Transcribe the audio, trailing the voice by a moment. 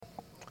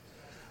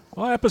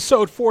Well,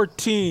 episode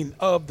 14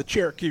 of the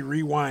Cherokee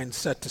Rewind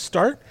set to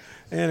start.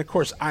 And of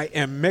course, I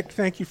am Mick.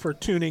 Thank you for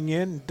tuning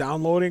in,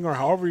 downloading, or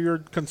however you're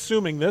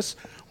consuming this.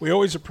 We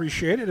always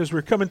appreciate it as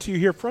we're coming to you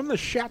here from the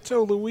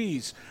Chateau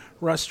Louise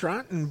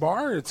restaurant and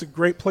bar. It's a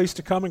great place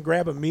to come and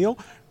grab a meal.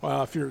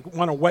 If you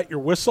want to wet your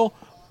whistle,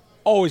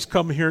 always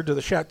come here to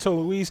the Chateau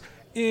Louise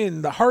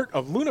in the heart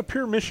of Luna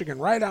Pier, Michigan,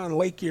 right on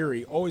Lake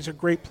Erie. Always a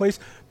great place.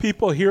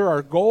 People here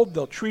are gold.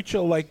 They'll treat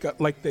you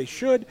like they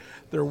should.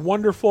 They're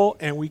wonderful,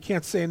 and we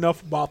can't say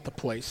enough about the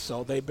place.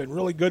 So they've been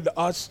really good to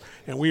us,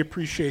 and we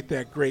appreciate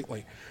that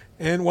greatly.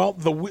 And, well,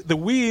 the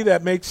we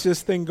that makes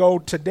this thing go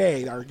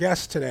today, our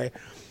guest today,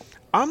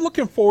 I'm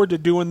looking forward to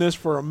doing this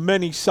for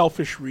many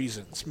selfish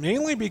reasons,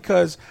 mainly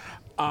because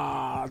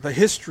the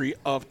history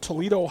of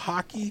Toledo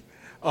hockey,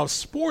 of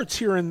sports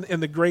here in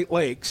the Great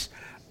Lakes,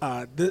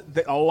 a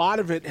lot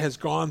of it has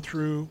gone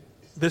through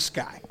this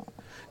guy.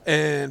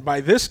 And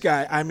by this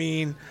guy, I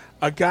mean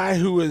a guy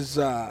who is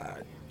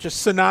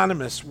just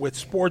synonymous with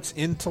sports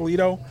in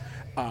Toledo.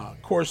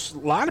 Of course, a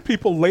lot of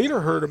people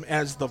later heard him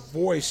as the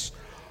voice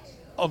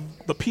of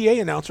the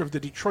PA announcer of the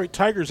Detroit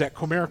Tigers at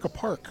Comerica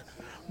Park.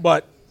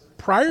 But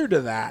prior to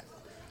that,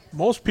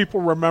 most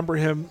people remember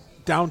him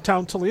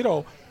downtown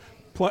Toledo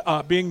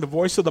being the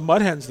voice of the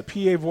Mud Hens, the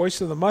PA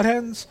voice of the Mud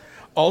Hens.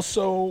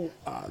 Also,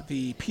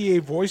 the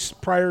PA voice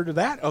prior to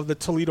that of the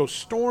Toledo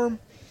Storm,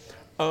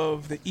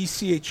 of the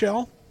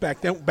ECHL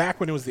back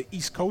when it was the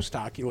East Coast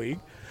Hockey League,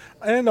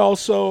 and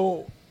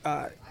also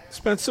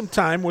spent some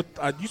time with.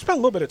 You spent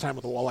a little bit of time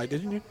with the Walleye,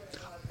 didn't you?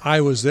 I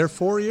was there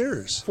 4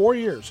 years. 4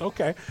 years,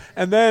 okay.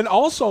 And then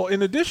also,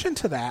 in addition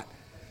to that,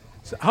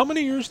 how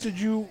many years did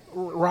you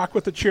rock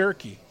with the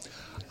Cherokee?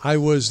 I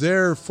was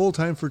there full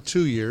time for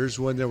 2 years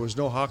when there was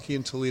no hockey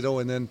in Toledo,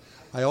 and then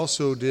I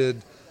also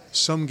did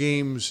some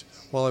games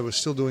while I was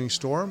still doing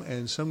Storm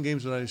and some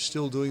games when I was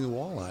still doing the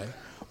Walleye.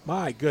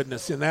 My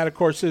goodness. And that, of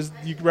course, is,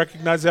 you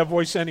recognize that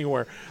voice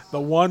anywhere. The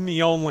one,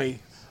 the only,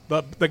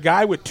 the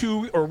guy with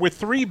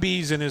three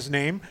B's in his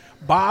name,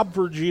 Bobb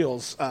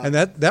Vergiels. And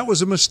that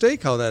was a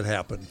mistake how that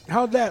happened.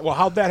 How'd that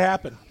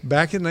happen?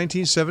 Back in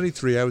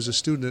 1973, I was a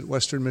student at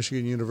Western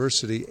Michigan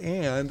University,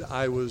 and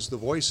I was the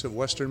voice of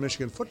Western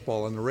Michigan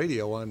football on the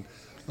radio on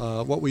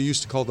what we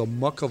used to call the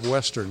Muck of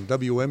Western,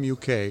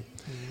 WMUK.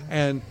 Mm-hmm.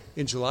 And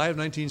in July of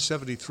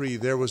 1973,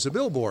 there was a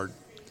billboard,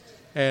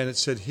 and it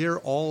said, "Here,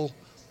 all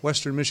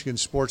Western Michigan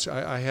sports."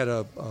 I had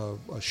a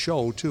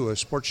show, too, a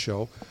sports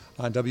show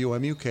on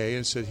WMUK,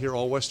 and it said, "Here,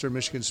 all Western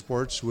Michigan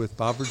sports with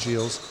Bobb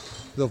Vergiels,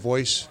 the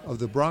voice of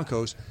the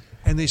Broncos."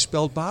 And they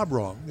spelled Bob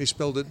wrong. They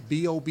spelled it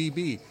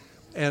B-O-B-B.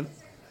 And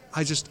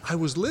I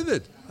was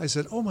livid. I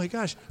said, "Oh my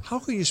gosh, how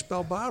can you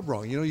spell Bob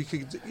wrong? You know, you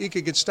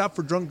could get stopped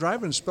for drunk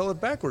driving and spell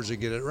it backwards and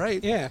get it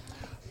right." Yeah.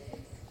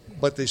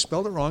 But they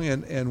spelled it wrong,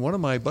 and one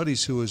of my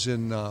buddies who was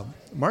in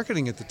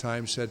marketing at the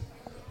time said,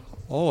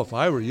 "Oh, if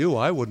I were you,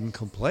 I wouldn't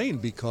complain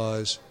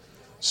because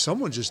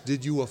someone just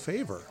did you a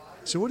favor."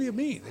 I said, "What do you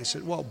mean?" They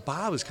said, "Well,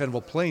 Bob is kind of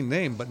a plain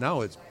name, but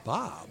now it's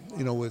Bob,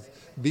 with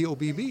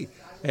B-O-B-B."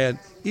 And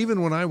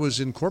even when I was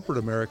in corporate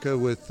America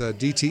with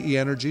DTE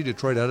Energy,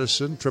 Detroit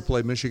Edison,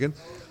 AAA Michigan,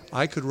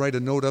 I could write a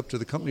note up to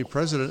the company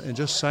president and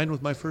just sign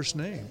with my first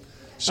name.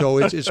 So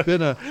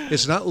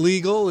it's not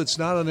legal, it's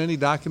not on any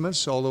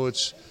documents, although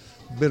it's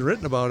been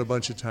written about a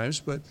bunch of times,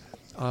 but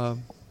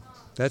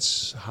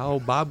that's how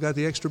Bob got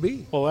the extra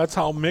B. Well, that's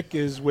how Mick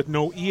is with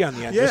no E on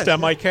the end, Yeah. just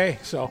M-I-K,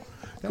 so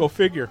go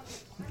figure.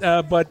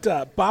 But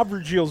Bobb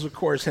Vergiels, of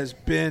course, has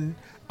been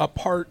a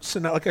part,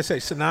 like I say,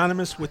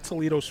 synonymous with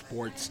Toledo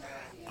sports.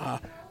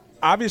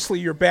 Obviously,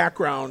 your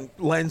background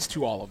lends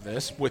to all of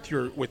this with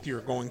your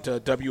going to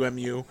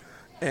WMU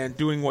and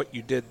doing what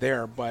you did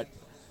there. But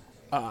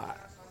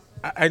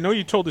I know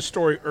you told the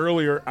story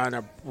earlier on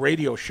a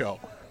radio show,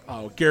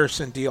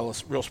 Garrison Deal, a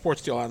real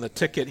sports deal on the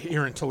ticket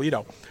here in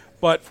Toledo.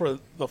 But for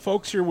the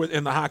folks here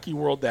in the hockey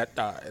world that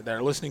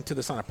are listening to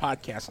this on a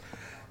podcast,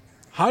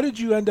 how did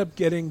you end up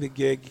getting the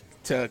gig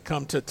to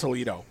come to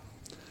Toledo?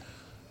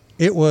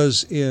 It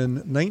was in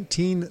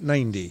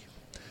 1990.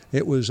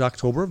 It was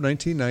October of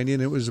 1990,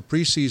 and it was a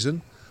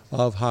preseason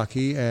of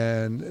hockey.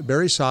 And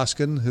Barry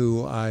Soskin,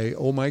 who I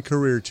owe my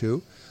career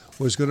to,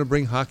 was going to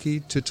bring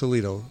hockey to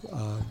Toledo.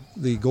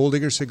 The Gold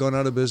Diggers had gone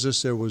out of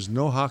business. There was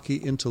no hockey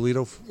in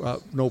Toledo,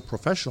 no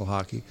professional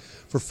hockey,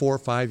 for 4 or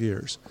 5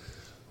 years.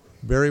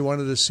 Barry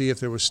wanted to see if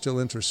there was still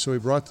interest, so he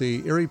brought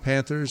the Erie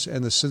Panthers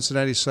and the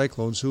Cincinnati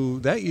Cyclones, who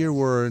that year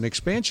were an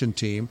expansion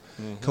team,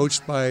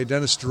 coached by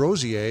Dennis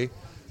DeRosier,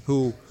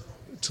 who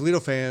Toledo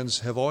fans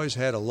have always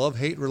had a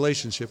love-hate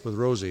relationship with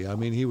Rosie. I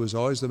mean, he was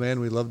always the man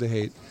we loved to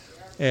hate.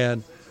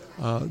 And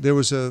there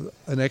was an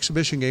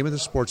exhibition game at the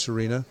sports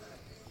arena.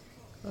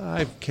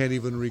 I can't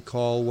even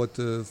recall what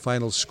the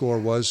final score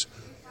was,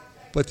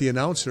 but the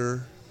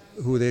announcer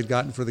who they had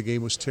gotten for the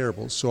game was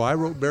terrible. So I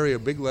wrote Barry a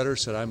big letter,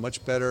 said, "I'm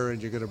much better,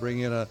 and you're going to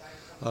bring in a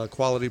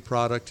quality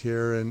product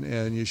here,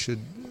 and you should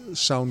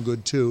sound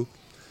good too,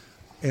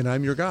 and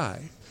I'm your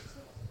guy."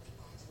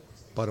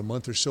 About a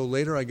month or so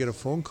later, I get a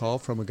phone call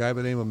from a guy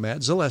by the name of Matt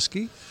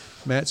Zaleski,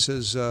 Matt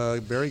says,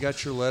 Barry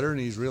got your letter, and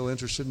he's real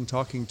interested in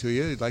talking to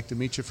you. He'd like to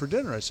meet you for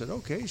dinner. I said,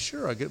 okay,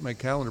 sure. I get my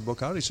calendar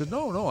book out. He said,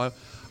 no,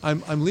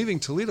 I'm leaving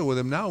Toledo with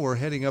him now. We're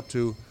heading up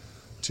to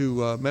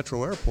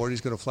Metro Airport.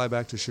 He's going to fly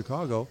back to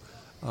Chicago.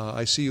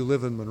 I see you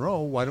live in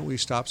Monroe. Why don't we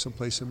stop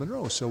someplace in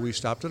Monroe? So we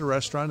stopped at a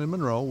restaurant in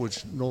Monroe,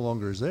 which no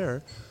longer is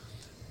there.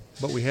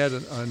 But we had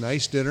a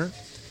nice dinner.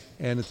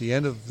 And at the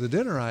end of the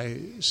dinner, I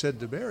said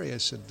to Barry, I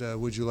said,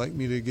 would you like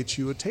me to get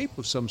you a tape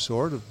of some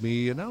sort of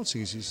me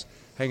announcing? He says,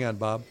 hang on,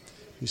 Bob.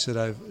 He said,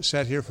 I've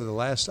sat here for the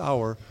last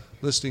hour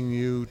listening to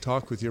you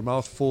talk with your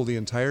mouth full the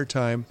entire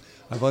time.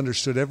 I've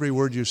understood every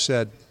word you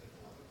said.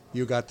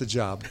 You got the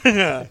job.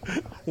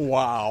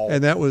 Wow.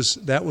 And that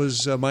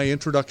was my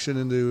introduction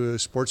into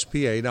sports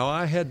PA. Now,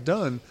 I had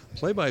done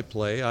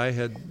play-by-play. I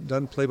had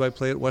done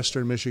play-by-play at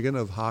Western Michigan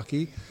of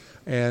hockey,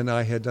 and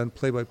I had done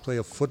play-by-play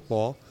of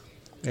football.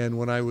 And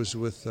when I was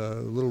with a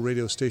little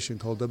radio station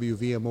called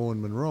WVMO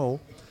in Monroe,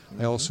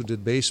 I also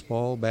did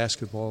baseball,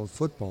 basketball, and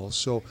football.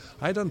 So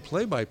I done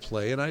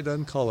play-by-play and I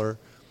done color,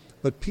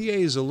 but PA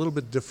is a little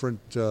bit different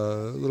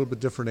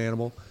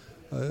animal.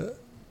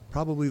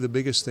 Probably the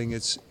biggest thing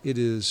it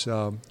is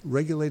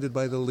regulated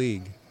by the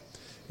league,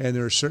 and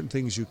there are certain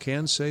things you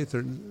can say,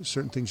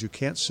 certain things you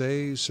can't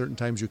say. Certain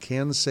times you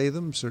can say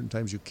them, certain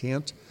times you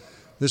can't.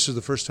 This is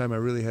the first time I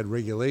really had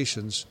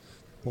regulations.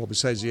 Well,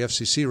 besides the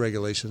FCC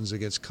regulations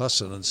against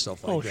cussing and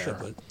stuff like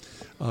that.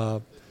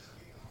 Sure.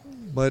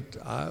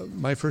 But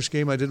my first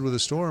game I did with the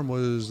Storm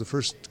was the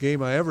first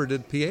game I ever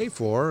did PA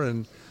for,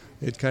 and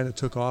it kind of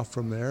took off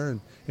from there.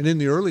 And in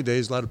the early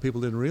days, a lot of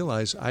people didn't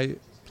realize I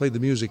played the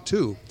music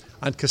too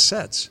on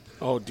cassettes.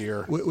 Oh,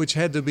 dear. Which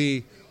had to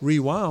be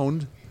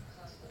rewound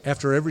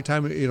after every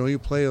time, you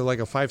play like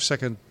a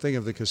 5-second thing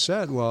of the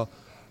cassette. Well,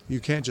 you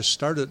can't just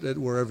start it at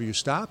wherever you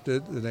stopped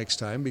it the next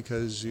time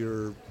because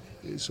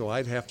so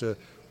I'd have to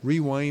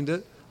rewind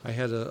it. I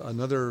had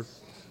another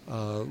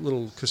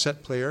little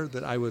cassette player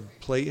that I would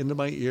play into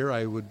my ear.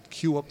 I would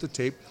cue up the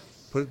tape,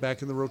 put it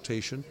back in the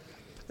rotation.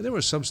 And there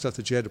was some stuff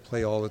that you had to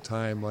play all the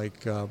time,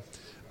 like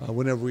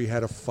whenever we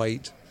had a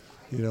fight,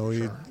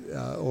 Sure.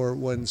 or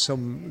when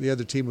the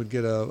other team would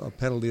get a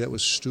penalty that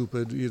was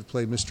stupid, you'd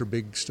play Mr.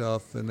 Big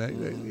stuff and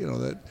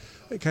that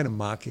kind of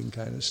mocking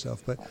kind of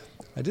stuff. But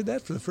I did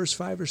that for the first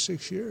 5 or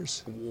 6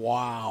 years.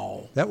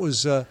 Wow. That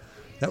was, and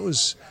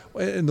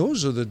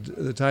those are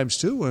the times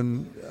too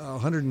when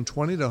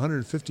 120 to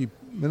 150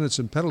 minutes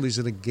in penalties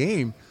in a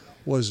game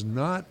was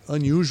not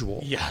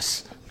unusual.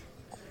 Yes.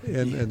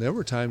 And there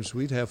were times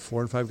we'd have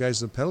 4 and 5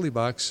 guys in the penalty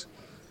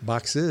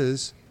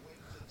boxes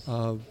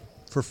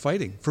for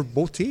fighting for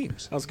both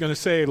teams. I was going to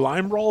say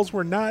lime rolls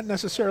were not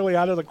necessarily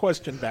out of the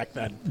question back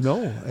then.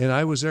 No, and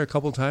I was there a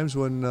couple of times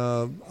when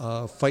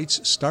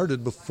fights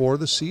started before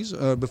the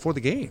season, before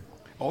the game.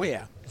 Oh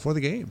yeah, before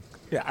the game.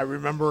 Yeah, I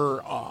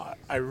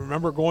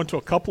remember going to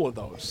a couple of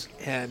those,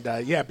 and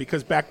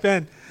because back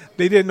then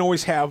they didn't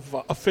always have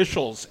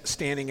officials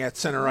standing at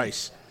center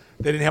ice.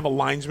 They didn't have a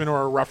linesman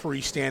or a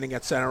referee standing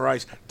at center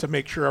ice to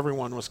make sure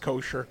everyone was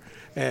kosher.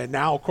 And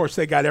now, of course,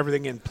 they got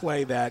everything in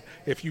play that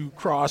if you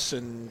cross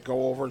and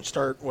go over and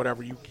start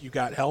whatever, you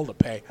got hell to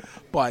pay.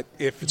 But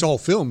if it's all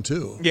filmed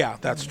too. Yeah,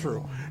 that's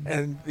true.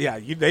 And they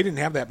didn't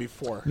have that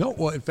before. No,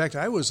 well, in fact,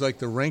 I was like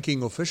the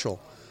ranking official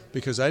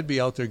because I'd be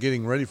out there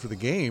getting ready for the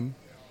game,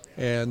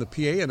 and the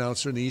PA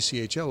announcer in the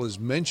ECHL is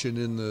mentioned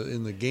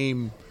in the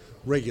game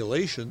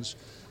regulations.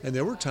 And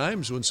there were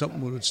times when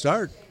something would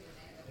start,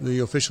 the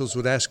officials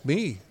would ask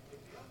me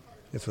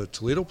if a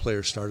Toledo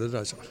player started.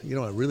 I said,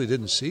 I really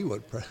didn't see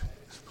what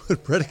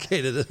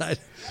predicated it.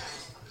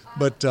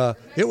 But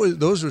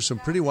those were some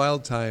pretty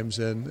wild times,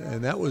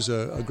 and that was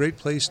a great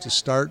place to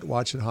start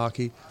watching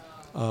hockey.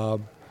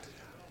 The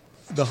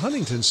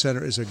Huntington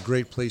Center is a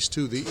great place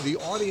too. The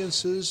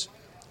audiences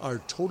are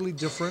totally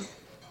different.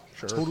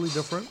 Sure. Totally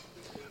different.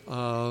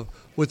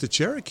 With the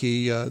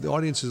Cherokee, the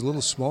audience is a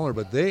little smaller,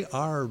 but they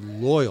are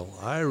loyal.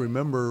 I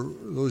remember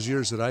those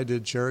years that I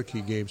did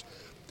Cherokee games.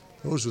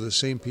 Those were the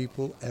same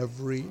people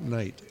every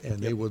night,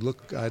 and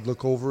I'd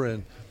look over,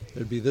 and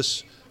there'd be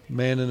this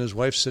man and his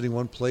wife sitting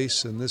one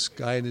place, and this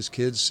guy and his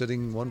kids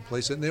sitting one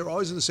place, and they were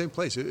always in the same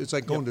place. It's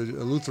like going to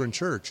a Lutheran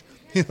church.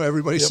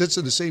 Everybody sits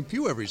in the same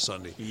pew every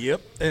Sunday.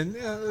 Yep,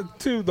 and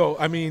too, though,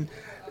 I mean,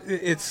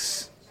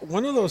 it's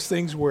one of those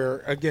things where,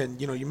 again,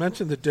 you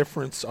mentioned the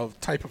difference of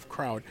type of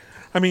crowd.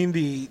 I mean,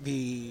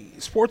 the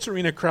sports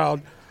arena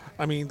crowd,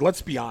 I mean,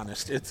 let's be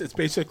honest. It's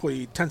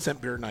basically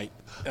 10-cent beer night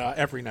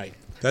every night.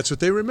 That's what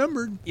they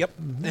remembered. Yep,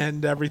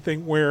 and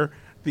everything where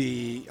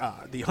the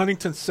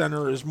Huntington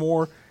Center is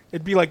more,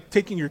 it'd be like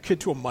taking your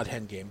kid to a Mud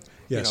Hen game.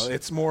 Yes.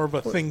 It's more of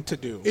a thing to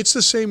do. It's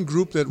the same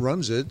group that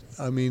runs it.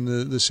 I mean,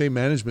 the same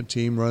management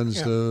team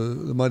runs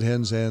the Mud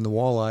Hens and the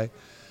Walleye.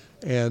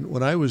 And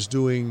when I was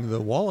doing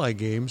the Walleye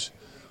games,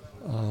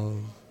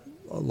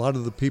 a lot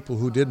of the people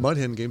who did Mud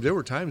Hen games, there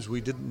were times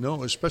we didn't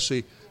know,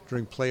 especially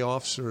during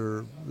playoffs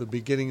or the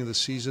beginning of the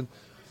season.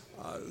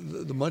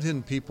 The Mud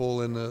Hen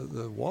people and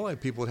the Walleye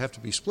people would have to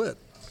be split.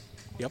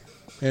 Yep.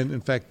 And,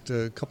 in fact,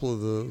 a couple of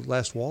the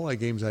last walleye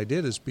games I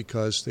did is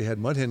because they had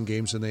mud hen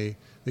games and they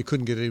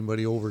couldn't get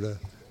anybody over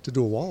to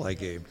do a walleye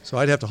game. So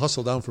I'd have to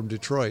hustle down from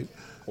Detroit.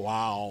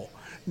 Wow.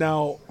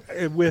 Now,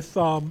 with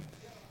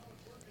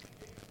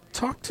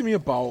talk to me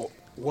about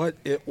what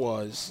it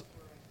was.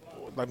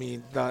 I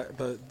mean,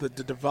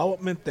 the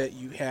development that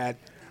you had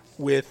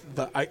with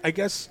I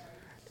guess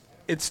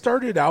it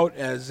started out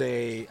as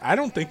I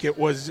don't think it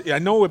was, I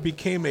know it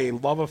became a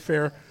love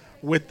affair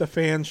with the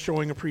fans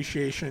showing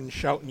appreciation,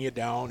 shouting you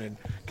down, and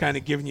kind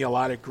of giving you a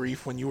lot of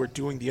grief when you were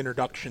doing the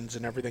introductions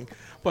and everything.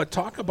 But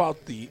talk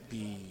about the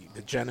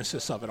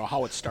genesis of it, or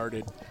how it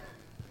started.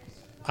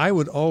 I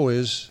would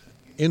always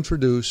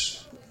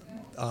introduce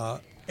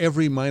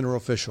every minor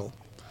official,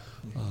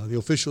 the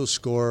official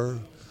scorer,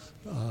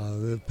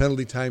 the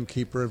penalty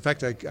timekeeper. In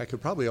fact, I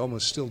could probably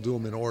almost still do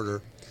them in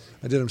order.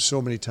 I did them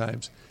so many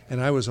times.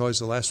 And I was always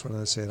the last one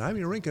to say, I'm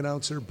your rink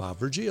announcer, Bobb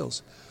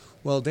Vergiels.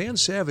 Well, Dan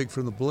Savig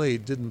from the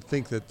Blade didn't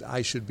think that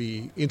I should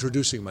be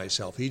introducing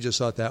myself. He just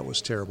thought that was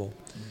terrible.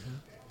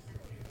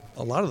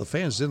 Mm-hmm. A lot of the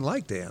fans didn't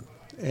like Dan.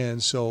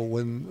 And so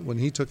when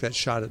he took that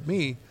shot at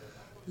me,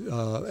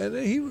 and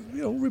he,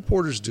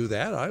 reporters do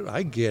that.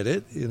 I get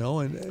it,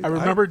 And I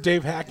remember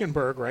Dave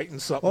Hackenberg writing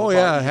something. Oh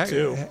about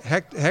you too.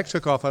 Hack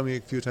took off on me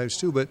a few times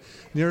too. But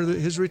near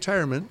his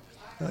retirement,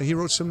 he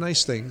wrote some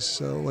nice things.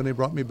 So when they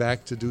brought me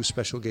back to do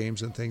special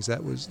games and things,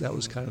 that was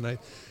kind of nice.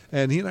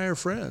 And he and I are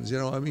friends. he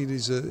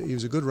was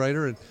a good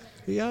writer,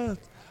 and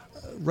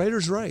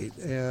writers write.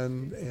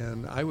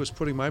 And I was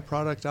putting my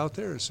product out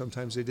there.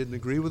 Sometimes they didn't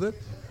agree with it.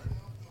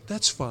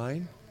 That's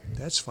fine.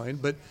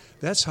 But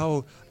that's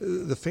how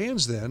the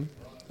fans then,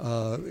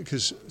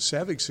 because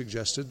Savig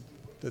suggested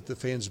that the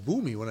fans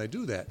boo me when I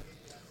do that.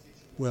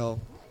 Well,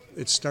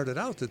 it started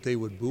out that they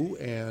would boo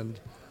and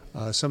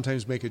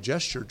sometimes make a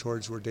gesture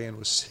towards where Dan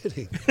was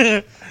sitting.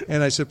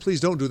 And I said, please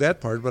don't do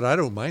that part, but I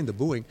don't mind the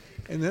booing.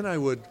 And then I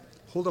would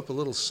hold up a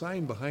little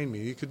sign behind me.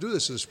 You could do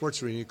this in a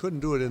sports arena. You couldn't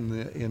do it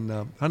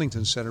in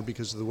Huntington Center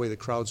because of the way the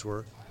crowds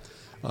were.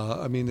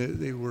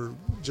 They were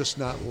just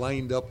not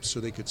lined up so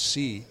they could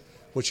see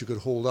what you could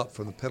hold up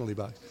from the penalty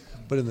box.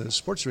 But in the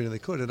sports arena, they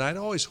could. And I'd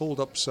always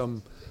hold up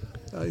some,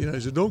 I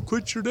said, don't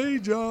quit your day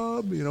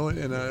job,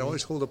 and I'd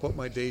always hold up what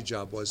my day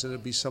job was. And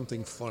it'd be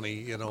something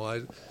funny,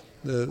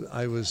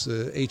 I was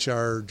the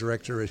HR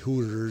director at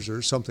Hooters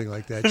or something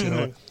like that,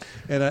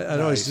 And I'd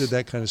always did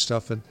that kind of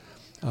stuff. And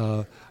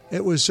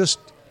it was just,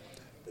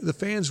 the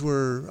fans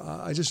were,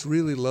 I just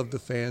really loved the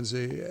fans.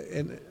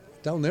 And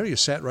down there, you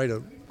sat right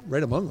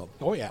among them.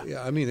 Oh, yeah.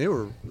 Yeah, they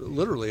were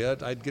literally,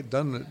 I'd get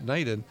done at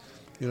night, and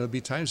there'd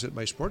be times that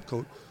my sport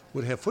coat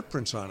would have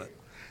footprints on it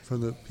from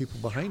the people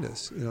behind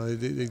us.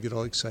 They'd get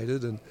all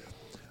excited. And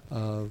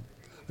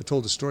I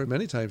told the story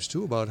many times,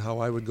 too, about how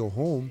I would go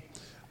home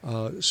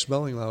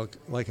smelling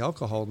like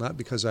alcohol, not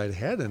because I'd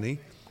had any,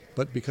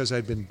 but because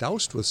I'd been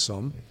doused with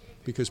some,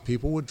 because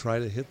people would try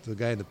to hit the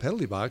guy in the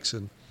penalty box.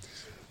 And,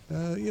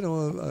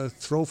 a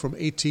throw from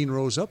 18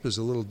 rows up is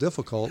a little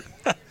difficult.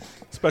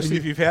 Especially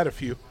if you've had a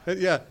few.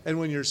 Yeah, and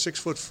when you're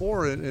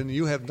 6'4" and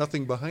you have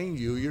nothing behind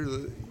you,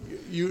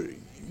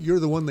 you're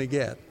the one they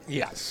get.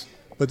 Yes.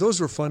 But those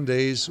were fun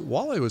days.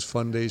 Walleye was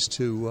fun days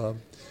too,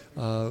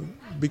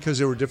 because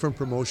there were different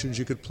promotions.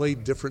 You could play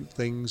different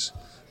things,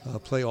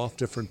 play off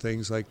different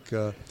things. Like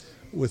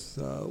with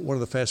one of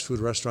the fast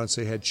food restaurants,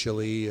 they had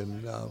chili,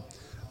 and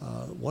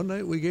one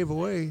night we gave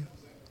away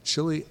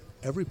chili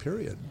every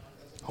period.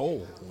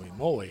 Holy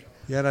moly!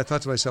 Yeah, and I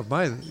thought to myself,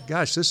 my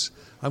gosh,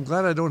 I'm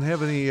glad I don't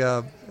have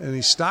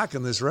any stock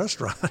in this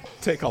restaurant.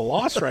 Take a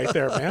loss right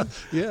there, man.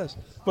 Yes.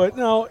 But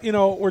now,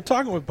 we're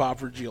talking with Bobb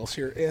Vergiels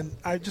here, and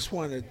I just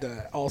wanted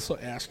to also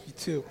ask you,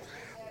 too,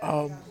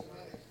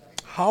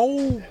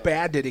 how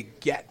bad did it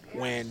get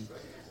when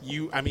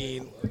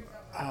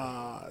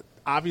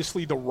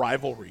obviously the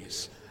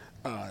rivalries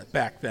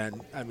back then,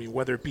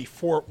 whether it be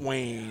Fort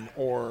Wayne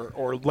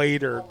or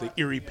later the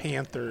Erie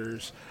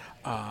Panthers,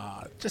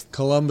 just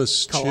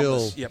Columbus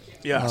Chill. Yep.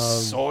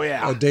 Yes.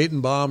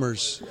 Dayton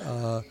Bombers.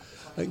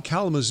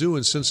 Kalamazoo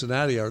and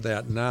Cincinnati are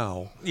that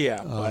now.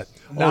 Yeah, but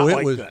not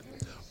like that.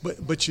 But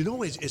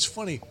it's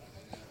funny.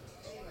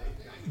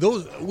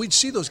 We'd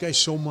see those guys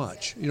so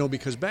much,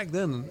 because back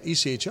then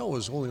ECHL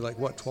was only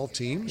 12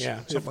 teams,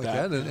 something like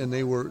that, and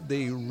they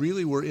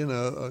really were in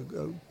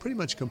a pretty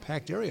much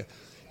compact area.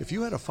 If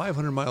you had a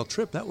 500-mile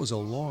trip, that was a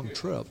long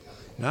trip.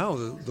 Now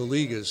the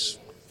league is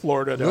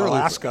Florida to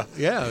Alaska.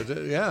 Yeah,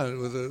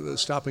 with a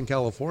stop in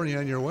California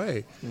on your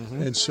way.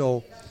 Mm-hmm. And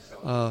so,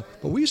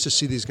 but we used to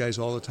see these guys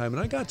all the time,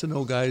 and I got to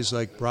know guys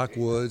like Brock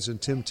Woods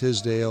and Tim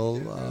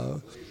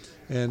Tisdale,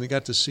 and I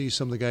got to see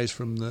some of the guys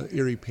from the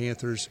Erie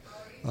Panthers,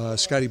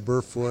 Scotty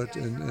Burfoot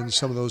and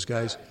some of those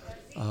guys,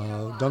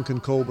 Duncan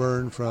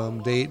Coburn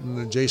from Dayton,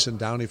 and Jason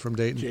Downey from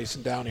Dayton.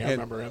 Jason Downey, I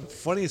remember him.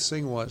 Funniest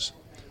thing was,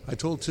 I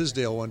told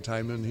Tisdale one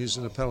time, and he's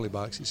in the penalty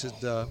box, he said,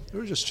 we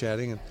were just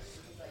chatting,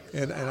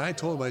 and I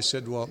told him, I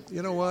said, well,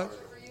 you know what?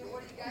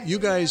 You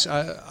guys,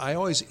 I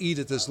always eat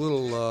at this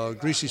little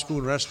Greasy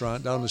Spoon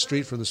restaurant down the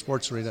street from the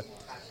sports arena.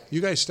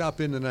 You guys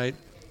stop in tonight,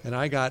 and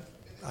I got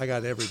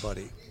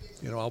everybody.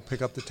 I'll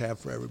pick up the tab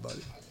for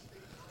everybody.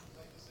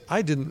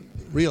 I didn't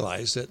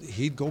realize that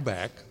he'd go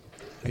back,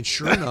 and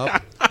sure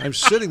enough, I'm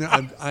sitting there.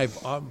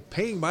 I'm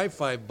paying my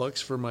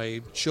 $5 for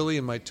my chili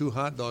and my 2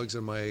 hot dogs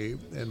and my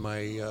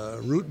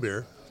root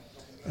beer,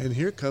 and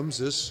here comes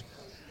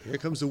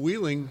the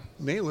Wheeling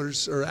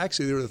Nailers, or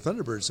actually they were the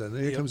Thunderbirds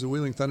then. Here comes the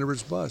Wheeling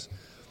Thunderbirds bus,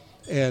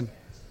 and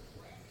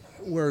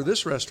where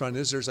this restaurant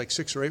is, there's like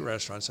 6 or 8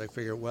 restaurants. I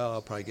figure, well,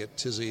 I'll probably get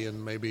Tizzy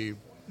and maybe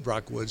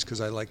Brockwoods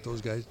because I like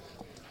those guys.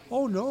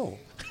 Oh no,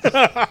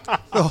 the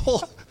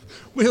whole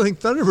Wheeling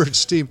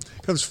Thunderbirds team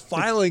comes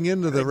filing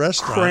into the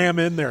restaurant. Cram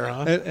in there,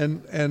 huh?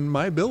 And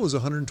my bill was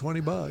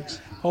 $120.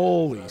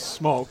 Holy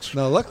smokes!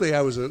 Now, luckily,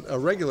 I was a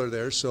regular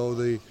there, so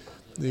the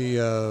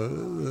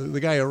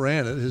guy who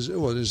ran it,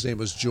 his name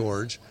was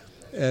George,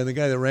 and the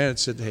guy that ran it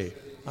said, "Hey,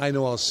 I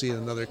know I'll see you in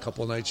another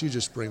couple of nights. You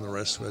just bring the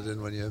rest of it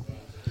in when you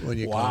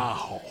come."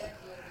 Wow,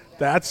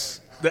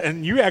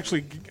 and you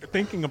actually,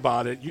 thinking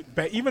about it,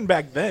 even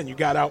back then, you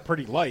got out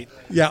pretty light.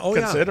 Yeah,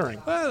 considering.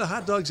 Yeah. Well, the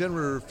hot dogs then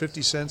were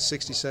 50 cents,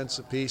 60 cents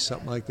a piece,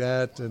 something like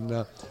that.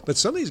 And but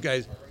some of these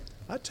guys,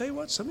 I tell you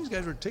what, some of these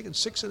guys were taking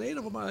 6 and 8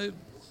 of them.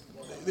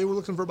 They were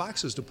looking for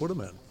boxes to put them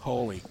in.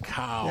 Holy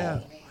cow! Yeah.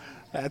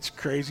 That's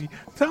crazy.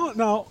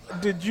 Now,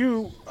 did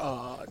you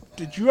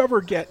ever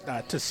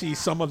get to see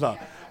some of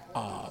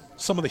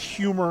the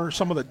humor,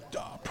 some of the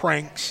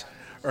pranks,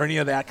 or any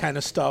of that kind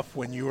of stuff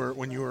when you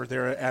were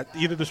there at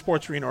either the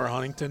sports arena or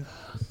Huntington?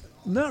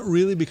 Not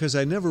really, because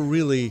I never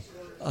really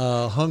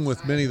hung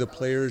with many of the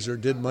players or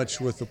did much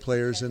with the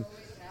players,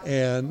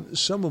 and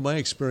some of my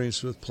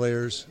experience with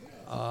players.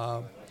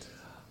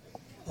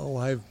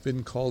 I've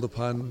been called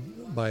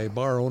upon by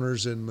bar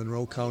owners in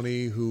Monroe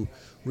County who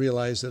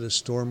realized that a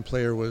Storm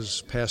player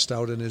was passed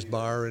out in his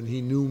bar, and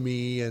he knew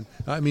me, and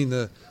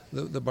the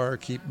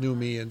barkeep knew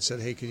me and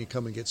said, "Hey, can you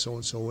come and get so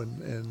and so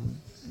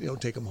and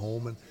take him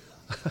home?" And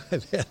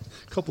I've had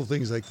a couple of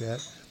things like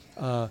that.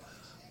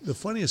 The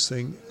funniest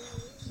thing,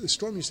 the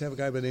Storm used to have a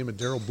guy by the name of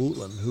Darryl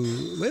Bootland, who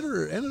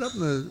later ended up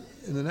in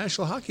the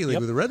National Hockey League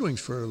with the Red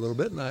Wings for a little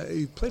bit, and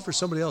he played for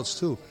somebody else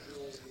too.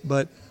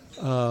 But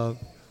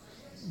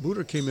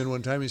Booter came in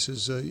one time. He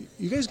says,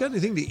 "You guys got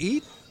anything to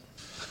eat?"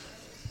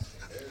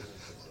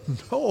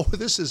 No,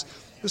 this is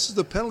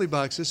the penalty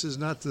box. This is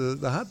not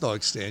the hot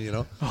dog stand,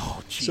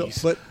 Oh, jeez.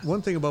 So, but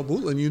one thing about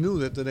Bootland, you knew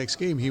that the next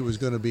game he was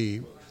going to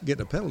be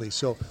getting a penalty.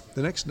 So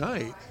the next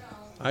night,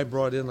 I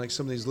brought in like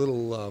some of these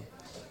little,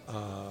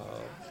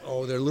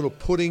 they're little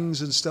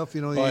puddings and stuff.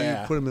 You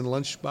put them in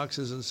lunch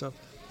boxes and stuff.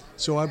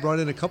 So I brought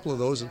in a couple of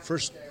those. And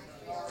first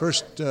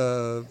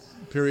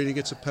period, he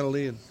gets a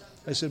penalty, and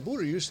I said,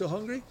 "Booter, you still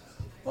hungry?"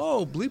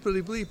 "Oh,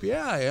 bleepity bleep,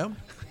 yeah, I am."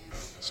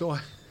 So I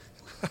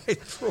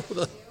throw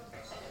the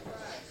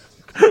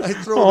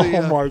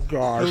my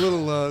gosh, the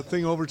little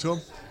thing over to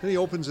him. Then he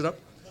opens it up,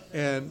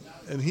 and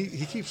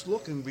he keeps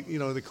looking.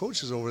 The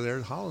coach is over there,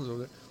 Holland's over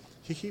there.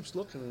 He keeps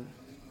looking, and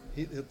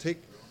he'll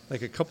take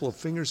like a couple of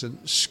fingers and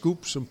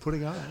scoop some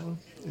pudding out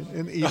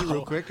and eat it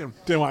real quick. And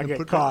didn't want to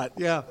get caught.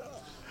 Yeah.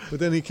 But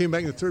then he came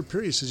back in the third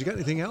period. He says, "You got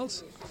anything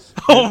else?"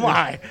 Oh,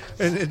 my.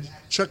 And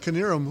Chuck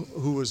Knierim,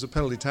 who was the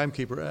penalty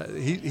timekeeper,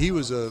 he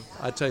was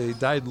I tell you, he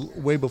died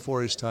way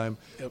before his time,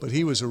 but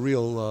he was a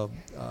real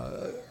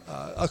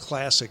a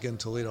classic in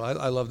Toledo.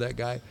 I love that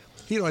guy.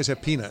 He'd always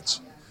have peanuts.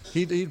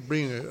 He'd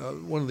bring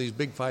one of these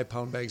big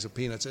 5-pound bags of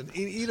peanuts and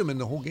eat them in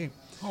the whole game.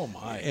 Oh,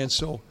 my. And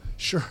so,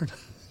 sure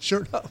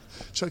enough,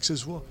 Chuck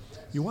says, "Well,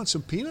 you want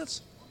some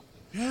peanuts?"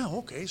 "Yeah,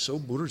 okay." So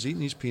Booter's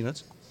eating these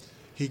peanuts.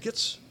 He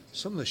gets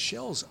some of the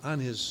shells on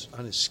his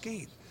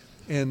skate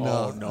and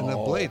on the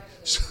blade.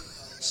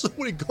 So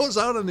when he goes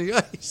out on the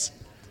ice,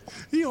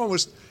 he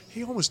almost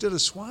did a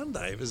swan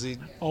dive as he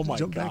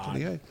jumped back in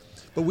the ice.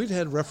 But we'd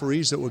had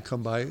referees that would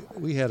come by.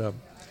 We had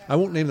I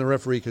won't name the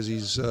referee because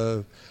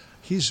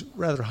he's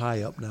rather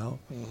high up now,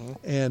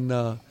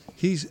 and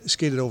he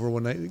skated over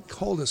one night. He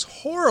called us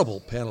horrible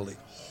penalty,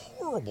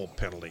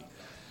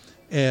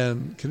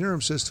 and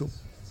Knierim says to him,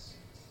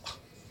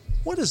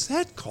 "What is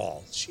that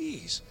called?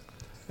 Jeez."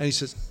 And he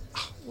says,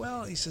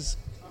 "Well," he says,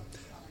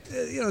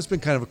 "it's been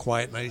kind of a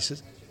quiet night." He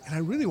says, "And I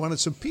really wanted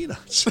some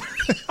peanuts."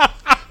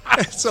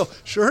 And so,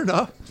 sure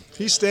enough,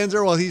 he stands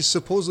there while he's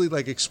supposedly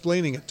like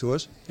explaining it to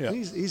us. Yeah.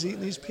 He's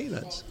eating these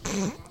peanuts.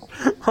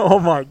 Oh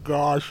my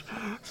gosh!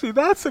 See,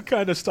 that's the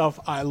kind of stuff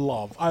I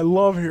love. I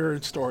love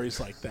hearing stories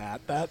like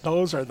that.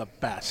 Those are the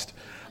best.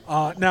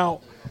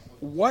 Now,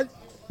 what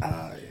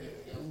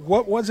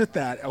was it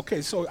that?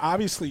 Okay, so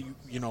obviously,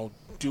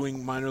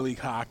 doing minor league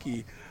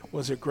hockey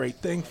was a great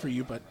thing for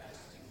you, but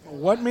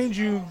what made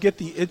you get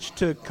the itch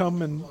to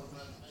come and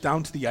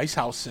down to the ice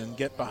house and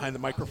get behind the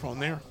microphone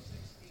there?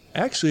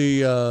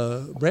 Actually,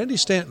 Brandy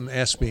Stanton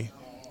asked me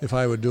if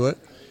I would do it,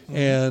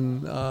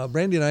 and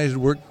Brandy and I had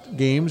worked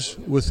games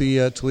with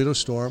the Toledo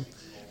Storm,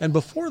 and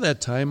before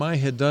that time, I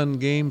had done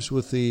games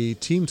with the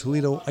Team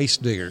Toledo Ice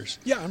Diggers.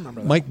 Yeah, I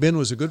remember that. Mike Bin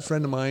was a good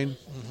friend of mine,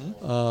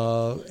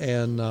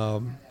 and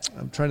I'm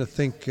trying to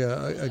think,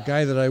 a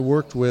guy that I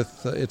worked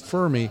with at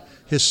Fermi,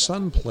 his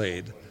son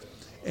played.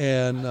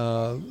 And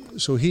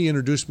so he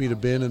introduced me to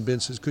Ben, and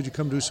Ben says, "Could you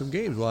come do some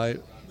games?" Well,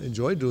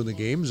 enjoyed doing the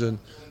games, and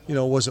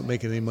wasn't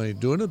making any money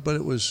doing it, but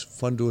it was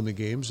fun doing the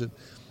games.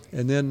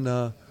 And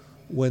then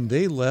when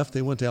they left,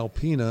 they went to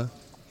Alpena.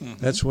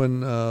 That's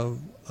when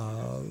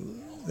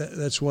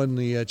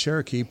the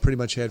Cherokee pretty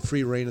much had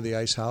free reign of the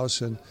ice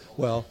house, and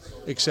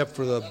except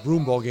for the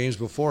broom ball games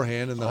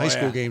beforehand and the high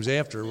school games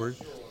afterward.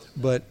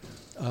 But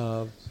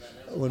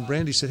when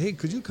Brandy said, "Hey,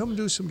 could you come and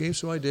do some games?"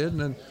 So I did, and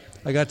then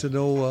I got to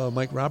know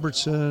Mike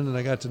Robertson, and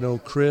I got to know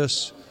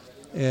Chris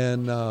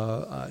and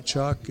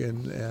Chuck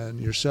and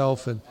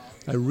yourself, and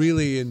I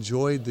really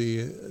enjoyed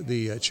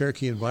the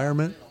Cherokee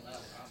environment,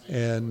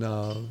 and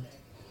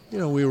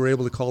we were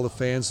able to call the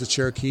fans the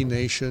Cherokee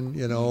Nation,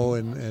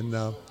 and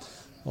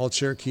all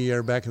Cherokee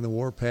are back in the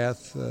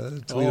warpath.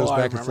 Toledo's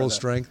back in full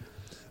strength.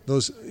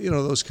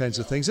 Those kinds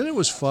of things, and it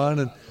was fun,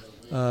 and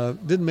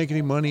didn't make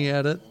any money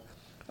at it,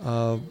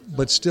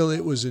 but still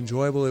it was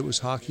enjoyable. It was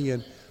hockey,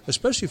 and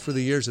especially for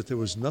the years that there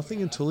was nothing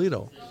in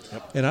Toledo.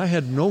 Yep. And I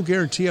had no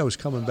guarantee I was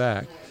coming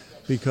back,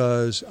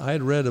 because I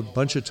had read a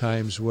bunch of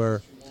times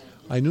where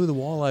I knew the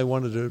Walleye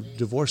wanted to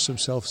divorce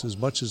themselves as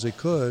much as they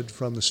could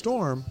from the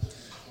Storm,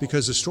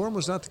 because the Storm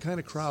was not the kind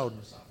of crowd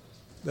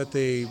that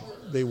they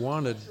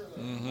wanted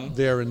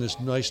there in this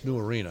nice new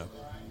arena.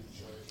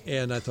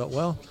 And I thought,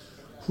 well,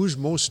 who's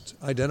most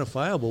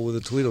identifiable with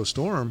the Toledo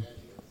Storm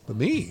but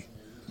me?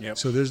 Yep.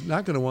 So they're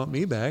not going to want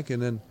me back.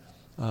 And then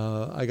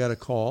I got a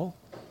call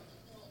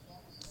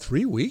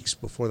 3 weeks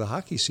before the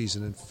hockey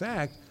season. In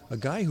fact, a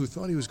guy who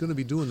thought he was going to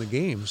be doing the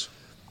games,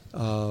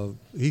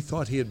 he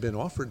thought he had been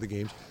offered the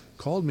games,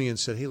 called me and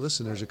said, "Hey,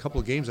 listen, there's a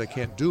couple of games I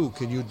can't do.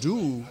 Can you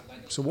do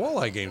some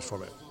walleye games for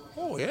me?"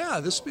 "Oh,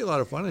 yeah, this would be a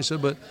lot of fun." I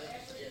said, "But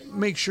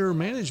make sure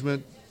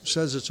management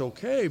says it's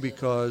okay,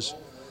 because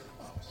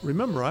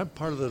remember, I'm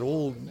part of that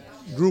old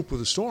group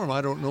with the Storm.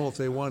 I don't know if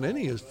they want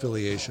any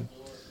affiliation."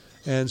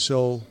 And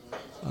so,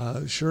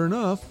 sure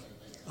enough,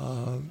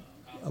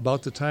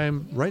 about the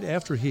time right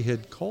after he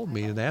had called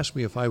me and asked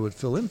me if I would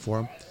fill in for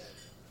him,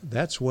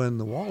 that's when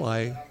the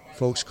Walleye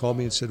folks called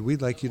me and said,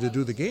 "We'd like you to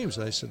do the games."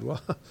 And I said,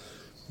 "Well,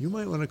 you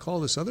might want to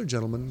call this other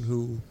gentleman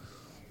who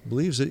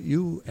believes that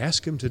you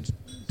ask him to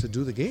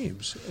do the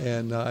games."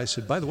 And I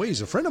said, "By the way,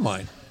 he's a friend of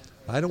mine.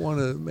 I don't want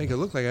to make it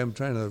look like I'm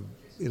trying to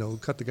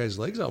cut the guy's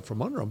legs out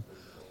from under him."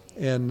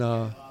 And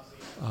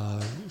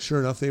sure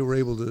enough, they were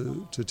able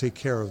to take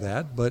care of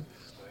that. But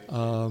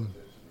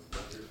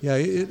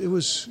it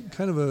was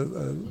kind of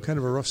a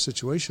rough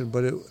situation.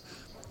 But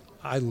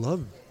I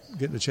loved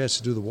getting a chance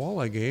to do the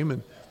walleye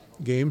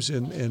games.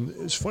 And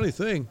it's a funny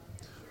thing,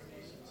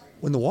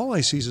 when the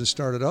walleye season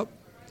started up,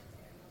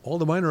 all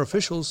the minor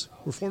officials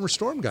were former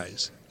Storm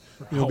guys.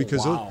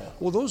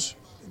 Because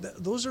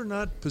those are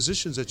not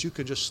positions that you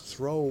can just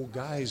throw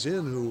guys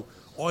in who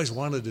always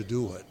wanted to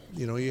do it.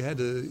 You had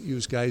to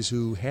use guys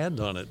who had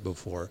done it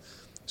before.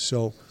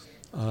 So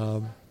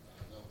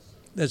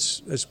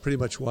that's pretty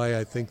much why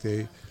I think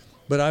they.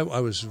 But I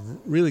was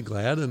really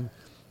glad, and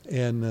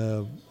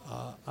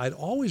I'd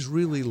always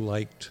really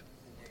liked.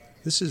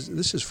 This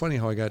is funny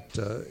how I got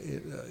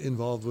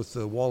involved with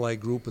the Walleye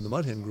group and the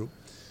Mud Hen group,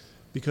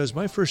 because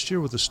my first year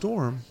with the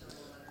Storm,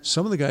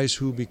 some of the guys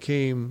who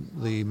became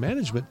the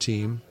management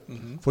team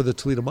for the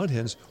Toledo Mud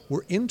Hens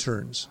were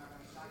interns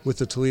with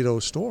the Toledo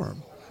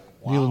Storm.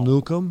 Wow. Neil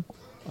Newcomb,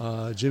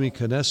 Jimmy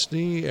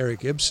Konechny,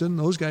 Eric Ibsen,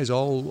 those guys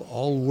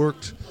all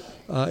worked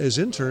as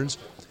interns,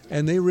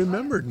 and they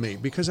remembered me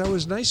because I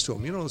was nice to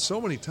them.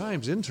 So many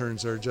times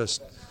interns are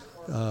just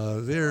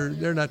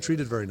they're not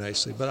treated very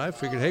nicely. But I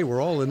figured, hey,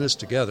 we're all in this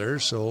together.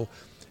 So,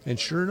 and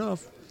sure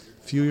enough,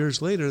 a few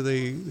years later,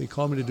 they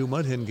called me to do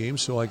Mud Hen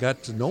games, so I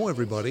got to know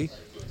everybody.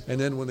 And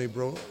then when they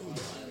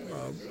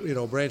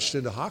branched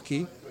into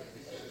hockey,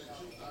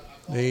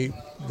 they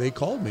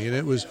called me,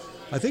 and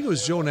I think it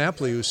was Joe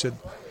Napoli who said,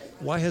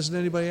 "Why hasn't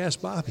anybody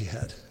asked Bob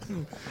yet?"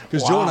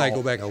 Because Joe and I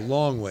go back a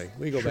long way.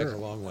 We go back a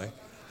long way.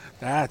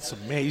 That's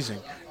amazing.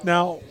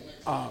 Now,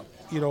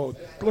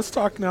 let's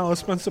talk now.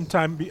 Let's spend some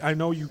time. I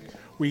know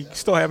we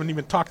still haven't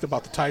even talked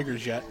about the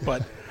Tigers yet,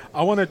 but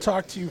I want to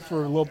talk to you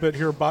for a little bit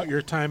here about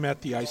your time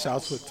at the Ice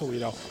House with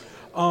Toledo.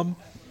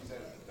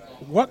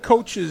 What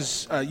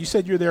coaches, you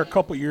said you were there a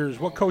couple years,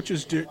 what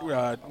coaches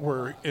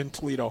were in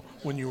Toledo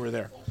when you were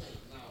there?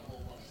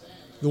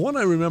 The one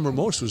I remember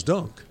most was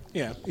Dunk.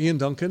 Yeah. Ian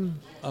Duncan.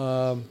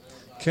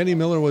 Kenny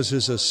Miller was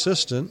his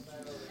assistant.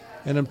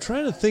 And I'm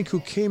trying to think who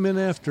came in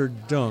after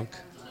Dunk.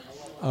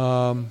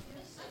 I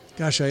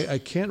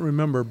can't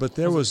remember, but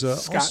there was a...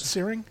 Scott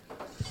Searing?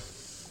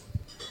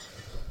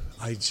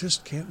 I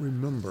just can't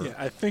remember. Yeah,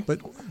 I think...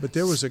 But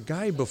there was a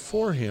guy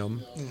before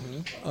him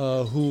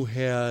who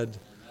had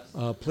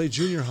played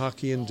junior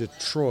hockey in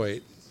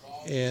Detroit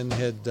and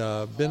had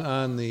been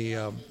on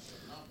the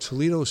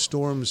Toledo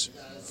Storm's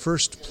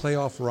first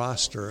playoff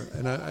roster.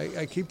 And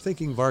I keep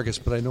thinking Vargas,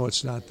 but I know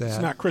it's not that.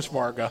 It's not Chris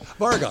Varga.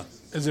 Varga.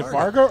 Is it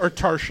Varga or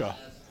Tarsha?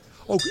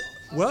 Okay.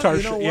 Well, Tarsha,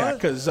 you know what? Yeah,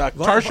 because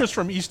Tarsha's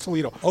from East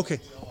Toledo. Okay.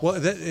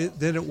 Well,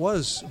 then it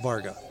was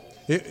Varga.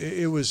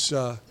 It was,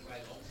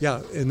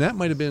 and that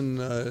might have been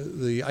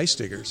the Ice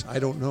Diggers. I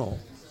don't know.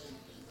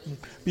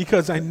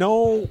 Because I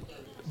know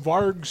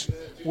Vargs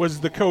was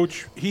the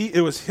coach.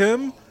 It was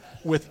him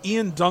with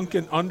Ian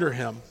Duncan under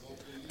him,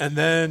 and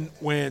then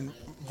when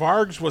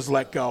Vargs was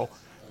let go,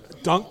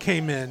 Dunk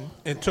came in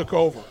and took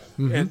over,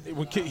 and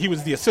he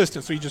was the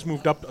assistant, so he just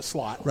moved up a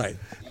slot. Right.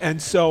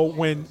 And so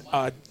when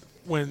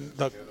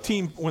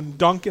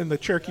Dunk and the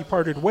Cherokee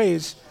parted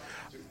ways,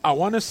 I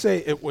want to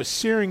say it was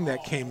Searing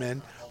that came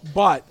in,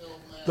 but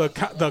the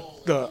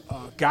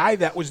guy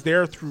that was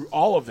there through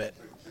all of it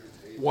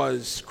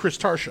was Chris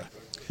Tarsha.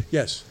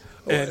 Yes.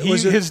 And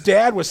his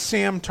dad was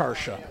Sam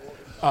Tarsha,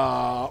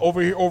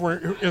 over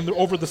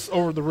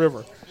the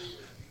river,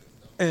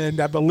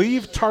 and I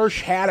believe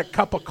Tarsh had a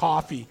cup of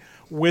coffee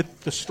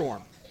with the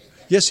Storm.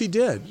 Yes, he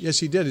did.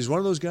 He's one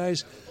of those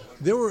guys.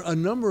 There were a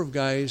number of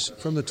guys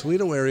from the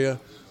Toledo area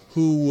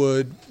who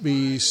would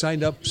be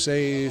signed up.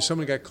 Say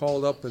somebody got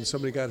called up and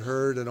somebody got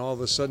hurt, and all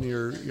of a sudden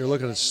you're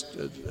looking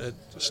at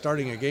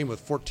starting a game with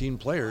 14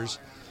 players,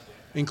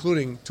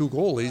 including 2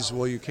 goalies.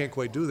 Well, you can't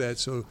quite do that.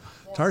 So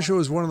Tarsha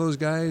was one of those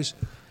guys.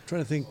 I'm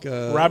trying to think.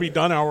 Robbie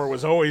Dunauer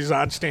was always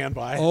on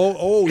standby.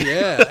 Oh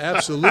yeah,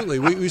 absolutely.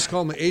 We used to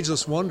call him the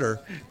Ageless Wonder.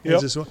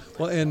 Yep.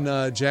 Well,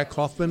 and Jack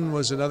Kaufman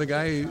was another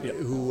guy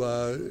who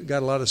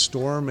got a lot of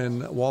Storm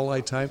and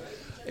walleye time.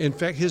 In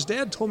fact, his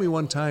dad told me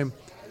one time,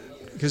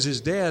 because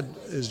his dad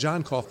is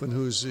John Kaufman,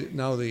 who's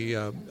now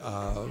the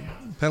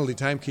penalty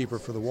timekeeper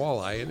for the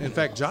walleye. And in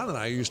fact, John and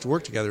I used to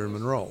work together in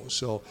Monroe.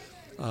 So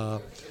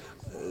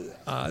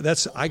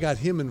I got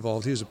him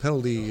involved. He was a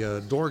penalty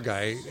door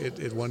guy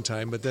at one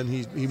time, but then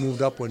he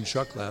moved up when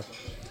Chuck left.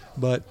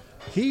 But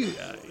he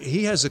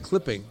has a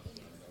clipping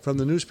from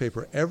the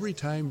newspaper every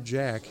time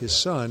Jack, his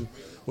son,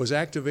 was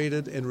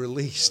activated and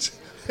released.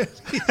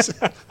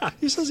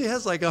 He says he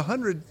has like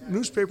 100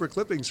 newspaper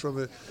clippings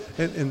from it.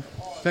 And in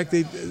fact,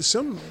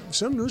 some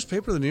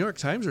newspaper, the New York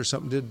Times or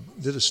something,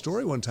 did a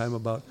story one time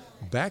about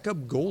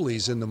backup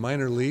goalies in the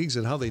minor leagues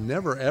and how they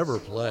never ever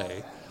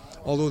play.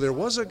 Although there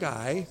was a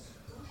guy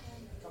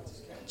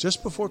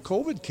just before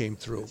COVID came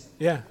through.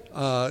 Yeah.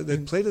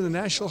 That played in the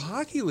National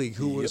Hockey League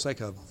who was like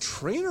a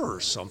trainer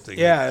or something.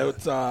 Yeah,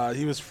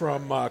 he was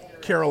from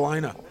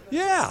Carolina.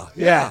 Yeah,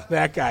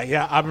 that guy.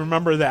 Yeah, I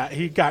remember that.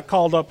 He got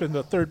called up in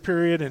the third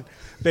period, and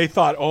they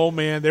thought, oh,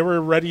 man, they were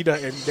ready to –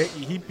 and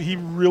he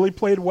really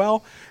played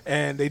well,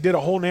 and they did a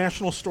whole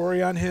national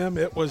story on him.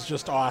 It was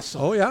just awesome.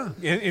 Oh, yeah.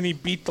 And he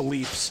beat the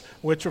Leafs,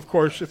 which, of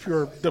course, if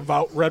you're a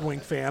devout Red Wing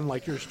fan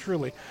like yours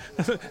truly,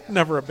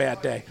 never a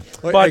bad day.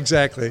 But,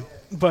 exactly.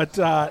 But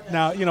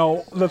now,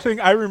 the thing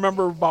I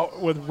remember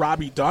about with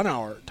Robbie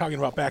Dunauer, talking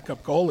about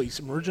backup goalies,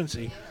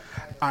 emergency,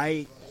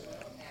 I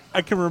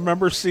can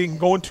remember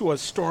going to a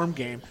Storm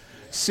game,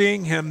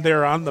 seeing him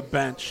there on the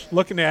bench,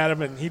 looking at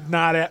him, and he'd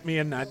nod at me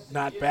and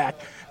nod back.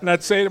 And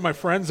I'd say to my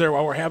friends there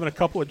while we're having a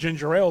couple of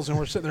ginger ales, and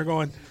we're sitting there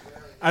going,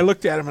 I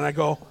looked at him and I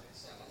go,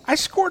 I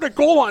scored a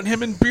goal on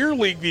him in beer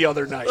league the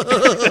other night.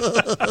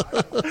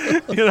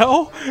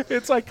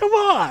 It's like, come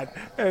on.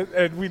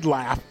 And we'd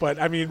laugh. But,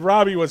 I mean,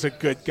 Robbie was a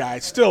good guy.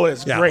 Still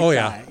is. Great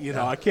guy.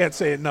 I can't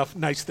say enough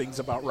nice things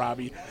about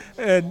Robbie.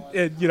 And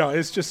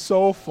it's just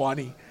so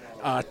funny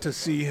to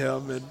see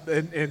him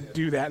and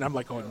do that. And I'm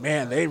like, oh,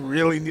 man, they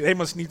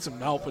must need some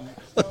help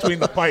between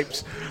the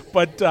pipes.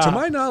 But to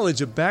my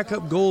knowledge, a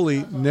backup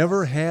goalie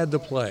never had to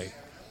play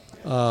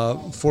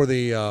for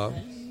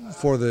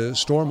the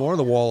Storm or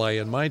the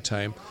Walleye in my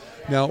time.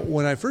 Now,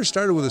 when I first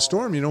started with the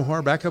Storm, you know who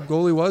our backup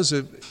goalie was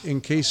in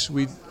case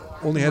we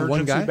only had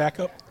one guy?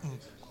 Backup?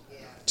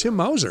 Tim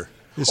Mauser.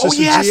 Oh,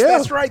 yes, GM.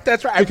 that's right.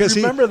 Because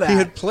I remember that. He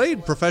had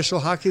played professional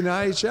hockey in the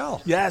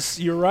IHL. Yes,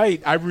 you're right.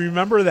 I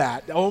remember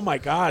that. Oh, my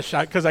gosh.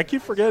 Because I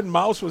keep forgetting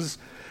Mouse was,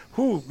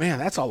 man,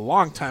 that's a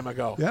long time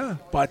ago. Yeah.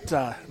 But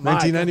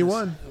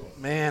 1991.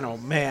 Man, oh,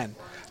 man.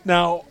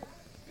 Now,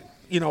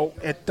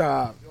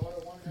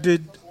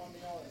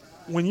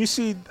 when you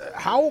see,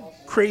 how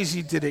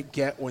crazy did it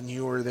get when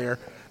you were there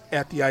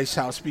at the Ice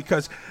House?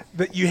 Because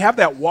you have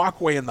that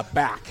walkway in the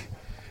back,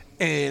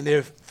 and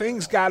if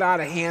things got out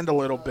of hand a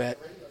little bit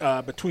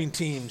between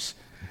teams,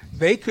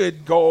 they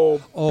could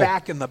go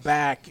back in the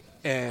back.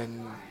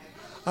 And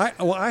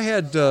I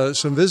had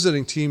some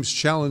visiting teams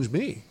challenge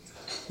me,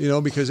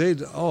 because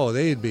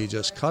they'd be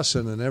just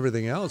cussing and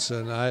everything else,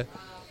 and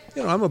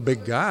I'm a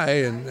big guy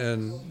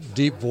and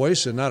deep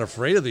voice and not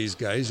afraid of these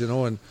guys,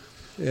 and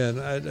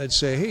I'd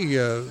say,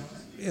 hey,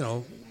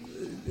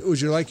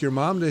 would you like your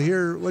mom to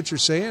hear what you're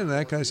saying? And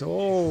that guy said,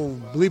 oh,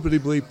 bleepity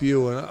bleep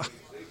you.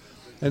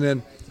 And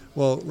then,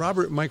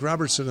 Mike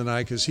Robertson and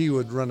I, because he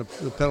would run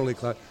the penalty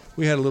clock,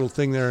 we had a little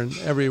thing there, and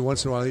every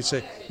once in a while he'd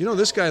say,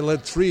 this guy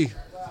led three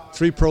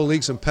pro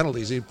leagues in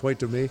penalties. He'd point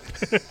to me.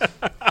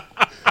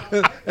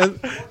 and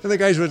the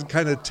guys would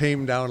kind of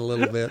tame down a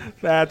little bit.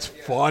 That's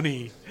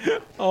funny.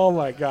 Oh,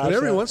 my gosh. But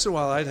every once in a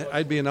while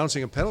I'd be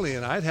announcing a penalty,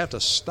 and I'd have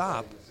to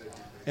stop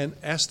and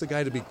ask the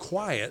guy to be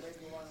quiet,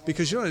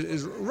 because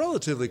it's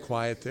relatively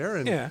quiet there,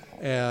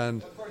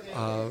 and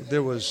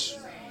there was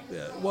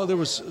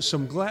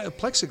some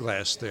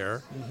plexiglass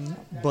there,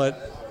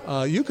 but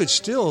you could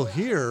still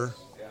hear,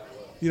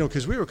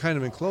 because we were kind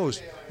of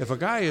enclosed. If a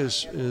guy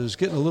is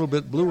getting a little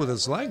bit blue with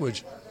his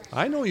language,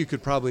 I know you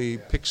could probably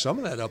pick some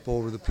of that up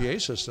over the PA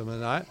system,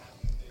 and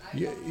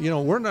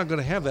we're not going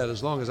to have that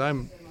as long as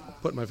I'm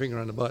putting my finger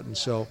on the button.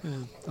 So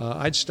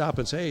I'd stop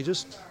and say, hey,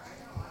 just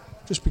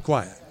be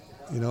quiet,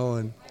 and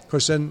of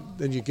course then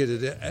you get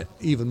it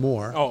even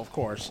more. Oh, of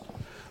course.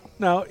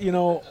 Now,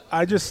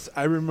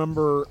 I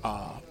remember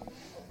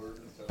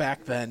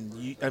back then,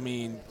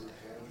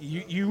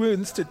 you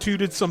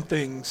instituted some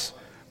things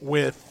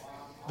with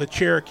the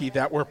Cherokee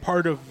that were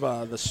part of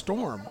the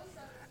Storm,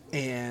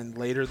 and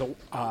later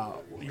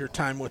your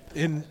time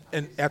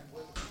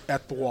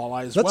at the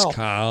Walleye as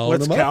well.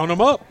 Let's count them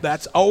up.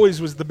 That's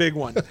always was the big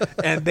one.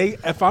 And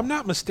if I'm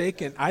not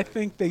mistaken, I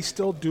think they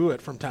still do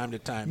it from time to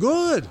time.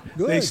 Good.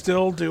 They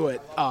still do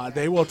it.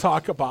 They will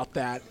talk about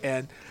that,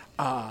 and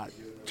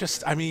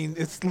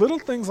it's little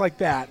things like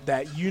that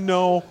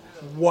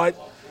what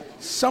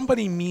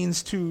somebody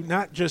means to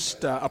not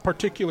just a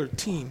particular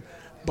team,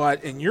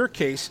 but in your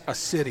case, a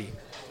city.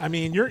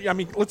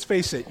 Let's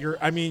face it.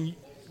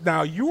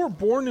 Now, you were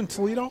born in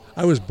Toledo?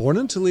 I was born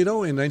in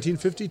Toledo in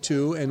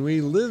 1952, and we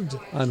lived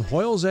on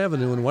Hoyles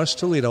Avenue in West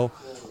Toledo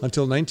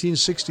until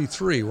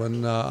 1963.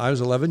 When I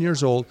was 11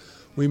 years old,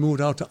 we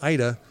moved out to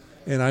Ida,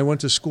 and I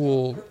went to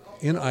school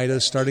in Ida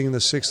starting in the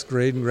 6th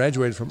grade and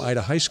graduated from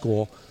Ida High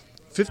School.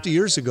 50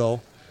 years ago,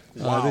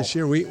 this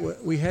year,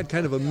 we had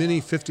kind of a mini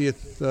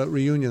 50th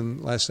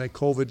reunion last night.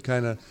 COVID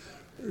kind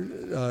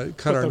of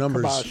cut our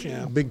numbers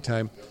big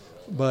time.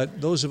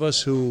 But those of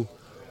us who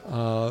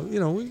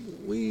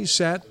we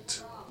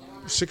sat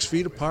 6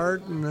 feet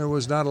apart, and there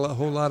was not a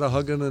whole lot of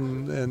hugging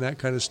and that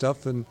kind of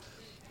stuff. And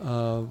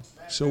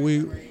so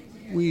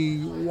we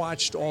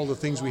watched all the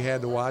things we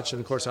had to watch. And,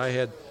 of course,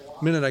 the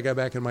minute I got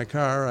back in my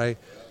car, I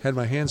had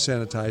my hand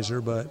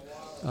sanitizer. But,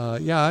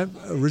 I'm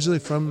originally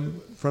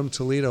from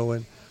Toledo.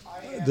 And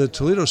the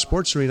Toledo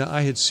Sports Arena,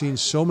 I had seen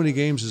so many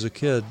games as a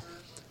kid.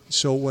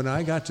 So when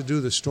I got to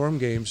do the Storm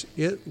games,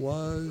 it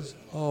was,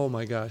 oh,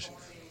 my gosh,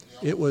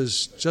 it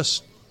was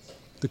just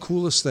the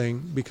coolest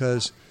thing,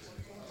 because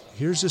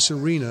here's this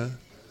arena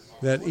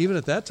that even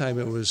at that time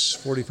it was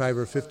 45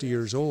 or 50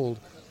 years old,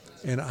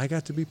 and I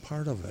got to be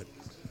part of it.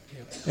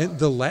 And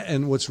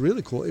and what's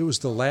really cool, it was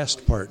the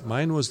last part.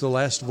 Mine was the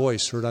last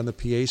voice heard on the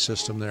PA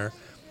system there,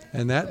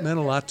 and that meant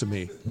a lot to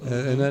me.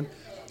 And then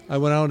I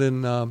went out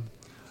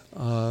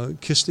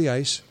and kissed the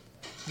ice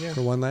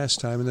for one last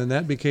time, and then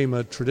that became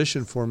a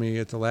tradition for me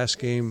at the last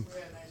game,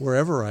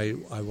 wherever I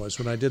was.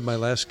 When I did my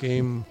last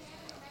game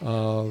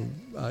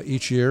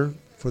each year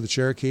for the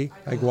Cherokee,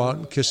 I go out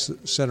and kiss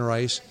the center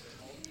ice.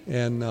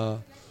 And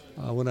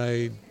when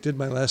I did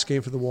my last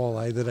game for the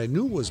Walleye, that I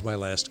knew was my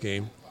last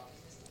game,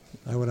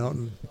 I went out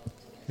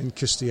and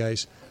kissed the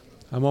ice.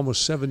 I'm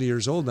almost 70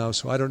 years old now,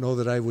 so I don't know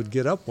that I would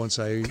get up once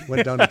I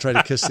went down to try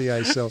to kiss the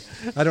ice. So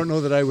I don't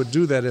know that I would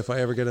do that if I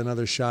ever get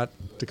another shot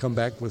to come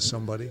back with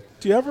somebody.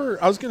 Do you ever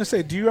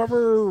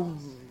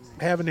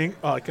have an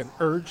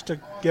urge to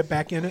get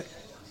back in it?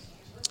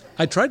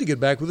 I tried to get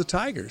back with the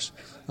Tigers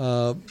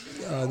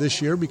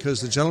this year,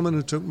 because the gentleman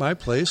who took my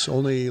place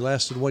only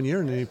lasted 1 year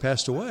and then he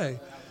passed away.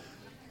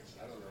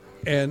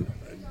 And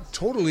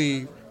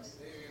totally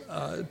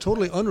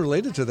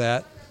unrelated to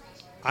that,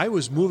 I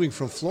was moving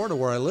from Florida,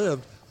 where I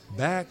lived,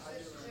 back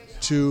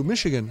to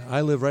Michigan.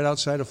 I live right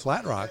outside of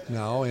Flat Rock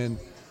now, and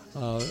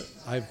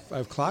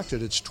I've clocked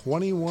it. It's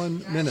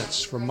 21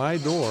 minutes from my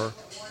door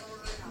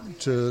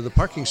to the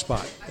parking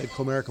spot at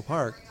Comerica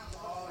Park.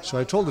 So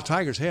I told the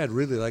Tigers, hey, I'd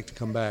really like to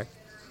come back.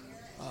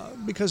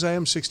 Because I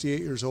am 68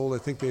 years old, I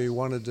think they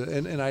wanted to,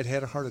 and I'd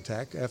had a heart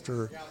attack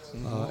after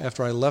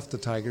I left the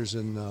Tigers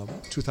in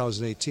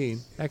 2018.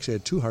 Actually, I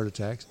had 2 heart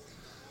attacks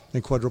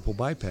and quadruple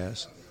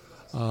bypass.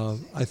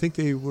 I think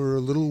they were a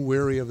little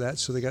wary of that,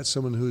 so they got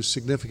someone who's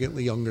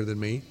significantly younger than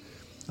me.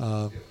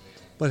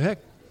 But heck,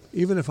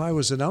 even if I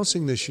was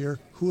announcing this year,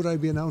 who would I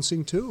be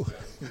announcing to?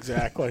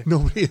 Exactly.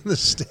 Nobody in the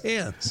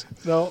stands.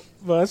 No,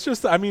 but it's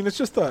just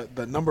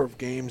the number of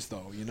games,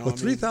 though. Well,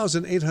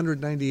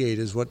 3,898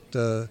 is what.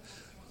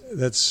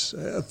 That's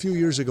a few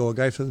years ago. A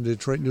guy from the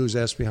Detroit News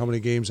asked me how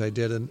many games I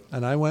did,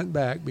 and I went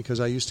back,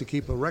 because I used to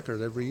keep a record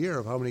every year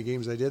of how many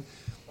games I did.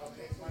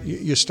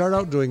 You start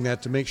out doing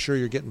that to make sure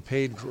you're getting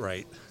paid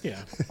right.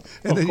 Yeah.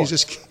 And then you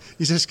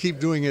just keep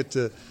doing it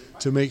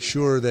to make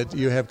sure that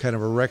you have kind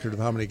of a record of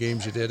how many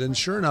games you did. And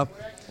sure enough,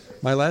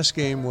 my last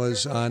game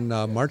was on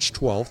March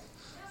 12th.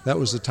 That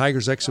was the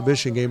Tigers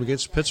exhibition game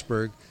against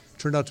Pittsburgh.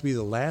 Turned out to be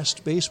the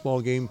last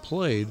baseball game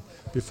played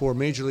before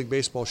Major League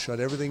Baseball shut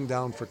everything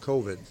down for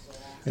COVID.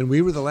 And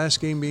we were the last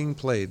game being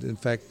played. In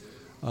fact,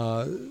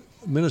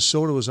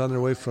 Minnesota was on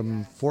their way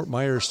from Fort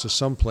Myers to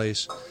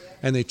someplace,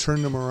 and they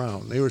turned them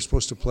around. They were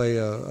supposed to play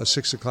a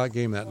 6 o'clock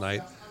game that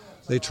night.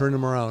 They turned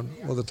them around.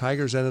 Well, the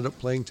Tigers ended up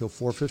playing till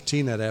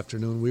 4:15 that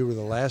afternoon. We were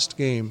the last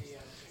game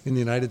in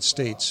the United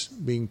States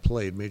being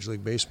played, Major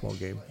League Baseball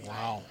game.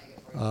 Wow.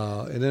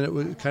 And then it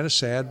was kind of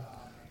sad,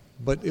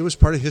 but it was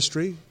part of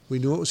history. We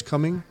knew it was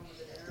coming.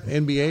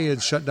 NBA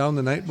had shut down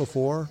the night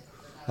before.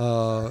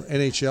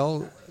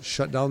 NHL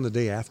shut down the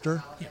day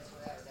after.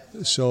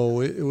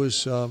 So it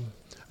was,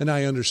 and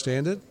I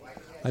understand it.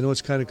 I know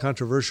it's kind of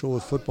controversial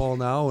with football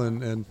now,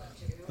 and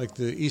like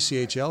the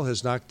ECHL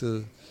has knocked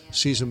the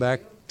season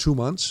back 2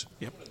 months.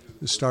 Yep.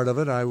 The start of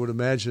it, I would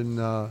imagine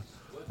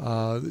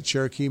the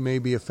Cherokee may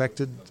be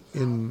affected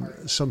in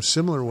some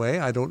similar way.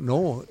 I don't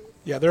know.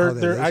 Yeah,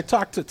 I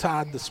talked to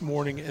Todd this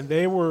morning, and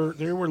they were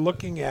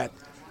looking at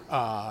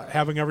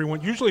having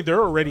everyone. Usually,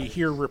 they're already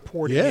here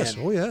reporting yes.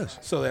 in, Oh yes,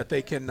 so that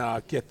they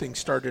can get things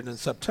started in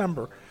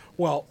September.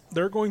 Well,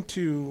 they're going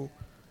to.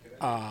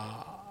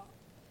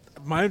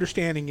 My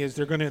understanding is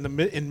they're going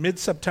to in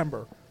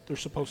mid-September they're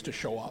supposed to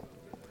show up,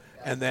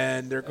 and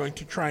then they're going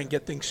to try and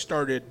get things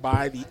started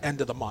by the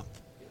end of the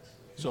month.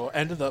 So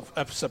end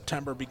of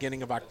September,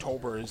 beginning of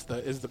October is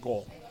the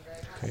goal.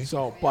 Okay.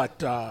 So,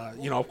 but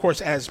of course,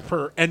 as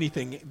per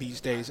anything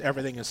these days,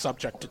 everything is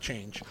subject to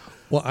change.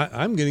 Well,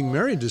 I'm getting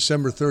married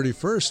December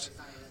 31st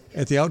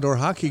at the outdoor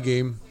hockey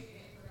game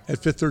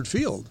at Fifth Third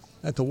Field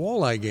at the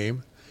Walleye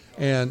game,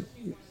 and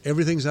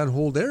everything's on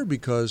hold there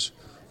because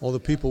all the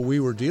people we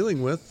were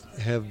dealing with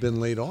have been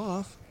laid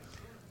off.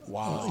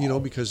 Wow.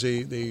 Because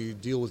they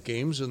deal with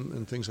games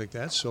and things like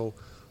that. So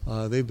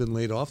they've been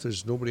laid off.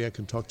 There's nobody I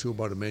can talk to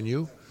about a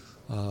menu.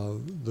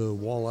 The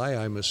Walleye,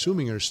 I'm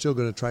assuming, are still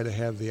going to try to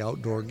have the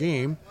outdoor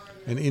game.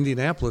 And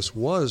Indianapolis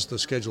was the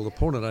scheduled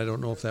opponent. I don't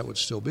know if that would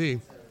still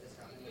be.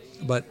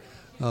 But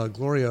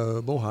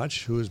Gloria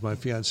Bohach, who is my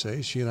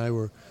fiancée, she and I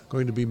were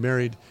going to be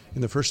married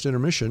in the first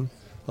intermission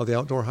of the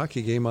outdoor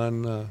hockey game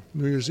on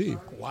New Year's Eve.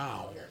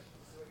 Wow.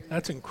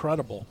 That's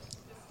incredible.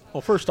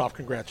 Well, first off,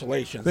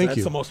 congratulations. Thank That's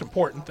you. the most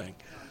important thing.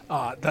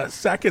 The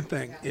second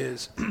thing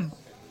is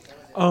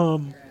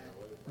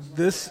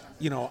this,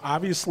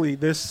 obviously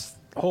this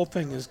whole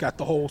thing has got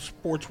the whole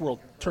sports world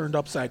turned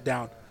upside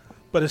down.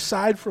 But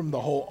aside from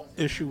the whole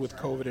issue with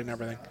COVID and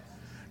everything,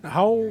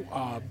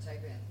 how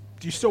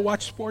do you still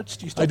watch sports?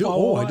 Do you still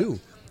follow? I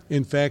do.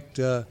 In fact,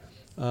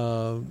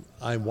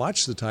 I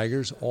watch the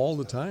Tigers all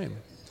the time.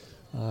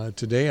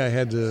 Today I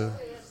had to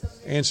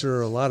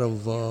answer a lot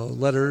of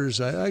letters.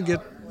 I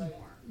get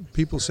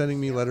people sending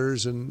me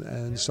letters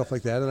and stuff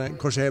like that. And of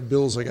course I have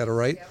bills I got to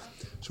write.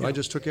 So I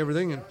just took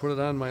everything and put it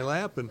on my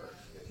lap and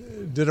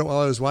did it while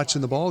I was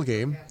watching the ball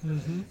game.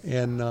 Mm-hmm.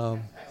 And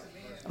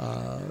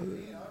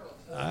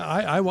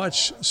I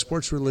watch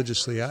sports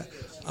religiously.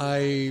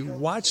 I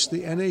watch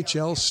the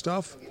NHL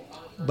stuff,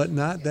 but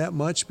not that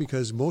much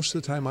because most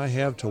of the time I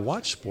have to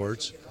watch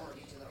sports,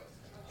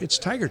 it's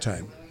Tiger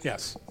time.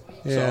 Yes.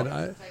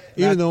 And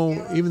even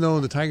though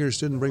the Tigers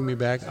didn't bring me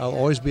back, I'll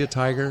always be a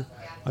Tiger.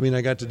 I mean,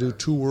 I got to do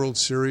 2 World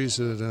Series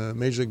at a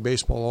Major League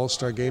Baseball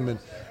All-Star game,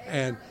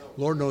 and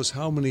Lord knows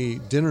how many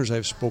dinners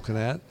I've spoken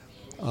at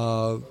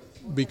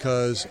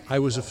because I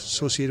was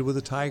associated with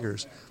the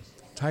Tigers.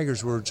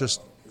 Tigers were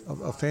just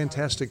a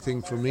fantastic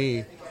thing for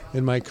me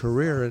in my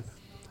career.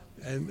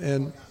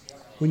 And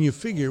when you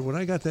figure, when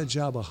I got that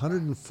job,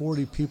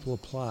 140 people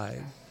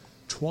applied.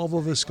 12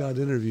 of us got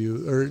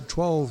interviewed, or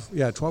 12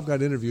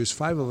 got interviews,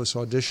 5 of us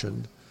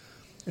auditioned,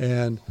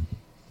 and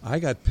I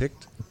got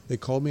picked. They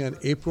called me on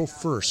April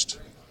 1st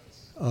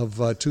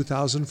of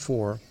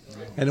 2004,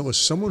 and it was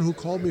someone who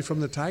called me from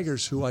the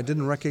Tigers who I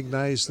didn't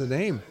recognize the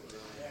name.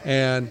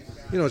 And,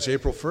 it's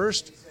April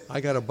 1st.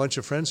 I got a bunch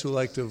of friends who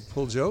like to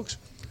pull jokes,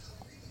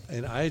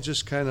 and I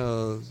just kind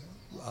of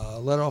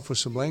let off with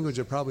some language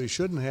I probably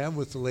shouldn't have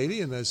with the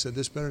lady, and I said,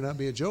 this better not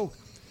be a joke.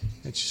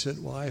 And she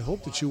said, well, I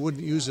hope that you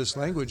wouldn't use this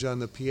language on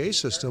the PA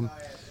system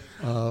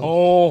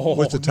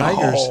with the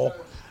Tigers. No.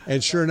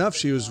 And sure enough,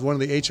 she was one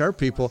of the HR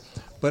people.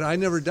 But I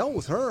never dealt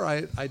with her.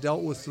 I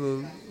dealt with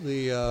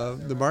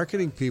the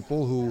marketing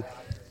people who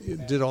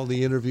did all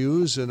the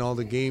interviews and all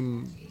the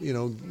game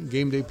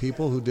day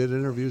people who did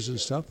interviews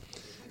and stuff.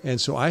 And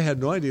so I had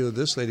no idea who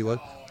this lady was.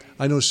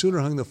 I no sooner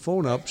hung the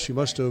phone up, she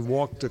must have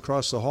walked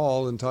across the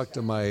hall and talked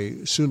to my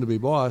soon-to-be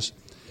boss,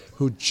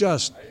 who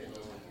just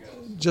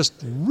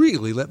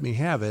really let me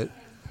have it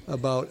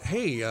about,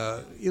 hey,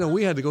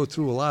 we had to go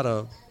through a lot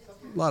of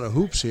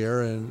hoops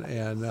here,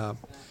 and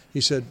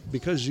he said,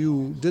 because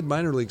you did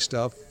minor league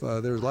stuff,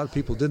 there was a lot of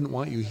people didn't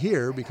want you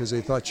here because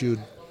they thought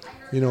you'd,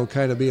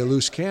 kind of be a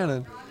loose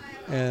cannon,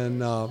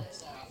 and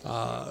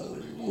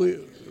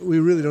we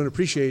really don't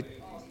appreciate,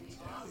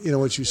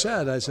 what you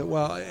said. I said,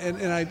 well,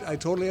 and I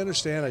totally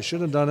understand. I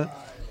shouldn't have done it,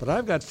 but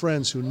I've got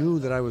friends who knew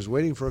that I was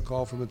waiting for a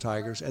call from the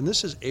Tigers, and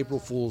this is April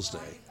Fool's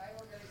Day.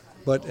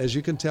 But as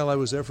you can tell, I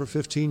was there for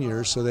 15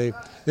 years, so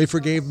they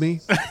forgave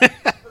me.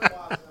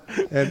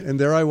 and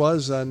there I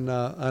was on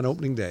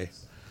opening day.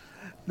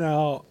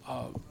 Now,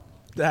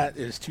 that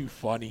is too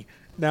funny.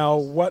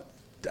 Now,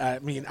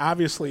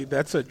 obviously,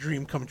 that's a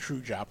dream come true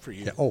job for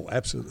you. Yeah, oh,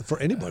 absolutely. For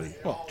anybody.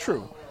 Well,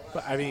 true.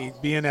 But,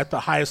 being at the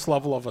highest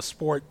level of a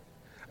sport,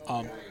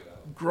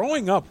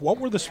 growing up, what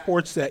were the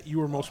sports that you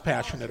were most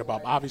passionate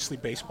about? Obviously,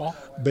 baseball.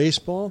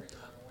 Baseball.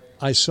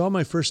 I saw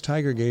my first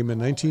Tiger game in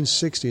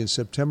 1960, in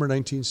September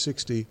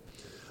 1960.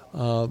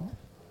 I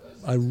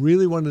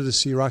really wanted to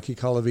see Rocky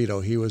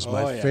Colavito. He was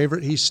my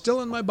favorite. He's still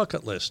on my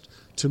bucket list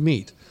to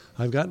meet.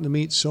 I've gotten to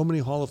meet so many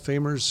Hall of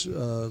Famers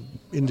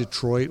in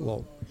Detroit.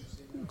 Well,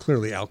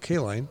 clearly Al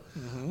Kaline,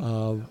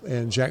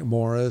 and Jack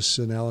Morris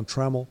and Alan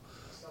Trammell.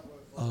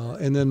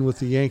 And then with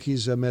the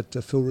Yankees, I met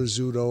Phil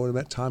Rizzuto, and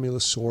I met Tommy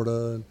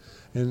Lasorda,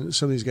 and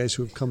some of these guys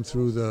who have come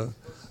through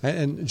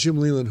and Jim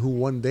Leland, who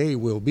one day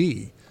will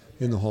be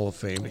in the Hall of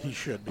Fame. He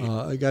should be.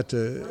 I got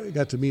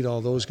to meet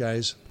all those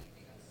guys.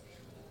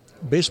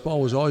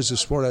 Baseball was always the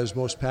sport I was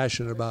most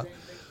passionate about,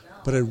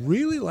 but I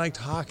really liked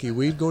hockey.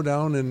 We'd go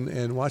down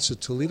and watch the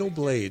Toledo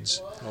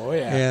Blades. Oh,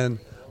 yeah. And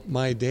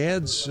my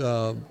dad's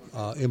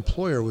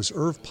employer was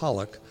Irv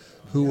Pollock,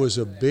 who was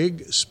a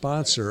big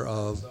sponsor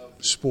of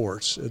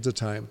sports at the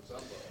time.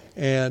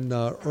 And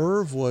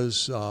Irv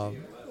was,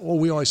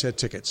 we always had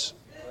tickets.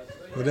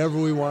 Whatever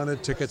we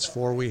wanted tickets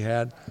for, we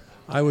had.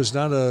 I was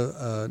not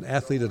an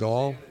athlete at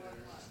all.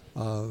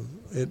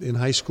 In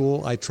high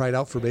school, I tried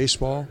out for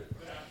baseball.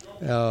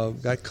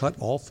 Got cut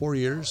all 4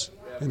 years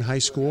in high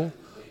school.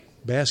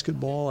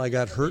 Basketball, I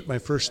got hurt my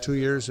first 2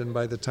 years, and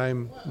by the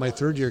time my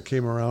third year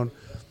came around,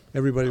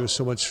 everybody was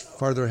so much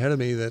farther ahead of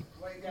me that,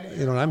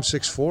 I'm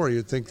 6'4",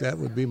 you'd think that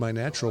would be my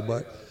natural,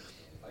 but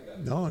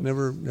no, I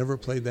never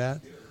played that.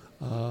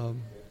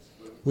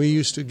 We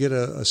used to get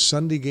a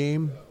Sunday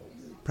game.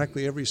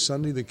 Practically every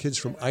Sunday, the kids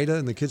from Ida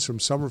and the kids from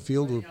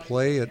Summerfield would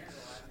play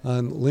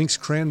on Lynx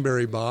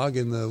Cranberry Bog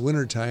in the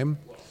wintertime.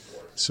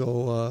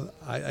 So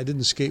I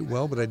didn't skate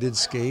well, but I did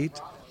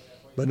skate.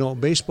 But no,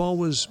 baseball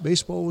was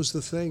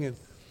the thing.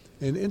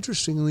 And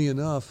interestingly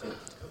enough,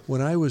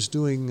 when I was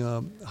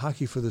doing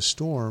hockey for the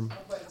Storm,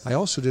 I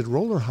also did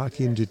roller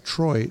hockey in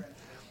Detroit,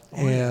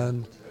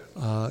 and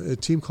a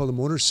team called the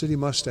Motor City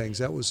Mustangs.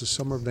 That was the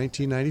summer of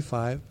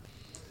 1995.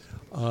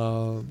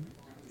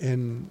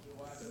 And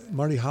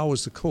Marty Howe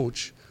was the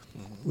coach,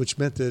 which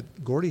meant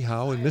that Gordie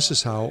Howe and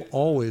Mrs. Howe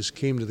always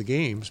came to the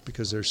games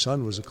because their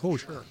son was a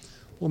coach. Sure.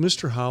 Well,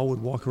 Mr. Howe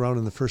would walk around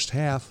in the first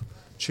half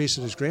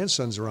chasing his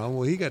grandsons around.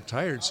 Well, he got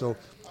tired, so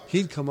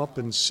he'd come up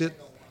and sit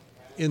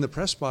in the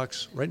press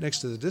box right next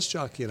to the disc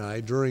jockey and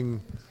I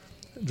during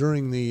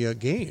the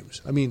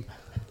games. I mean,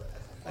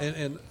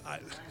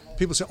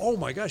 people say, "Oh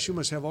my gosh, you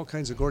must have all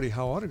kinds of Gordie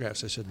Howe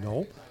autographs." I said,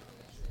 "No,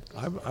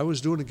 I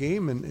was doing a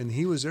game, and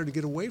he was there to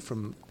get away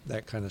from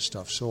that kind of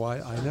stuff." So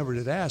I never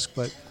did ask,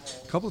 but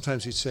a couple of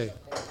times he'd say,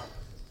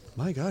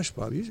 "My gosh,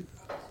 Bob, you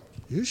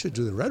should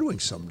do the Red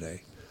Wings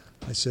someday."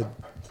 I said,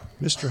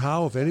 "Mr.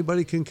 Howe, if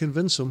anybody can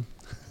convince him,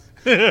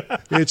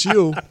 it's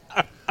you."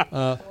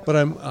 But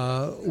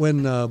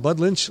when Bud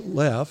Lynch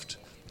left,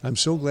 I'm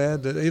so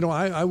glad that,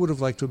 I would have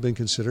liked to have been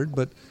considered,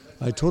 but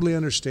I totally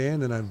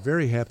understand, and I'm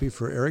very happy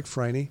for Eric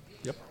Freiney,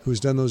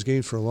 who's done those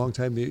games for a long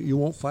time. You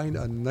won't find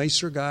a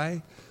nicer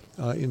guy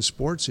in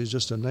sports. He's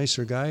just a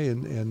nicer guy,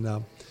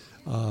 and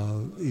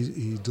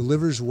he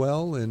delivers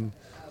well. And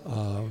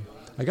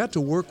I got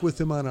to work with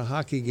him on a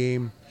hockey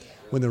game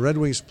when the Red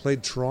Wings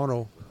played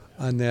Toronto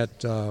on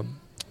that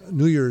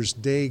New Year's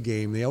Day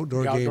game, the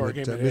outdoor game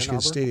at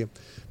Michigan Stadium,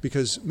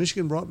 because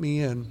Michigan brought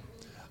me in.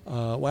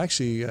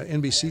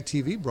 NBC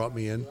TV brought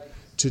me in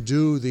to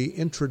do the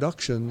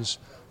introductions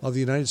of the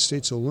United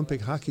States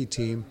Olympic hockey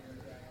team,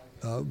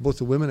 both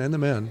the women and the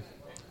men.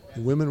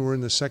 The women were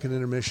in the second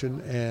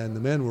intermission, and the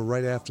men were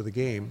right after the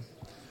game.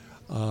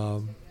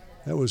 That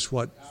was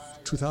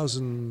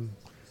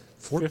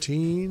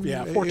 2014?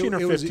 Yeah, 14 or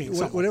 15,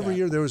 something whatever like that.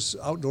 year there was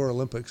outdoor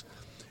Olympics.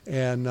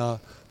 And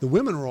the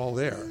women were all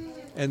there.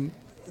 And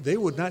they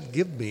would not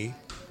give me,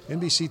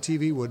 NBC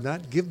TV would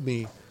not give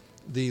me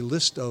the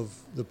list of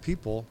the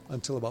people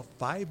until about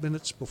 5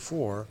 minutes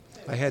before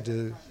I had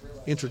to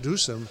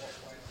introduce them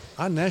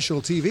on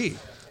national TV,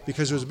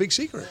 because it was a big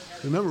secret.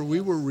 Remember,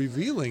 we were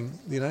revealing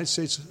the United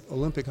States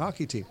Olympic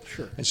hockey team.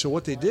 Sure. And so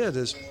what they did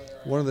is,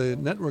 one of the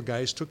network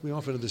guys took me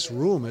off into this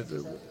room.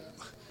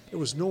 It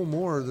was no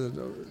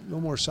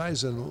more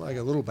size than like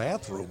a little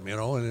bathroom,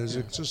 and it was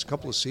just a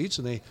couple of seats,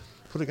 and they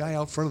put a guy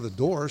out front of the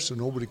door so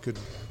nobody could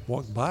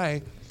walk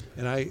by.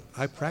 And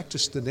I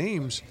practiced the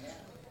names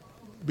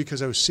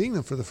because I was seeing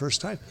them for the first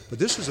time. But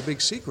this was a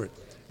big secret.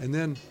 And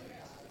then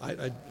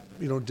I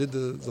did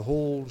the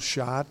whole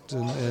shot,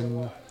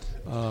 and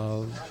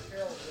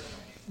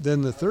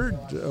then the third,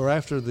 or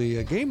after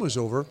the game was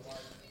over,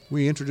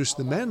 we introduced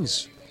the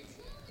men's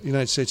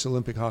United States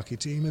Olympic hockey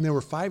team, and there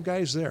were 5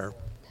 guys there,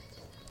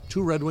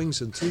 2 Red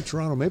Wings and 3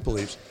 Toronto Maple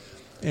Leafs.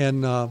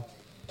 And now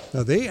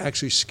they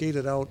actually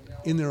skated out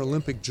in their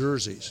Olympic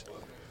jerseys.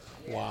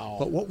 Wow.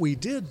 But what we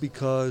did,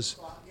 because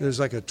there's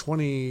like a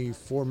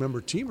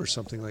 24-member team or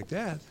something like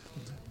that,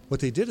 what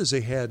they did is they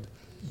had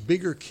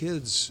bigger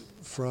kids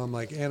from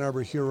like Ann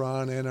Arbor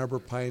Huron, Ann Arbor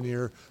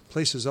Pioneer,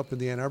 places up in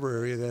the Ann Arbor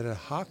area that had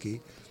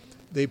hockey.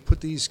 They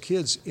put these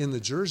kids in the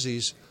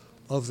jerseys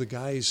of the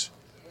guys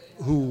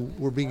who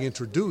were being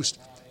introduced,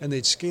 and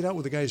they'd skate out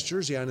with the guy's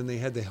jersey on, and they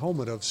had the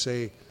helmet of,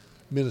 say,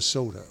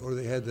 Minnesota, or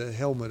they had the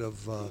helmet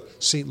of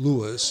St.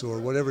 Louis, or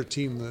whatever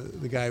team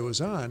the guy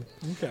was on.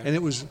 Okay.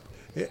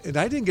 And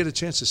I didn't get a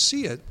chance to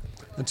see it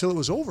until it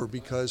was over,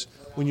 because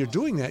when you're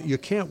doing that, you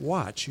can't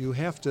watch. You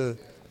have to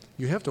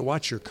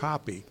watch your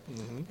copy.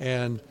 Mm-hmm.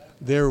 And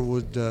there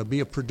would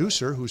be a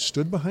producer who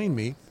stood behind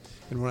me,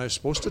 and when I was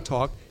supposed to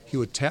talk, he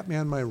would tap me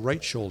on my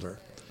right shoulder.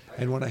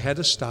 And when I had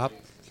to stop,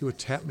 he would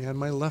tap me on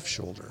my left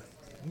shoulder.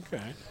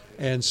 Okay.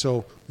 And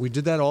so we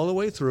did that all the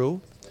way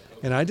through,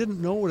 and I didn't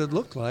know what it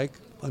looked like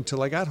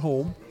until I got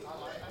home,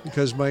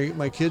 because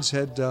my kids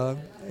had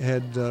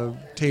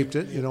taped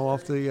it,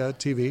 off the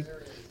TV,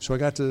 so I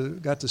got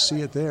to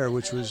see it there,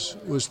 which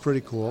was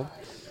pretty cool.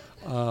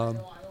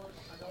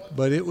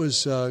 But it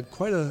was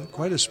quite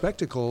a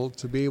spectacle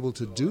to be able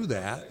to do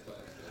that.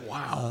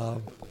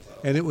 Wow!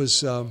 And it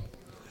was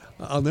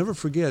I'll never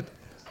forget.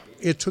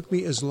 It took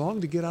me as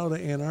long to get out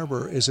of Ann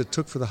Arbor as it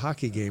took for the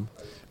hockey game,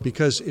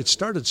 because it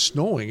started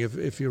snowing.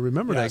 If you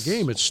remember that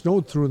game, it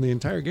snowed through in the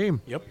entire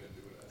game. Yep.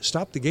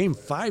 Stopped the game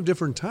 5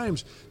 different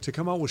times to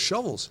come out with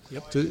shovels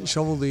to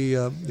shovel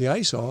the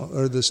ice off,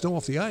 or the snow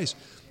off the ice.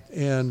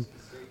 And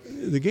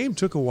the game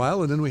took a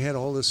while, and then we had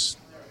all this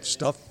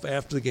stuff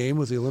after the game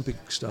with the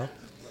Olympic stuff.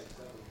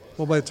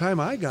 Well, by the time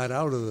I got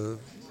out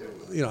of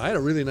I had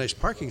a really nice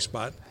parking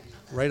spot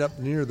right up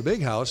near the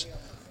big house.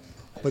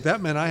 But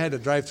that meant I had to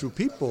drive through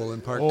people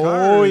and park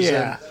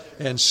cars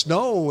and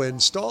snow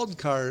and stalled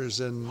cars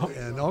and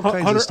all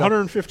kinds of stuff.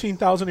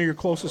 115,000 of your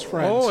closest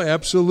friends. Oh,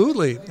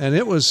 absolutely. And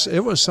it was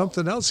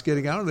something else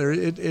getting out of there.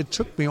 It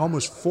took me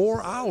almost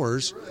 4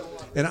 hours,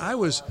 and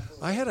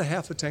I had a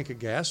half a tank of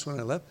gas when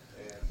I left.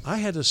 I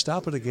had to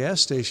stop at a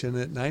gas station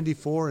at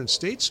 94 and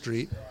State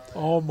Street.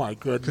 Oh, my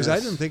goodness. Because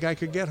I didn't think I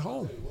could get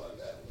home.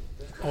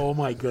 Oh,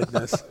 my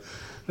goodness.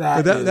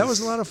 That was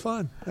a lot of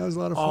fun. That was a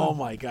lot of fun. Oh,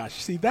 my gosh.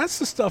 See, that's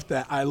the stuff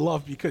that I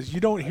love, because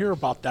you don't hear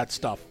about that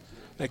stuff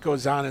that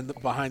goes on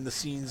behind the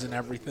scenes and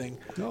everything.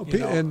 No,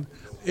 and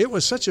it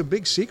was such a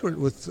big secret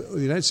with the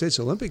United States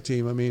Olympic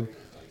team. I mean,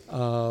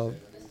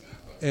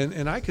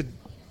 and I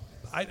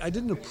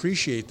didn't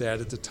appreciate that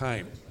at the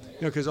time,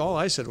 because all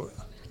I said was,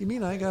 you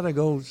mean I got to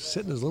go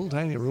sit in this little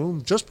tiny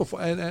room just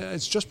before, and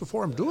it's just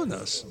before I'm doing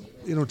this,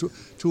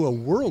 to a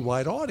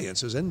worldwide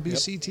audience, as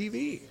NBC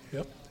TV.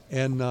 Yep.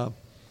 And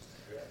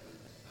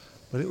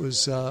but it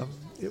was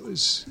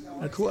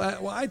cool.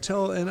 I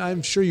tell, and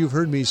I'm sure you've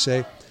heard me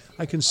say,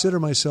 I consider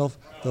myself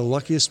the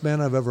luckiest man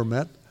I've ever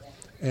met,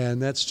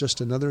 and that's just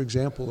another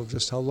example of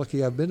just how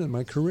lucky I've been in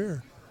my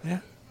career. Yeah.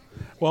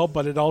 Well,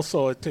 but it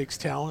takes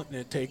talent, and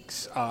it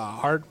takes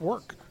hard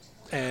work,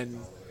 and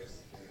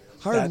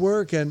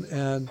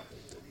and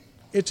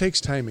it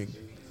takes timing.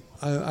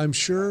 I'm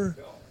sure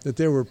that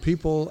there were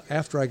people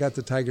after I got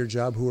the Tiger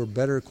job who were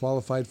better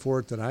qualified for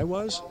it than I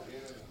was,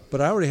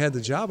 but I already had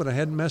the job and I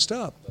hadn't messed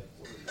up.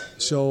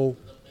 So,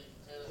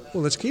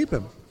 let's keep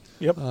him.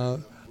 Yep.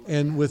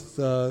 And with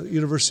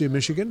University of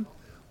Michigan,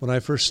 when I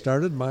first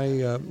started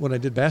when I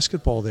did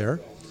basketball there,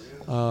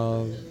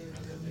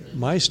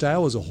 my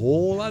style was a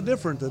whole lot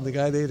different than the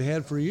guy they'd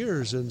had for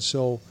years. And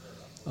so,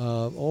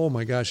 oh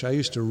my gosh, I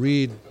used to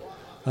read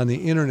on the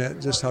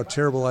internet just how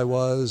terrible I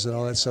was and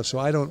all that stuff. So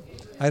I don't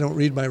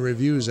read my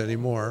reviews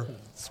anymore.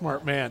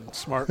 Smart man.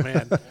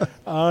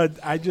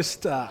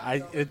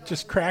 It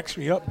just cracks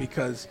me up,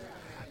 because,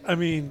 I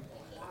mean,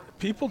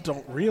 people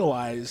don't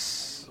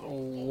realize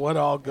what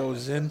all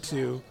goes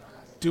into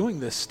doing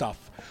this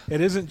stuff.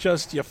 It isn't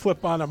just you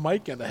flip on a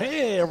mic and,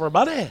 hey,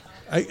 everybody.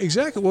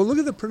 Exactly. Well, look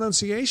at the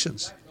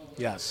pronunciations.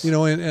 Yes.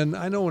 And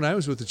I know when I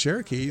was with the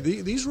Cherokee,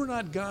 these were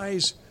not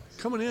guys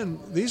coming in.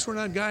 These were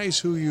not guys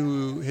who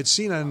you had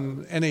seen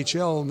on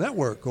NHL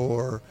Network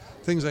or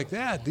things like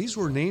that. These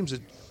were names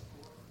that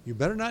you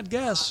better not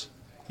guess.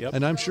 Yep.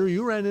 And I'm sure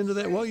you ran into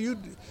that. Well,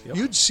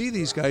 you'd see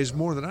these guys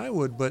more than I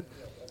would, but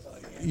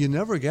you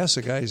never guess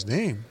a guy's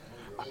name.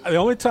 The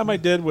only time I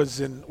did was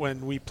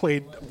when we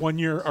played 1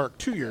 year or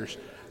 2 years.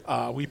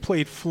 We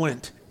played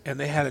Flint, and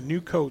they had a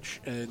new coach.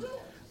 And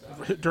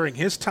during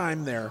his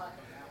time there,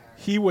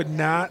 he would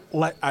not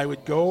let. I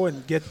would go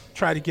and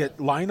try to get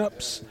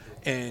lineups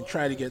and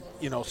try to get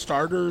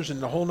starters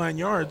and the whole 9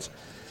 yards,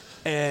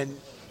 and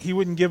he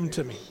wouldn't give them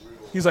to me.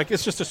 He's like,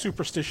 it's just a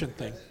superstition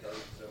thing.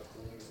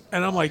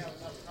 And I'm like,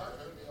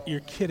 you're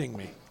kidding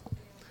me.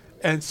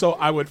 And so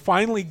I would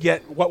finally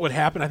get what would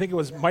happen. I think it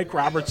was Mike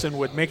Robertson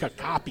would make a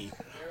copy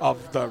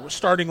of the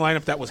starting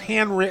lineup that was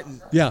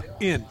handwritten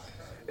in.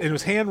 It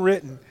was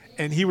handwritten,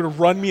 and he would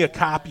run me a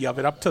copy of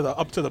it up to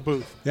the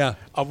booth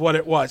of what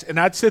it was. And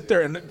I'd sit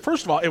there, and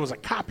first of all, it was a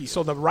copy,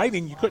 so the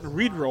writing you couldn't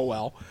read real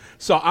well.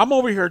 So I'm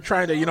over here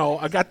trying to,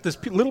 I got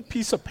this little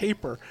piece of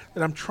paper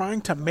that I'm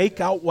trying to make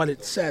out what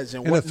it says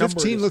and what a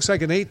 15 looks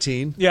like an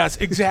 18. Yes,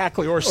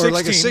 exactly, or 16. Or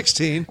like a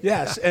 16.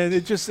 Yes, and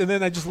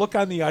then I just look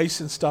on the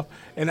ice and stuff,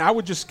 and I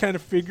would just kind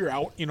of figure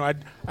out,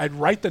 I'd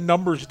write the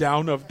numbers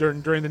down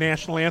during the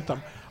national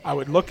anthem. I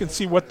would look and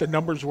see what the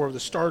numbers were of the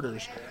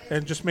starters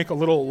and just make a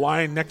little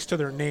line next to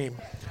their name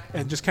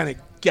and just kind of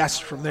guess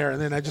from there.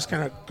 And then I just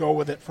kind of go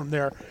with it from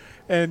there.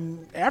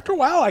 And after a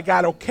while, I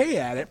got okay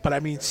at it. But, I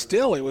mean,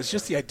 still, it was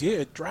just the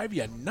idea. It'd drive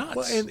you nuts.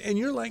 Well, and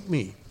you're like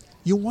me.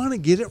 You want to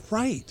get it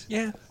right.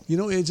 Yeah.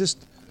 It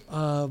just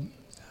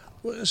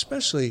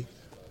especially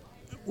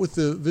with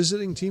the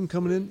visiting team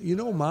coming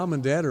in, Mom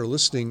and Dad are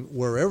listening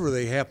wherever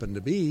they happen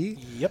to be.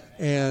 Yep.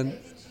 And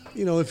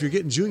if you're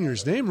getting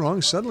Junior's name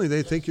wrong, suddenly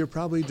they think you're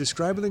probably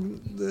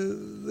describing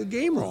the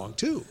game wrong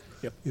too.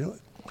 Yep.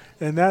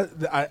 And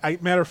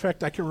that, matter of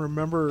fact, I can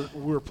remember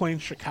we were playing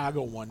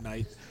Chicago one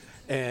night,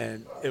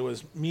 and it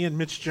was me and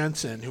Mitch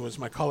Jensen, who was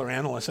my color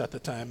analyst at the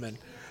time, and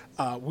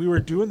we were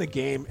doing the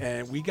game,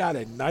 and we got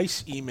a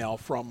nice email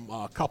from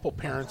a couple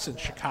parents in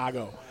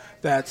Chicago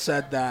that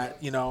said that,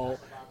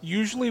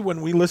 usually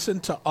when we listen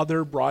to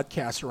other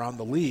broadcasts around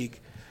the league,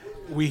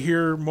 we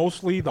hear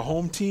mostly the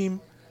home team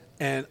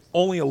and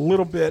only a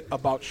little bit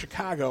about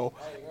Chicago,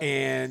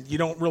 and you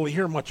don't really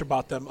hear much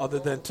about them other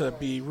than to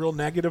be real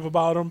negative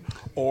about them,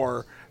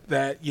 or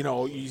that,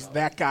 he's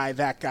that guy.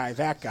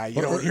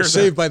 You don't hear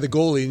saved by the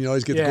goalie, and you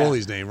always get the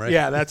goalie's name, right?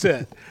 Yeah, that's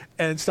it.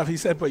 And stuff. He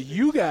said, but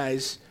you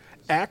guys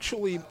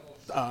actually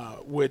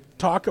would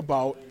talk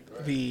about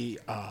the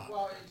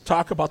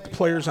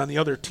players on the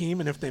other team,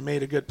 and if they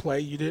made a good play,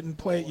 you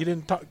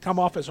didn't come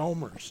off as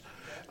homers,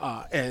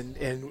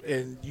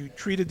 and you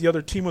treated the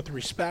other team with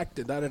respect,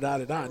 and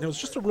And it was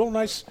just a real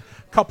nice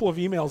couple of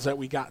emails that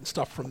we got and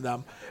stuff from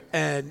them,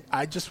 and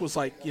I just was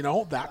like,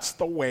 that's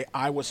the way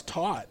I was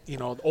taught,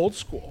 old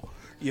school.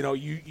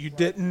 You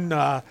didn't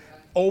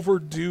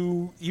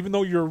overdo, even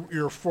though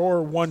you're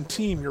for one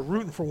team, you're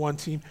rooting for one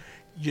team.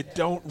 You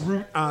don't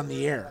root on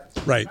the air.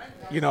 Right.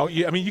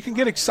 You can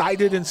get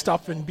excited and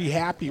stuff and be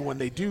happy when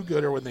they do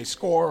good or when they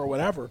score or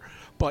whatever,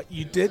 but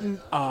you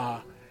didn't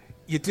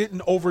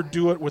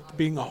overdo it with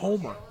being a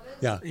homer.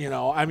 Yeah.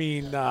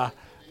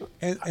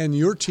 And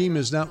your team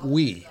is not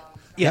we.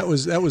 Yeah.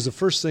 That was the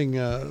first thing.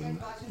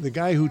 The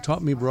guy who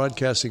taught me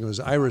broadcasting was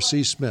Ira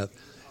C. Smith,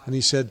 and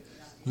he said,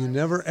 "You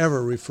never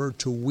ever refer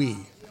to we.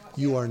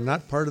 You are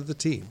not part of the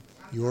team.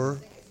 You're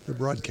the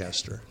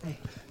broadcaster."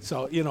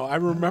 So, I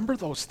remember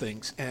those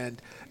things, and,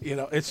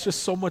 it's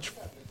just so much.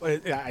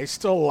 I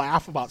still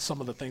laugh about some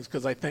of the things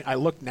because I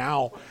look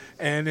now,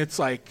 and it's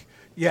like,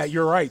 yeah,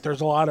 you're right. There's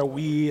a lot of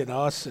we and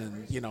us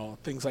and,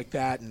 things like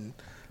that. And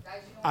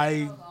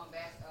I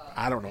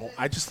don't know.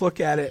 I just look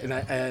at it, and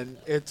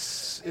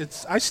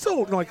I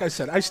still, like I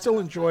said, I still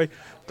enjoy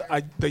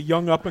the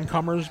young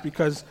up-and-comers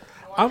because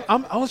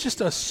I was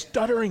just a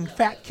stuttering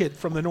fat kid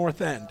from the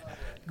North End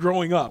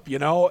growing up,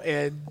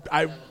 and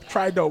I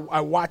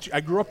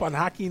grew up on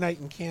Hockey Night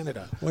in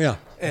Canada. Oh, yeah.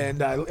 And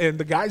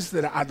the guys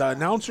the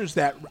announcers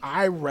that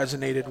I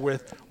resonated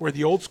with were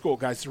the old school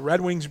guys, the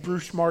Red Wings,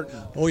 Bruce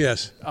Martin. Oh,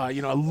 yes. I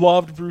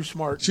loved Bruce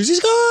Martin.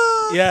 Susie's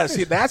gone! Yeah,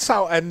 see, that's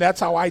how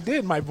I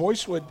did. My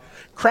voice would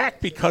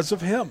crack because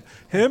of him.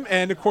 Him,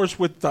 and, of course,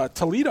 with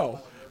Toledo,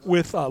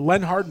 with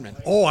Len Hardman.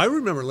 Oh, I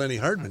remember Lenny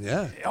Hardman,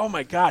 yeah. Oh,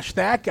 my gosh,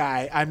 that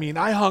guy,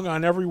 I hung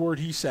on every word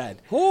he said.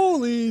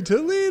 Holy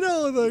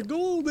Toledo, the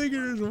Gold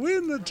Diggers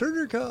win the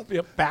Turner Cup.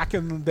 Yep, back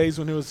in the days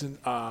when it was in,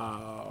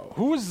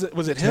 who was it?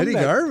 Was it him? Teddy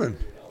Garvin.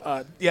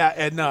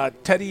 And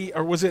Teddy,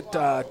 or was it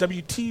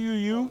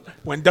WTUU?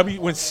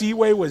 When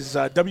Seaway was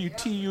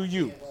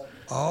WTUU.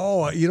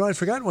 Oh, I'd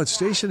forgotten what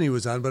station he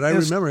was on, but I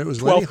remember it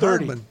was Lenny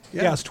Hardman.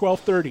 Yeah, it's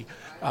 1230.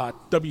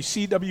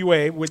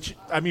 WCWA, which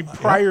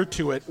prior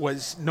to it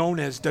was known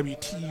as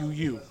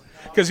WTUU,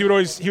 because he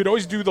would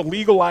always do the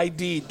legal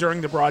ID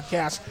during the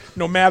broadcast,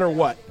 no matter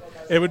what.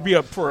 It would be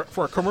for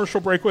a commercial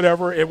break,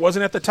 whatever. It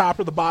wasn't at the top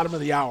or the bottom of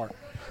the hour,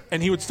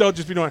 and he would still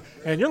just be doing.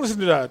 And you're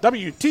listening to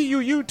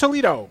WTUU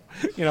Toledo,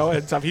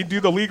 and stuff. He'd do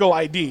the legal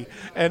ID,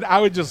 and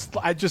I just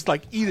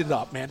like eat it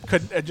up, man.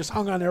 I just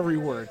hung on every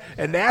word,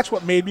 and that's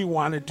what made me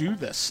want to do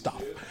this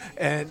stuff,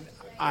 and.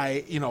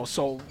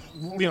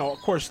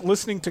 Of course,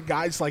 listening to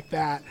guys like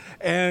that,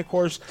 and of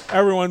course,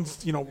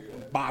 everyone's,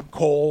 Bob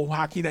Cole,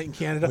 Hockey Night in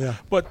Canada. Oh, yeah.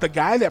 But the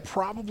guy that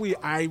probably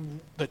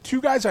the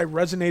two guys I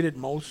resonated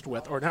most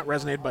with, or not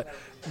resonated, but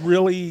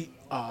really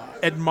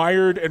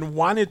admired and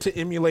wanted to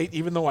emulate,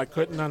 even though I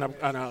couldn't on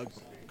a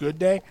good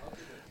day,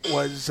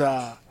 was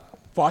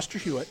Foster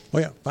Hewitt. Oh,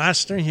 yeah,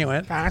 Foster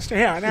Hewitt.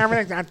 And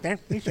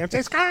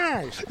everything's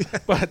guys.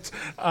 But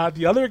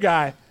the other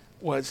guy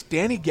was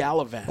Danny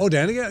Gallivan. Oh,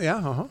 Danny,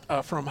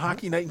 yeah, from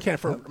Hockey Night in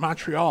Canada for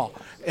Montreal,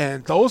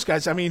 and those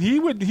guys. he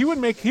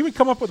would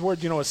come up with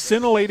words, a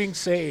scintillating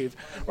save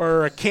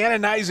or a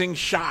canonizing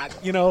shot,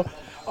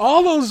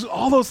 all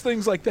those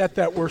things like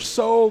that were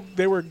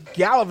they were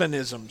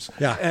Gallivanisms.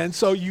 Yeah. And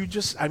so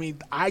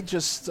I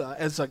just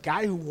as a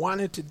guy who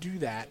wanted to do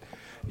that.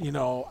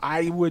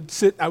 I would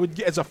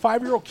as a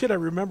 5-year-old kid, I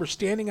remember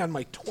standing on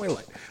my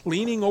toilet,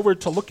 leaning over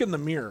to look in the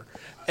mirror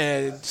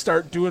and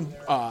start doing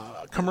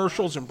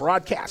commercials and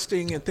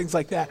broadcasting and things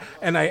like that.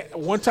 And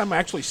one time I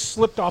actually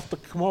slipped off the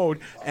commode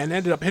and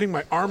ended up hitting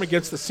my arm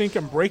against the sink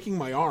and breaking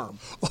my arm.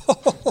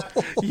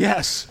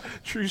 Yes,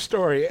 true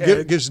story.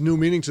 It gives new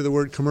meaning to the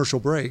word commercial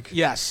break.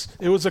 Yes,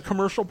 it was a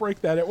commercial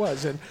break that it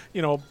was. And,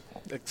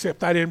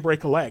 except I didn't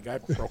break a leg. I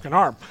broke an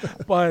arm.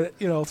 But,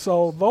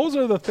 so those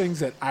are the things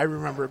that I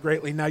remember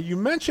greatly. Now, I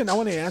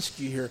want to ask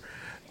you here,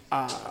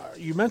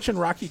 you mentioned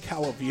Rocky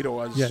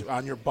Calavito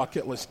on your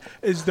bucket list.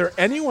 Is there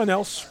anyone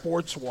else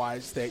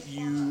sports-wise that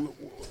you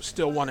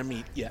still want to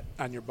meet yet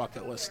on your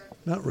bucket list?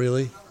 Not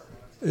really.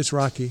 It's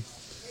Rocky.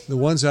 The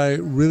ones I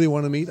really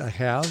want to meet, I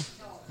have.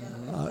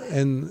 Mm-hmm.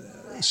 And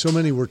so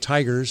many were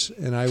Tigers,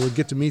 and I would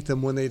get to meet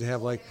them when they'd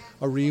have like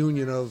a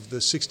reunion of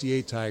the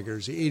 68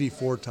 Tigers, the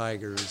 84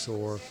 Tigers,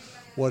 or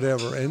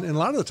whatever. And a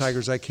lot of the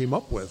Tigers I came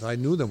up with, I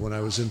knew them when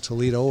I was in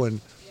Toledo, and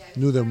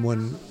knew them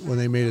when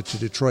they made it to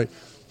Detroit.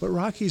 But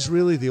Rocky's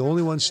really the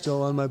only one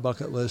still on my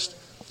bucket list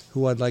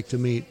who I'd like to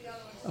meet.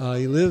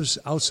 He lives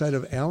outside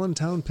of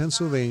Allentown,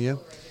 Pennsylvania,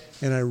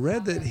 and I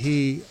read that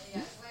he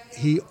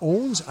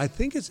owns, I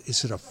think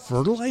is it a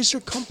fertilizer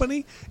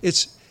company?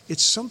 It's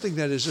something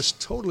that is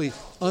just totally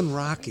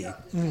un-Rocky.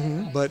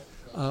 Mm-hmm. But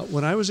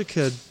when I was a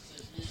kid,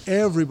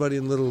 everybody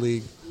in Little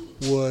League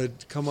would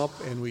come up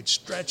and we'd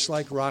stretch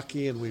like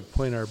Rocky, and we'd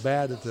point our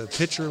bat at the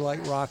pitcher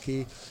like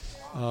Rocky.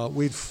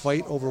 We'd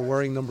fight over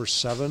wearing number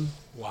 7.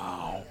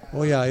 Wow.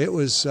 Oh, yeah, it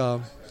was...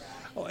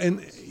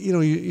 and,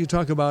 you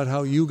talk about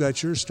how you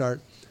got your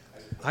start.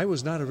 I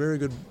was not a very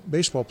good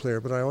baseball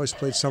player, but I always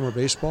played summer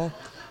baseball.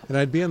 And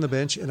I'd be on the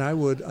bench, and I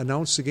would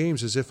announce the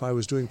games as if I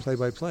was doing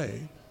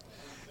play-by-play.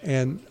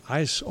 And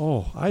I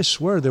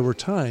swear there were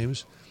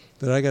times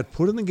that I got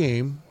put in the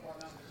game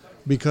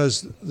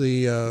because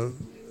the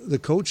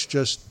coach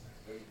just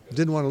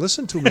didn't want to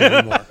listen to me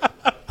anymore.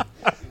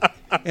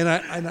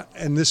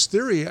 And this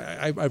theory,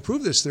 I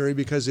proved this theory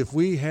because if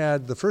we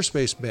had the first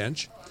base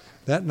bench,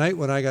 that night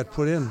when I got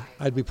put in,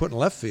 I'd be put in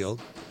left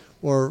field.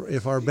 Or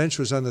if our bench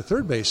was on the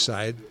third base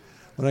side,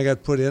 when I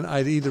got put in,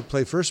 I'd either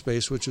play first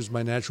base, which is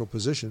my natural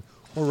position,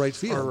 or right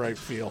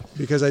field.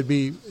 Because I'd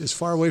be as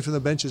far away from the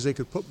bench as they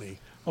could put me.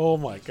 Oh,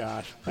 my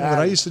gosh. But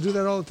I used to do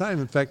that all the time.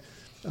 In fact,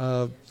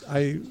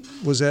 I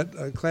was at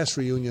a class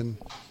reunion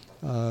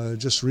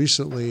just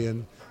recently,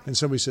 and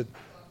somebody said,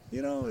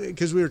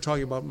 because we were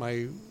talking about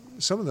I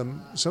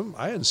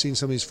hadn't seen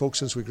some of these folks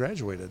since we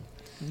graduated.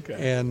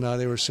 Okay. And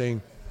they were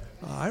saying,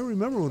 I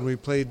remember when we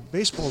played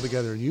baseball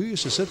together, and you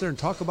used to sit there and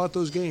talk about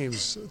those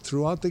games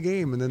throughout the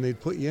game, and then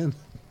they'd put you in,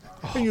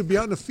 and you'd be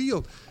out in the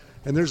field,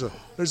 and there's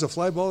a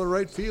fly ball to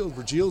right field.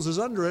 Vergiels is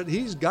under it.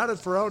 He's got it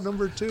for out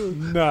number 2.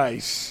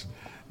 Nice.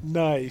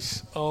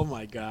 Oh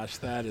my gosh,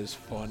 that is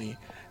funny.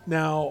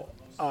 Now,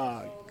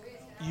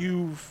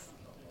 you've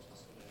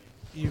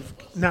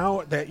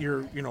now that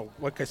you're,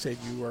 like I said,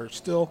 you are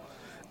still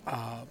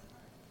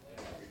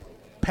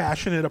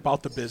passionate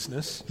about the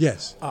business.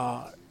 Yes.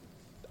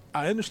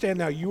 I understand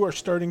now you are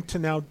starting to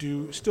now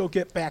still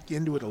get back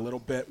into it a little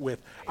bit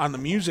on the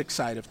music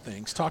side of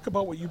things. Talk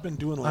about what you've been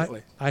doing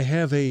lately. I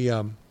have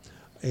a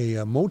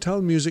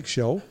Motown music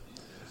show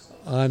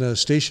on a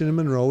station in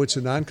Monroe. It's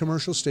a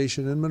non-commercial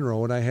station in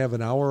Monroe, and I have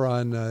an hour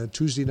on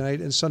Tuesday night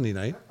and Sunday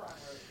night.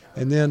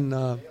 And then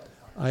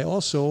I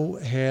also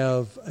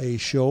have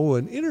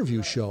an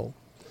interview show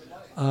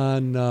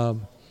on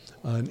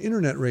an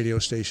internet radio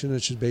station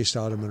which is based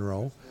out of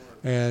Monroe.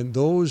 And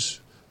those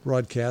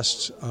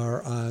broadcasts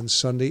are on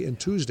Sunday and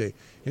Tuesday.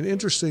 And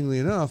interestingly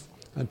enough,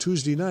 on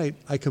Tuesday night,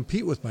 I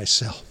compete with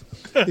myself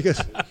because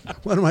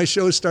one of my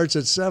shows starts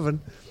at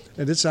 7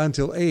 and it's on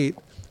till 8,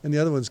 and the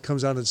other one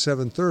comes on at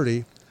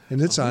 7:30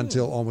 and it's on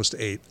till almost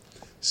 8.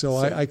 So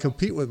I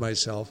compete with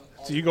myself.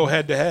 So you go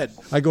head to head.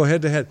 I go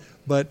head to head.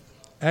 But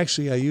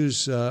actually I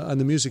use, on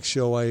the music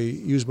show, I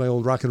use my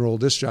old rock and roll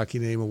disc jockey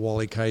name of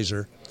Wally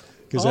Kaiser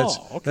because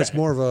that's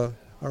more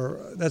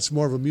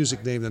of a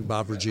music name than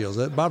Bobb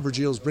Vergiels. Bobb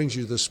Vergiels brings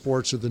you the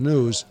sports or the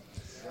news,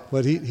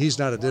 but he's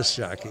not a disc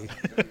jockey.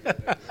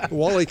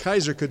 Wally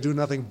Kaiser could do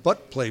nothing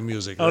but play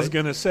music. Right? I was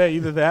going to say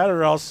either that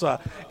or else,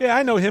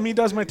 I know him. He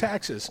does my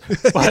taxes.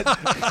 But,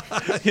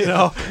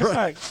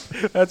 right.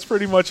 That's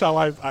pretty much how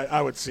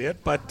I would see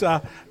it. But,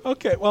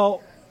 okay,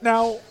 well,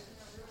 now,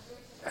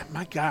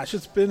 my gosh,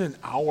 it's been an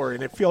hour,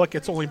 and it feels like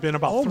it's only been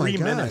about 3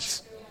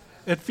 minutes.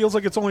 It feels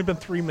like it's only been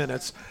 3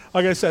 minutes.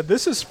 Like I said,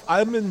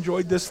 I've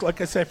enjoyed this,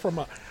 like I said, from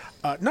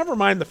never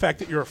mind the fact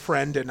that you're a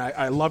friend and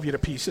I love you to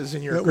pieces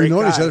and you're a great guy.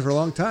 We've known each other for a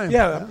long time.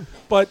 Yeah,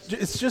 but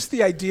it's just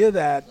the idea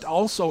that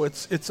also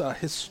it's a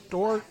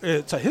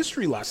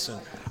history lesson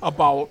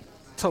about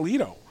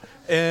Toledo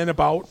and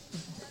about,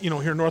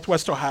 here in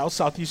Northwest Ohio,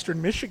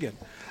 Southeastern Michigan.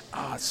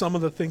 Some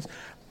of the things,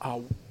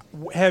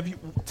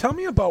 tell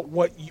me about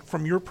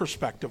from your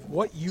perspective,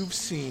 what you've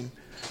seen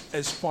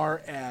as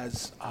far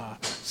as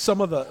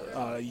some of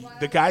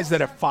the guys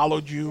that have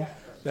followed you,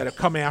 that have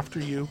come after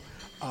you,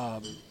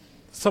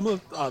 some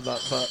of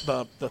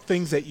the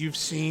things that you've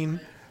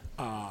seen,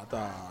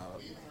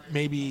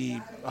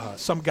 maybe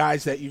some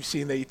guys that you've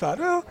seen that you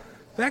thought,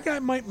 that guy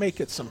might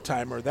make it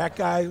sometime, or that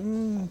guy,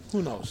 who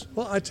knows?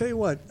 Well, I tell you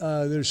what,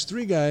 there's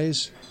 3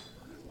 guys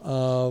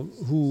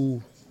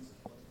who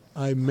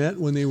I met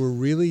when they were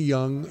really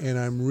young, and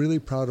I'm really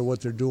proud of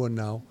what they're doing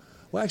now.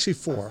 Well, actually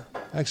 4.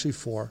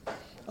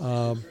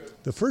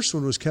 The first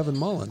one was Kevin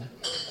Mullen.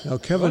 Now,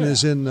 Kevin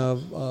is in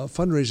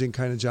fundraising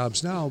kind of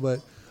jobs now, but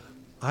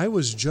I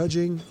was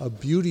judging a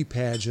beauty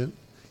pageant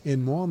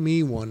in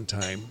Maumee one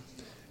time.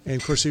 And,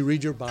 of course, they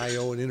read your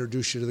bio and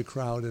introduce you to the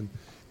crowd.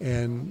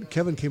 And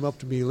Kevin came up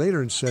to me later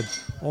and said,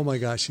 oh, my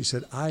gosh, he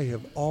said, I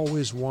have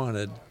always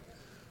wanted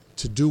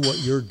to do what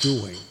you're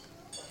doing.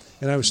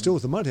 And I was still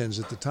with the Mud Hens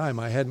at the time.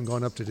 I hadn't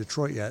gone up to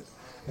Detroit yet.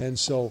 And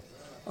so,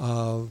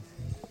 when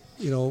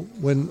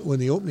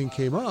the opening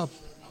came up,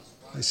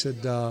 I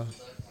said,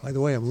 by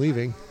the way, I'm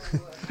leaving.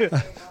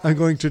 I'm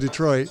going to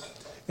Detroit.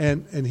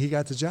 And he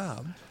got the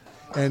job.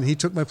 And he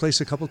took my place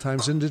a couple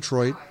times in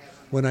Detroit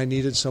when I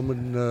needed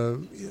someone,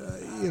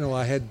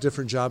 I had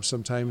different jobs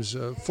sometimes,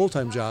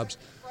 full-time jobs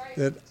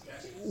that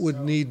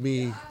would need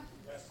me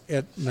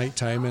at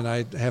nighttime, and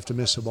I'd have to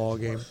miss a ball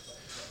game.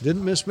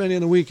 Didn't miss many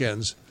on the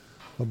weekends,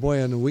 but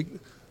boy, on the week,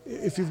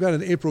 if you've got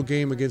an April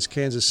game against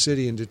Kansas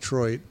City and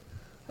Detroit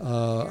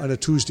on a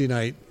Tuesday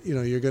night,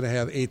 you're going to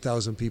have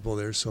 8,000 people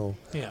there, so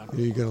yeah.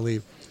 you're going to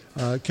leave.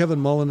 Kevin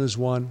Mullen is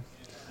one,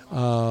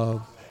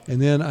 and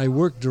then I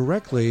worked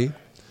directly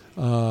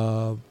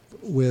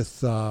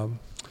with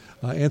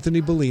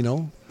Anthony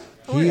Bellino.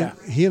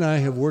 He and I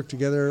have worked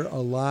together a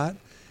lot,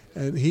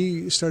 and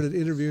he started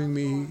interviewing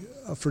me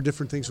for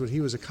different things when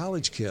he was a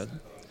college kid.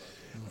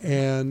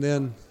 And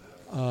then,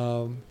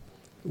 I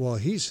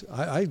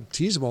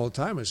tease him all the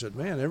time. I said,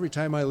 man, every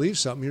time I leave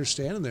something, you're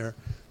standing there,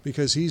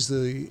 because he's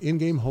the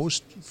in-game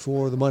host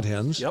for the Mud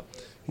Hens. Yep.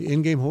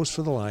 In-game host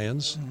for the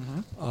Lions.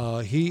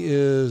 Mm-hmm. He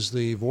is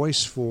the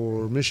voice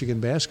for Michigan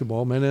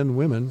basketball, men and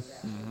women.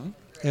 Mm-hmm.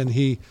 And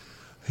he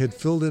had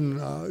filled in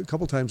a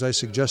couple times. I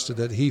suggested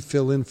that he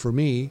fill in for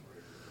me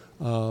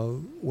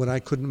when I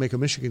couldn't make a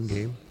Michigan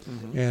game.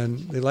 Mm-hmm. And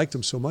they liked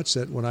him so much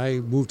that when I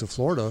moved to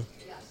Florida,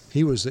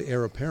 he was the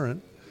heir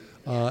apparent.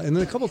 And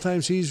then a couple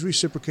times he's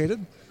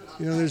reciprocated.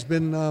 There's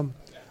been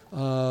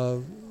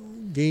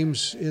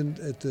games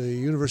at the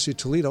University of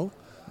Toledo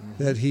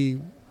that he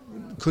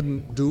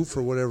couldn't do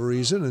for whatever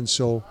reason, and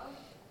so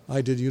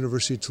I did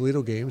University of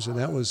Toledo games, and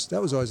that was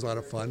always a lot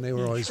of fun. They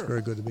were always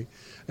very good to me.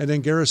 And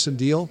then Garrison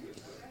Deal,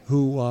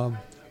 who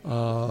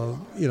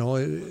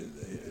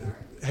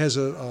has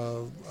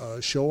a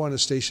show on a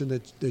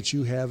station that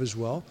you have as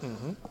well.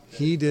 Mm-hmm.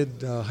 He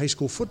did high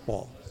school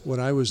football when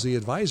I was the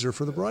advisor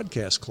for the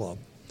broadcast club,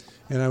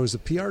 and I was the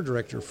PR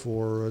director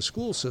for a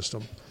school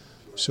system.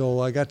 So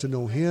I got to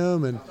know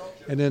him, and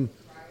then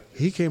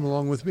he came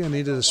along with me. I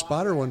needed a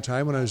spotter one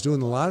time when I was doing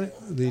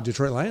the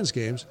Detroit Lions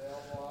games,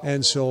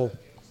 and so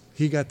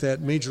he got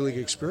that major league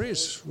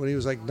experience when he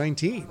was like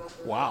 19.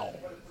 Wow.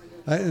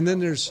 And then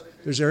there's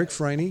Eric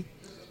Freiney.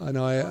 I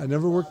know I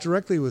never worked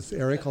directly with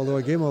Eric, although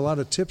I gave him a lot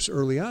of tips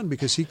early on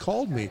because he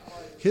called me.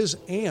 His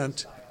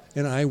aunt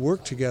and I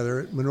worked together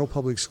at Monroe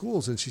Public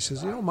Schools, and she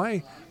says,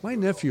 my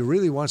nephew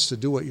really wants to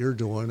do what you're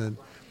doing.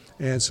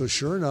 And so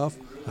sure enough,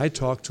 I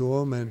talked to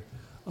him, and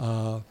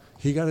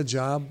he got a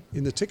job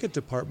in the ticket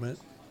department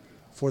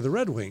for the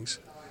Red Wings.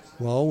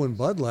 Well, when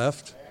Bud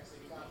left,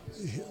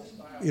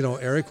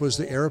 Eric was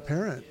the heir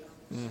apparent.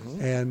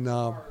 Mm-hmm. And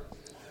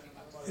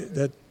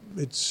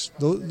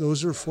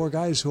those are four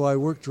guys who I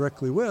work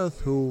directly with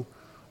who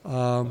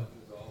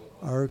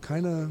are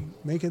kind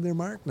of making their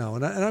mark now.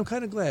 And I'm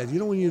kind of glad.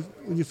 When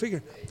you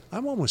figure,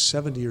 I'm almost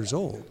 70 years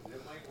old,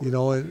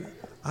 and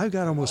I've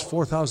got almost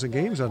 4,000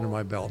 games under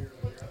my belt.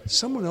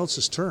 Someone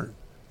else's turn.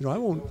 I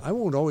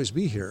won't always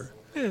be here.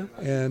 Yeah.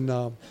 And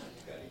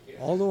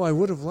although I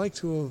would have liked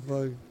to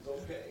have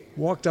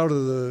walked out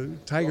of the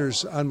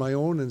Tigers on my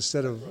own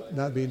instead of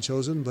not being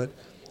chosen, but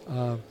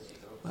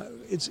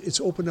it's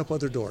opened up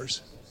other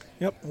doors.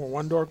 Yep. Well,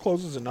 one door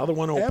closes, another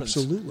one opens.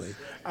 Absolutely.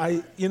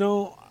 I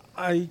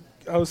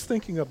was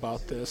thinking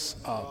about this.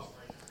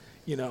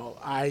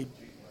 I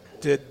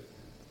did,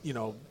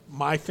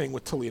 my thing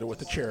with Toledo with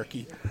the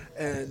Cherokee,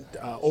 and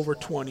over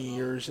 20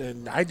 years,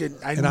 and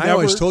I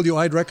always told you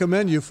I'd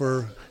recommend you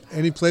for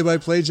any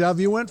play-by-play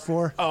job you went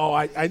for. Oh,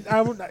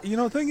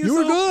 the thing is, you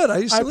were good. I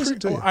used to listen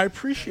to you. I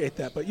appreciate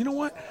that, but you know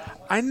what?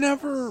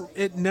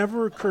 It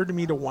never occurred to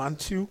me to want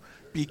to,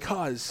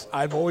 because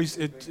I was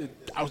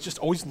just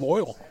always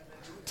loyal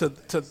to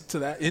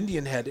that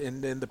Indian head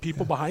and the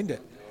people behind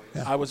it.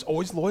 Yeah. I was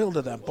always loyal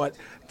to them. But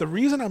the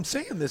reason I'm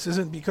saying this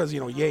isn't because,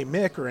 yay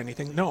Mick or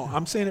anything. No,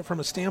 I'm saying it from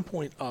a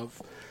standpoint of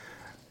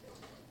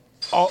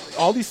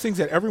all these things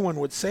that everyone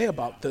would say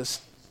about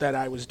this that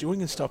I was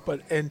doing and stuff.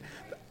 And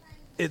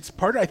it's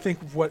part, I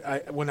think, of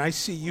when I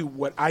see you,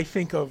 what I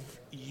think of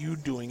you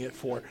doing it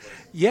for.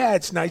 Yeah,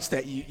 it's nice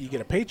that you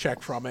get a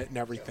paycheck from it and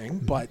everything,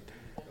 but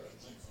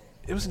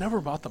it was never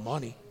about the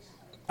money.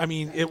 I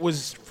mean, it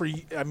was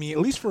at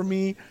least for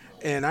me,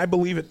 and I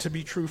believe it to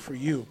be true for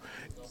you.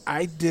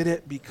 I did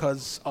it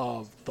because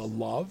of the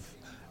love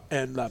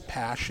and the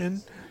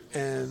passion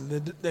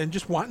and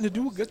just wanting to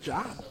do a good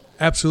job.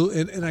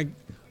 Absolutely. And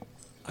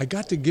I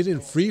got to get in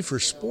free for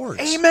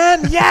sports.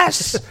 Amen.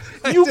 Yes.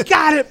 You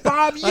got it,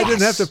 Bob. Yes. I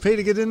didn't have to pay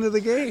to get into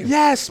the game.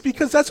 Yes,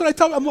 because that's what I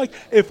tell them. I'm like,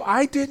 if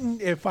I didn't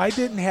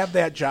have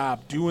that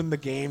job doing the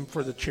game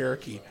for the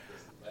Cherokee,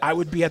 I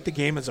would be at the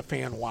game as a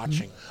fan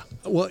watching.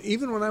 Well,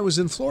 even when I was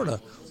in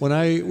Florida, when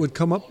I would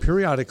come up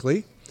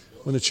periodically,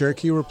 when the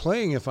Cherokee were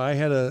playing, if I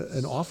had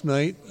an off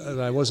night and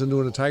I wasn't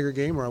doing a Tiger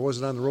game or I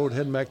wasn't on the road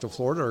heading back to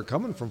Florida or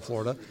coming from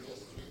Florida,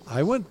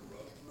 I went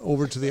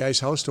over to the ice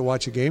house to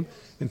watch a game.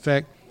 In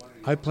fact,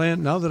 I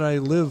plan, now that I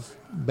live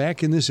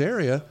back in this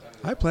area,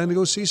 I plan to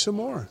go see some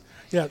more.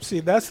 Yeah, see,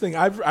 that's the thing.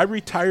 I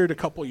retired a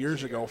couple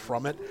years ago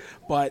from it,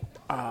 but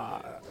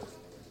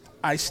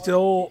I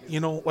still,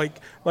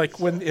 like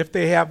when if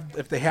they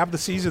have the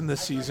season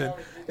this season,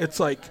 it's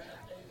like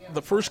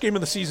the first game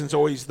of the season is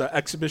always the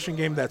exhibition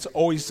game. That's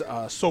always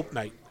soap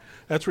night.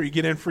 That's where you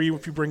get in free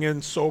if you bring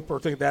in soap or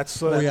things. That's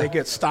so that they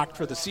get stocked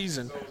for the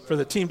season for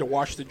the team to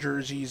wash the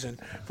jerseys and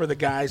for the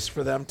guys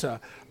for them to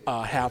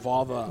have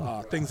all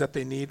the things that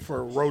they need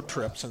for road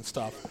trips and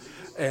stuff.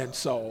 And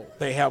so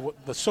they have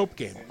the soap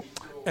game.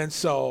 And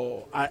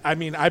so,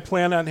 I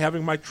plan on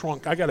having my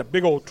trunk. I got a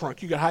big old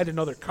trunk. You could hide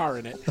another car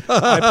in it.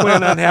 I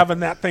plan on having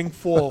that thing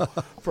full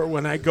for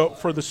when I go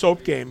for the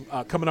soap game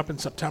coming up in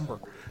September.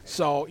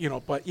 So,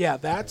 but yeah,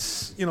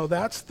 that's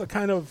the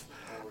kind of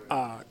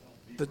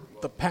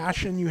the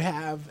passion you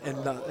have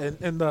and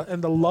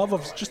the love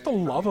of just the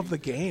love of the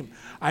game.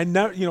 I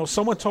never,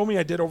 someone told me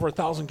I did over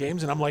 1,000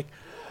 games, and I'm like,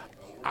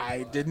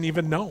 I didn't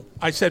even know.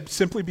 I said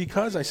simply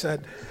because I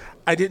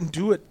didn't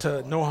do it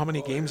to know how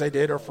many games I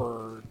did or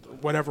for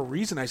whatever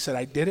reason. I said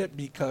I did it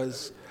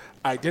because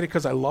I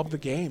love the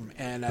game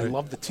and I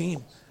love the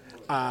team.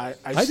 I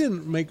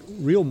didn't make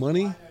real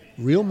money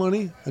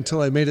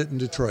until I made it in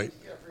Detroit.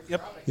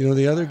 Yep.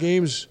 The other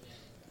games,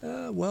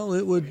 it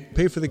would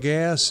pay for the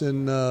gas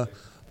and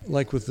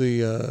like with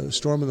the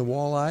Storm and the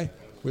Walleye,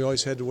 we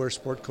always had to wear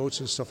sport coats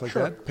and stuff like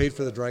that. Paid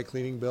for the dry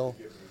cleaning bill.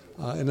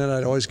 And then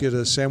I'd always get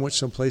a sandwich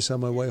someplace on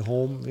my way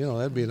home.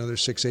 That'd be another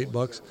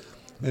 $6-8.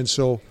 And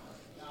so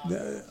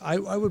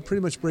I would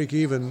pretty much break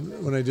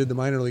even when I did the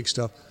minor league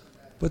stuff.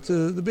 But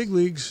the big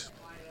leagues,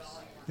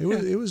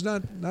 it was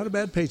not a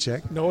bad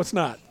paycheck. No, it's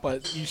not.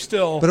 But you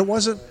still. But it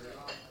wasn't.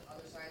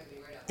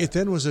 It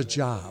then was a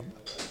job.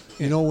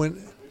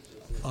 When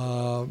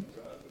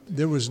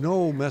there was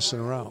no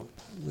messing around.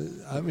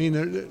 I mean,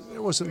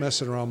 there wasn't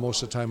messing around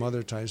most of the time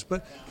other times.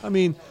 But, I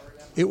mean,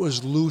 it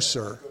was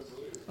looser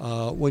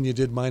when you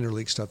did minor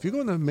league stuff. You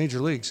go in the major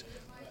leagues,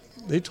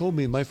 they told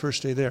me my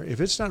first day there,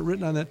 if it's not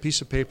written on that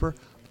piece of paper,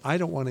 I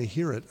don't want to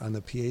hear it on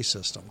the PA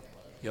system.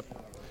 Yep.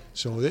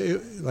 So,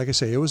 like I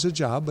say, it was a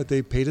job, but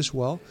they paid us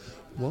well.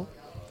 Well,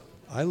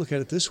 I look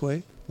at it this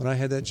way. When I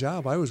had that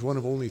job, I was one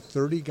of only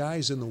 30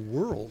 guys in the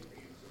world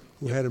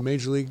who had a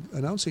major league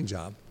announcing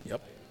job.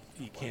 Yep.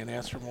 You can't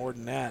ask for more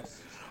than that.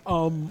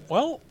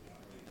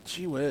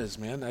 Gee whiz,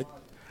 man.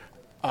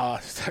 I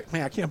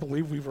can't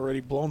believe we've already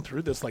blown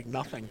through this like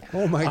nothing.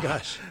 Oh, my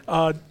gosh.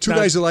 Two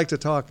guys that like to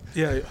talk.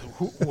 Yeah,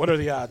 what are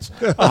the odds?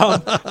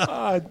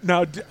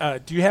 Now,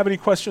 do you have any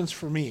questions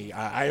for me?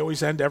 I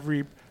always end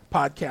every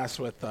podcast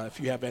with, if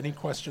you have any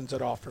questions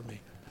at all for me.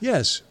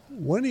 Yes.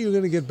 When are you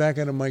going to get back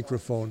on a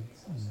microphone?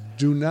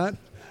 Do not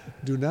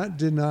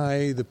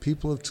deny the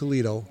people of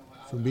Toledo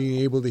from being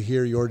able to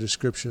hear your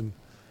description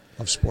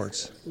of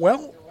sports.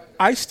 Well,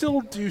 I still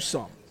do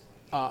some.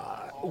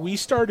 We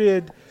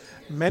started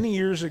many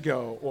years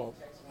ago,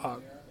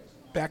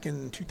 back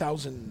in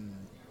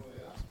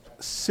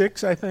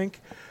 2006, I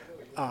think.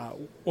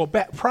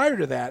 Prior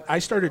to that, I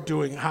started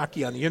doing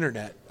hockey on the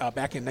internet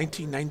back in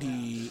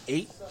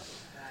 1998.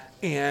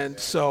 And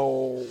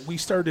so we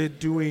started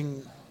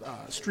doing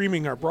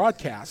streaming our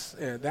broadcasts,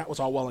 and that was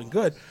all well and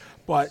good.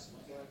 But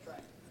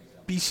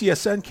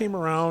BCSN came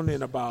around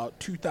in about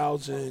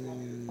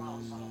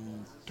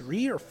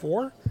 2003 or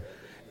 4.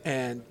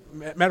 And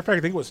matter of fact, I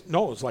think it was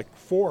like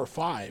 4 or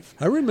 5.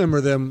 I remember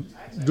them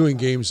doing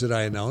games that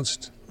I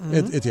announced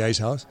at the Ice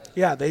House.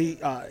 Yeah, they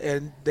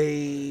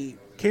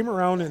came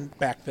around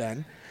back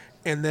then,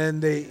 and then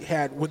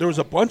there was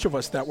a bunch of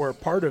us that were a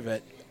part of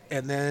it,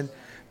 and then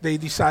they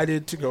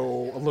decided to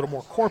go a little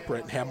more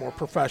corporate and have more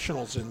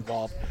professionals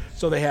involved.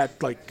 So they had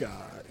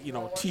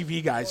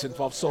TV guys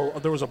involved. So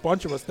there was a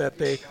bunch of us that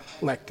they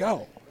let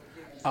go.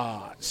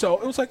 So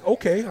it was like,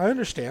 okay, I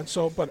understand.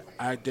 But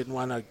I didn't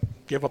want to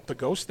give up the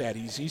ghost that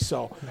easy.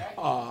 So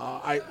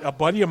a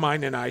buddy of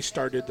mine and I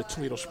started the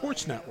Toledo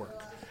Sports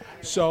Network.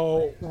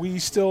 So we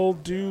still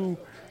do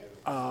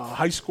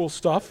high school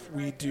stuff.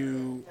 We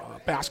do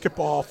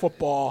basketball,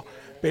 football,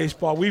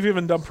 baseball. We've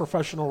even done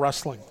professional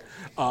wrestling.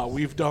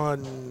 We've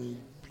done,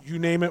 you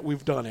name it,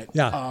 we've done it.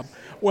 Yeah.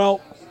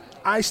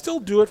 I still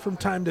do it from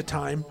time to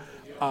time.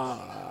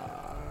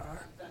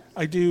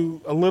 I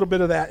do a little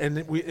bit of that,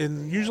 and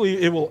usually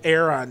it will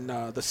air on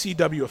the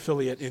CW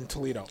affiliate in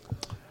Toledo.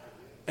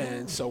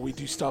 And so we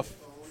do stuff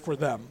for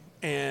them.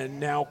 And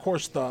now, of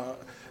course,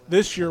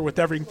 this year with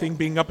everything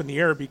being up in the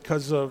air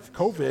because of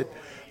COVID,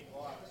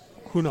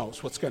 who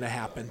knows what's going to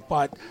happen.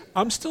 But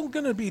I'm still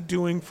going to be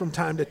doing from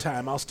time to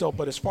time.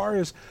 But as far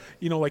as,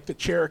 like the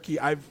Cherokee,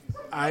 I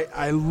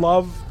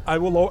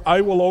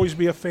will always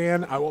be a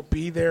fan. I will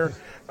be there.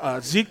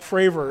 Zeke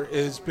Fravor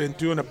has been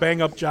doing a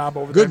bang-up job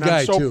over there. Good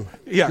guy, too.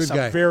 Yes, good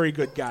guy. A very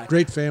good guy.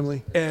 Great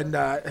family. And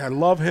I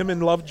love him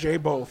and love Jay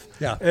both.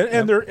 Yeah.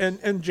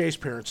 And Jay's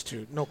parents,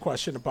 too. No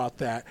question about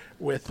that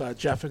with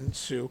Jeff and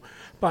Sue.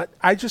 But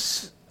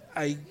it's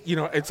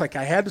like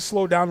I had to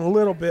slow down a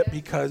little bit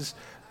because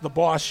the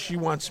boss, she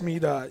wants me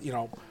to,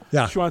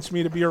 she wants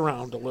me to be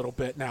around a little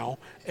bit now.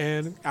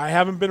 And I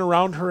haven't been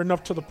around her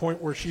enough to the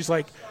point where she's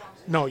like,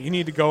 no, you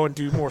need to go and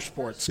do more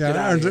sports.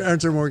 Yeah,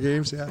 aren't there more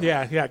games?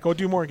 Yeah. Yeah, go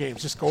do more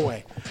games. Just go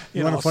away.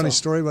 You want a funny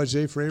story about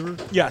Jay Fravor?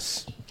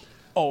 Yes,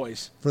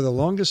 always. For the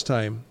longest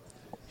time,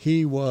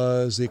 he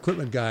was the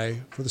equipment guy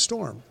for the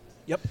Storm.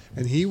 Yep.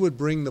 And he would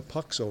bring the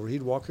pucks over.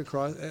 He'd walk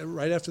across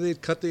right after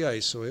they'd cut the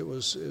ice, so it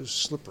was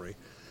slippery.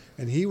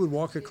 and he would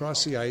walk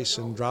across the ice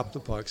and drop the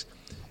pucks,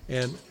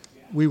 and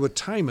we would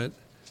time it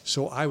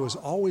so I was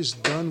always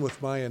done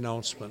with my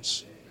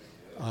announcements.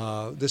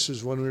 This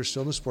is when we were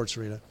still in the sports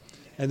arena.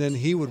 And then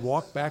he would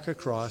walk back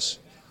across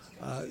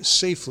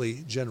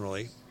safely,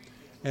 generally,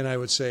 and I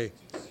would say,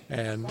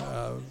 and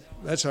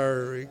that's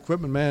our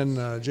equipment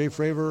man, Jay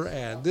Fravor,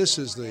 and this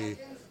is the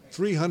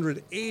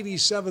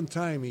 387th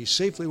time he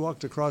safely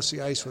walked across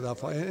the ice without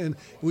falling. And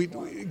we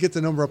get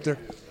the number up there.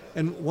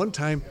 And one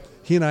time,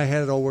 he and I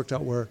had it all worked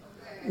out where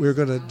we were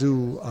going to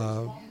do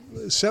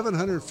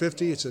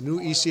 750. It's a new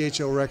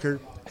ECHL record.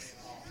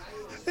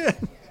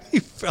 And he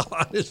fell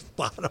on his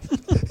bottom,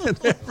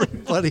 and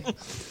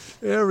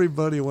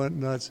everybody went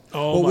nuts.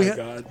 Oh, my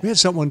God. We had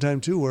something one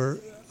time, too, where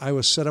I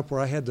was set up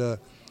where I had to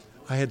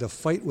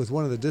fight with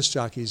one of the disc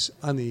jockeys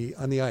on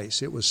the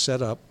ice. It was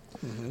set up,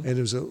 and it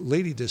was a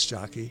lady disc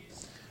jockey.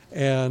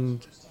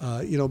 And,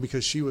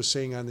 because she was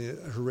saying on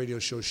her radio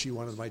show she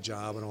wanted my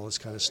job and all this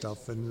kind of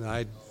stuff. And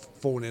I'd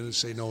phone in and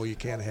say, no, you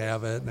can't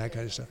have it, and that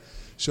kind of stuff.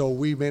 So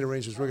we made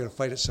arrangements. We're going to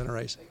fight at center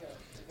ice.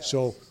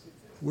 So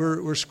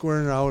we're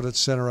squaring out at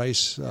center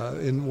ice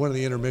in one of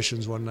the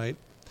intermissions one night.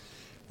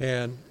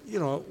 And,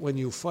 when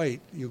you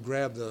fight, you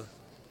grab the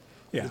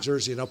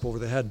jersey and up over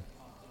the head.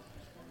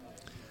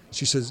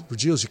 She says,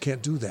 Vergiels, you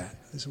can't do that.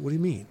 I said, what do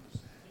you mean?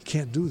 You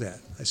can't do that.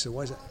 I said,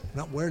 why is that? I'm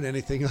not wearing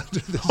anything under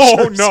the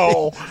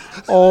jersey.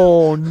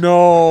 Oh,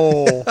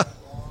 no.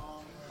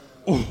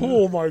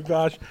 Oh, my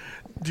gosh.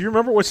 Do you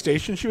remember what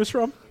station she was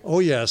from? Oh,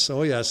 yes.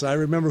 I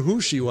remember who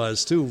she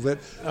was, too. But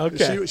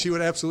okay. She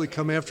would absolutely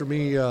come after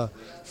me. And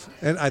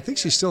I think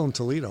she's still in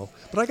Toledo.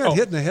 But I got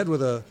hit in the head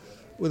with a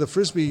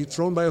Frisbee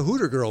thrown by a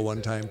Hooter girl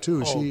one time,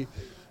 too. Oh. She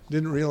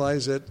didn't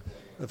realize that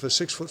if a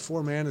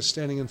 6'4" man is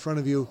standing in front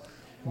of you,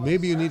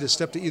 maybe you need to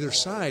step to either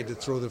side to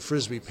throw the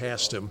Frisbee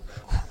past him.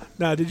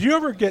 Now, did you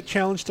ever get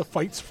challenged to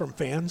fights from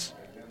fans?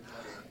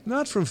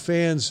 Not from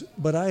fans,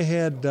 but I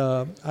had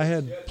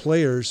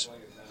players.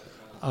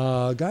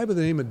 A guy by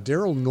the name of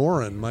Daryl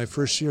Noren, my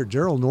first year.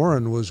 Daryl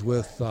Noren was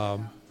with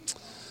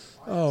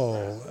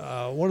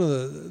one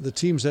of the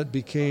teams that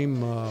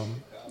became a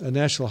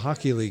National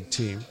Hockey League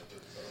team.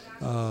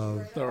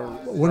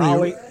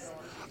 Raleigh?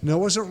 No, it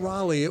wasn't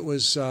Raleigh. It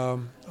was,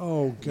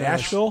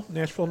 Nashville?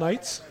 Nashville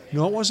Knights?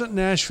 No, it wasn't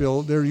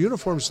Nashville. Their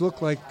uniforms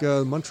looked like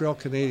Montreal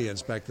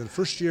Canadiens back then.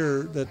 First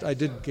year that I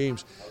did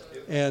games.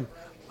 And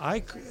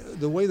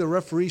the way the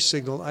referee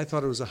signaled, I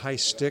thought it was a high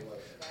stick,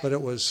 but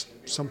it was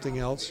something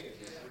else.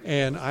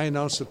 And I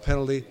announced a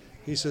penalty.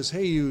 He says,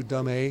 hey, you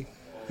dumb A.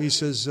 He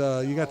says,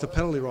 you got the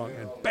penalty wrong.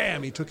 And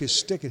bam, he took his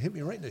stick and hit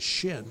me right in the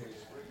shin.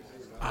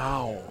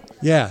 Ow.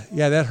 Yeah,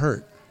 that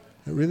hurt.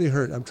 It really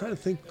hurt. I'm trying to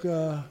think,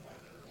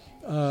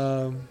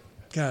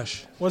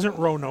 Wasn't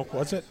Roanoke,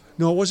 was it?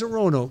 No, it wasn't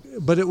Roanoke,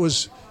 but it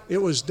was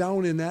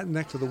down in that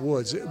neck of the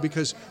woods.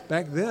 Because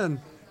back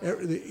then,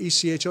 the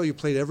ECHL, you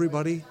played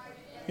everybody.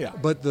 Yeah.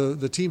 But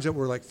the teams that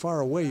were like far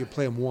away, you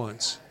play them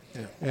once.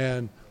 Yeah.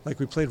 And like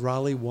we played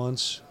Raleigh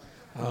once.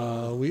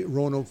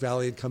 Roanoke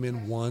Valley had come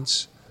in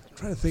once. I'm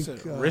trying to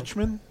think.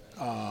 Richmond?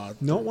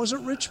 No, it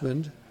wasn't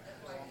Richmond.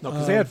 No,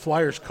 because they had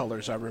Flyers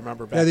colors, I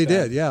remember back then. Yeah, they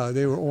then. did. Yeah,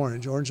 they were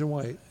orange and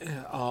white.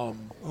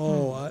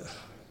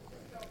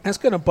 That's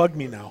going to bug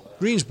me now.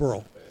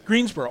 Greensboro.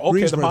 Okay,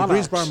 the Monarchs. The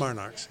Greensboro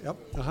Monarchs. Yep.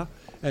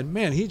 And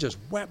man, he just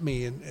whacked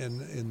me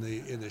in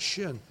the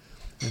shin,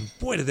 and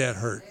boy, did that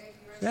hurt.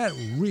 That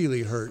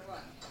really hurt.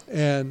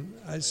 And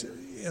I said,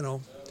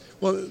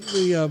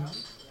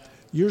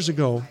 years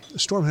ago,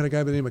 Storm had a guy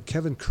by the name of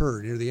Kevin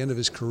Kerr near the end of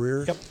his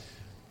career. Yep.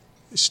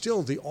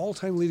 Still the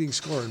all-time leading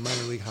scorer in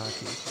minor league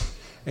hockey.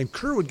 And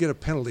Kerr would get a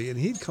penalty, and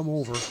he'd come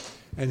over,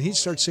 and he'd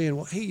start saying,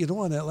 well, hey,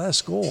 on that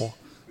last goal,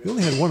 you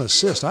only had one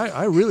assist.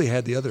 I really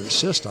had the other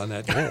assist on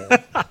that goal.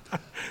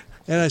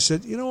 And I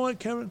said, you know what,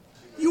 Kevin?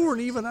 You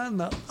weren't even on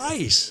the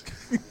ice.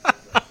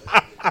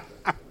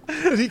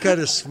 And he kind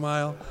of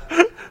smiled.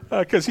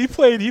 Because he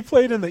played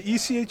in the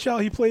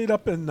ECHL. He played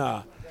up in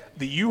the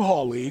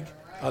U-Haul League.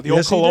 The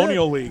old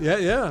Colonial League.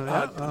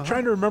 Yeah. I'm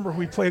trying to remember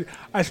who he played.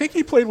 I think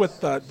he played with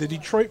the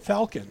Detroit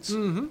Falcons.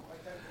 Mm-hmm.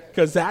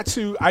 Because that's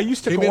who I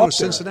used to go up there. With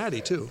Cincinnati,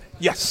 too.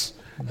 Yes,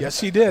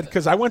 he did.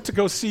 Because I went to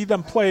go see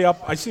them play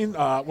up. Went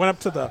up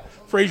to the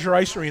Fraser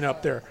Ice Arena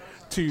up there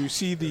to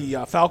see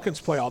the Falcons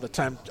play all the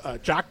time.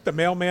 Jock the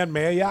Mailman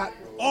Mayotte.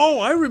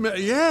 Oh, I remember.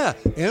 Yeah,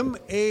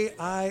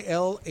 Mailhot.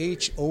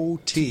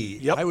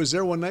 Yep. I was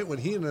there one night when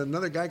he and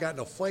another guy got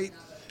in a fight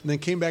and then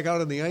came back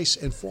out on the ice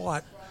and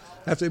fought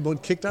after they'd been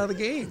kicked out of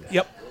the game.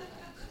 Yep.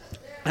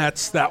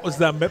 That was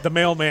the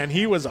mailman.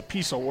 He was a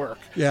piece of work.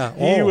 Yeah.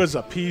 He was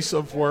a piece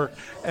of work.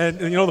 And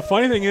the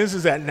funny thing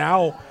is that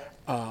now,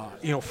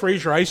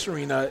 Fraser Ice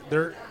Arena,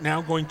 they're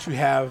now going to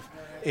have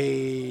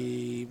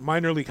a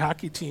minor league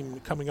hockey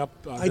team coming up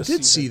I this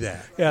did season. see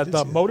that. Yeah,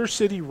 the Motor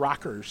City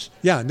Rockers.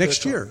 Yeah,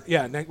 next year.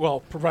 Yeah,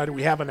 provided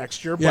we have a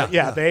next year. But,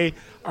 they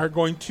are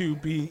going to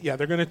be –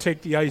 they're going to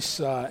take the ice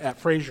at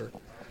Fraser.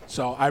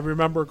 So I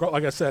remember,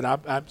 like I said,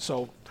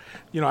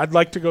 I'd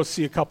like to go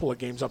see a couple of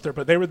games up there.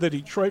 But they were the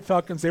Detroit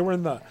Falcons. They were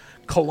in the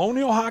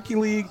Colonial Hockey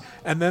League,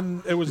 and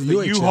then it was the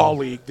UHL. U-Haul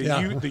League, the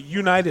Yeah. the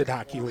United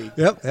Hockey League.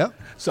 Yep.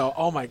 So,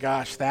 oh my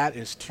gosh, that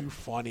is too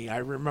funny. I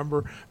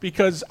remember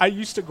because I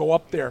used to go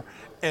up there,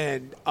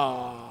 and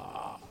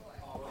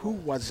who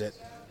was it?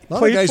 A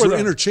lot of guys were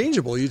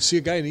interchangeable. You'd see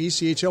a guy in the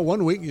ECHL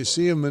one week, you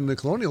see him in the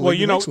Colonial League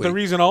the next week. The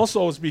reason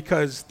also is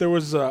because there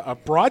was a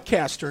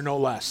broadcaster, no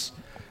less,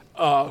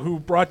 who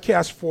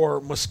broadcast for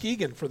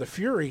Muskegon for the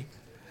Fury,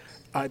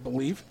 I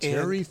believe.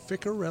 Terry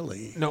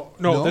Ficcarelli.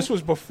 No, this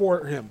was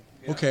before him.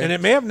 Okay. And it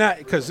may have not,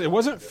 because it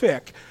wasn't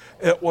Fick.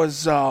 It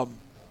was,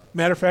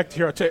 matter of fact,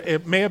 here, I'll tell you,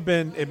 it may have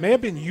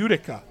been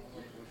Utica.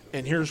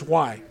 And here's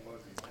why.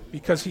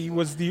 Because he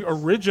was the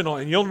original,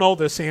 and you'll know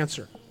this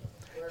answer.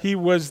 He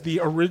was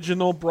the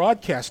original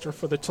broadcaster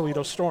for the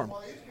Toledo Storm.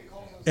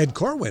 Ed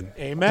Corwin.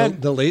 Amen.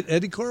 The late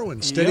Eddie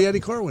Corwin. Steady Yep. Eddie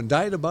Corwin.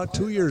 Died about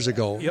 2 years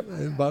ago. Yep.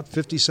 About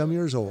 50-some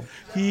years old.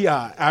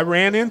 I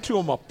ran into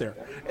him up there,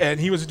 and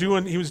he was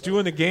doing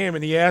the game,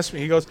 and he asked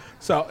me. He goes,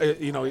 "So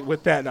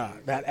with that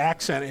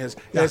accent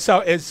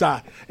so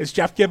is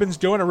Jeff Gibbons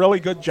doing a really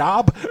good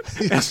job?"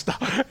 and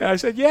stuff. And I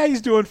said, "Yeah,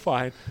 he's doing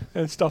fine,"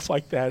 and stuff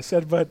like that. I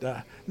said, "But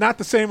not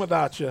the same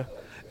without you."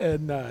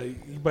 And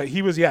but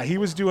he was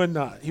doing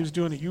a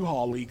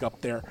U-Haul league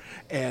up there,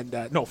 and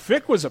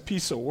Fick was a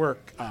piece of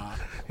work.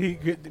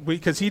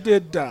 Because he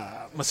did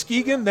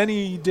Muskegon, then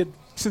he did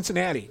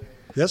Cincinnati.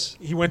 Yes,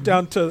 he went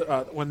down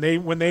to when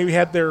they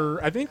had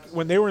their, I think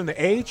when they were in the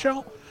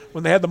AHL,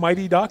 when they had the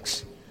Mighty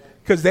Ducks,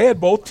 because they had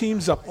both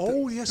teams up.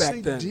 Oh yes, back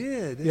they then.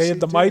 did. They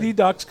had the Mighty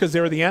Ducks because they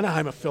were the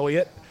Anaheim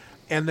affiliate,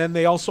 and then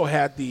they also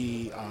had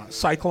the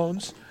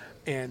Cyclones.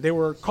 And they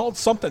were called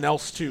something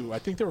else too. I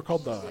think they were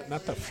called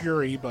not the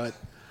Fury, but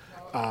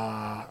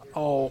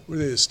were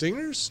they the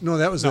Stingers? No,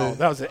 that was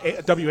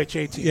the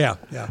WHA team. Yeah.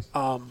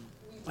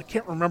 I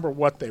can't remember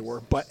what they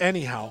were, but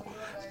anyhow,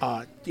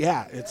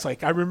 it's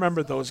like I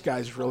remember those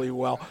guys really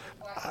well.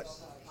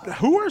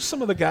 Who are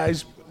some of the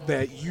guys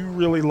that you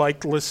really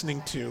liked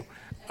listening to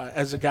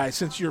as a guy,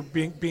 since you're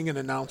being an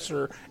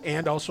announcer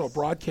and also a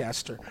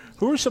broadcaster?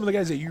 Who are some of the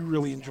guys that you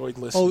really enjoyed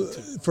listening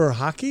to? For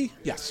hockey?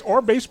 Yes,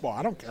 or baseball.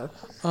 I don't care.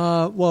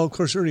 Well, of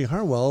course, Ernie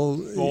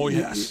Harwell. Oh,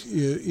 yes.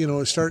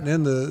 Starting to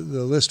end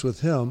the list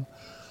with him.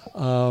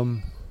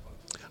 I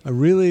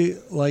really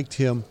liked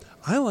him.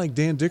 I like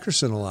Dan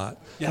Dickerson a lot.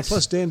 Yes.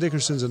 Plus, Dan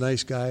Dickerson's a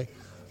nice guy.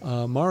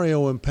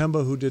 Mario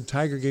Mpemba, who did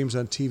Tiger games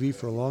on TV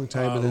for a long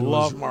time and then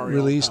was Mario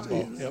released.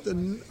 Yep.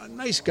 A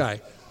nice guy.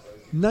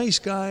 Nice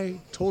guy,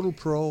 total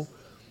pro.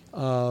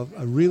 I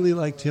really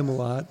liked him a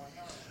lot.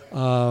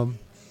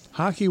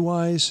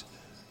 Hockey-wise,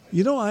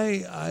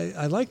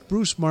 I like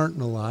Bruce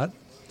Martin a lot.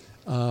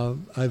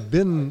 I've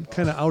been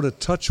kind of out of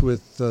touch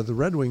with the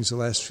Red Wings the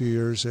last few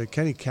years.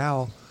 Kenny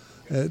Cal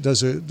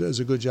does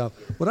a good job.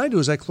 What I do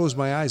is I close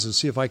my eyes and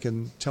see if I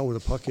can tell where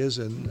the puck is,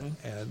 and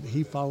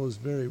he follows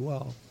very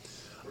well.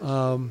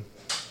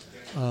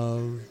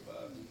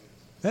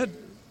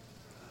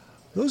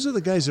 Those are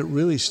the guys that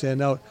really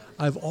stand out.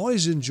 I've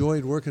always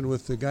enjoyed working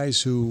with the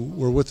guys who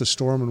were with the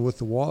Storm and with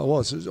the Walleye. Well,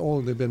 it's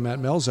only been Matt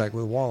Melzak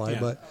with Walleye,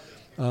 but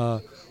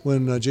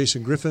when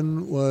Jason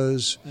Griffin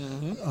was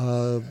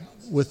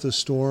with the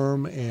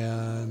Storm,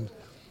 and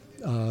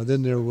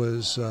then there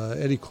was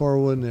Eddie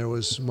Corwin, there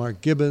was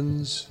Jeff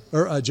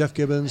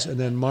Gibbons, and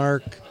then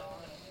Mark.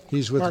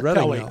 He's with Reading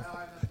Kelly. now.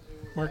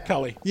 Mark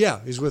Kelly. Yeah,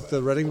 he's with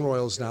the Reading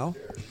Royals now.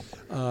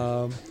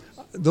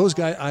 Those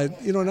guys,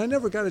 and I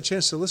never got a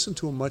chance to listen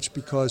to them much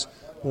because,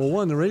 well,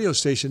 one, the radio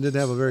station didn't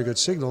have a very good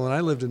signal, and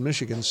I lived in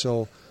Michigan,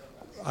 so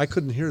I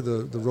couldn't hear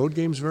the road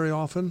games very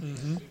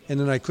often, and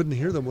then I couldn't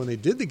hear them when they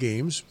did the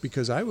games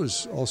because I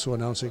was also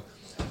announcing.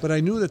 But I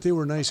knew that they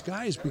were nice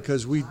guys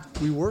because we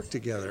worked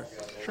together.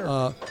 Sure.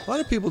 A lot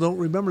of people don't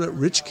remember that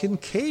Rich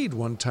Kincaid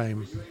one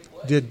time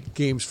did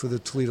games for the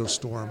Toledo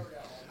Storm.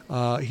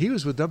 He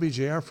was with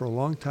WJR for a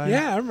long time.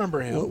 Yeah, I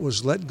remember him.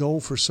 Was let go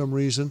for some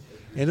reason.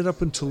 Ended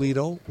up in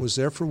Toledo. Was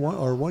there for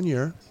 1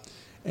 year,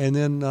 and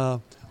then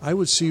I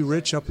would see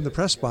Rich up in the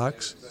press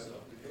box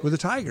with the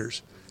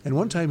Tigers. And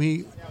one time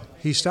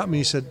he stopped me.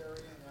 He said,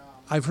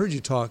 "I've heard you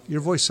talk. Your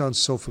voice sounds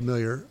so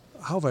familiar.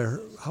 How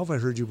have I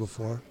heard you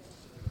before?"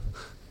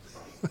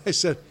 I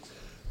said,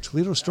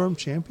 "Toledo Storm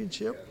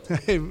Championship."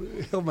 I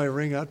held my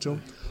ring out to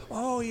him.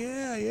 "Oh,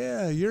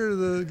 yeah, you're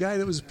the guy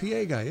that was a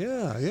PA guy.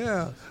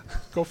 Yeah.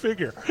 Go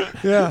figure.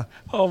 Yeah.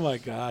 Oh, my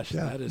gosh.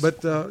 Yeah. That is...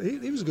 But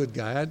he was a good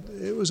guy.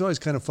 It was always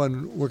kind of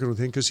fun working with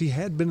him because he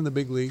had been in the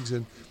big leagues,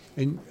 and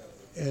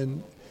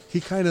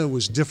he kind of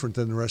was different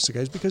than the rest of the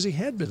guys because he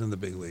had been in the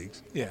big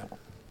leagues. Yeah.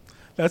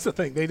 That's the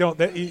thing.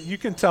 You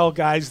can tell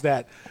guys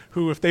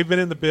who, if they've been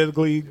in the big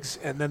leagues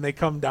and then they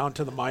come down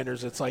to the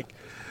minors, it's like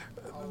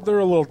they're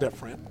a little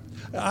different.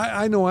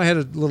 I know I had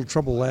a little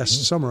trouble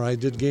last summer. I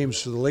did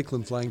games for the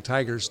Lakeland Flying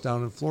Tigers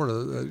down in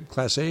Florida,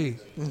 Class A.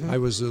 I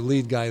was the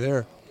lead guy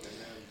there.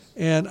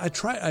 And I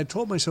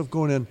told myself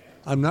going in,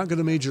 I'm not going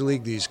to major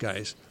league these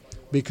guys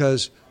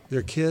because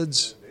they're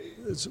kids.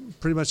 It's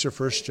pretty much their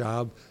first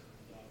job.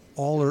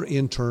 All are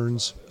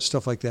interns,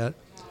 stuff like that.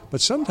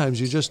 But sometimes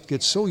you just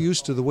get so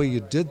used to the way you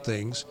did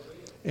things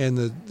and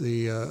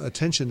the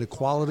attention to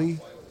quality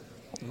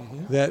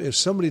that if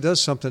somebody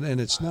does something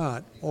and it's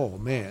not, oh,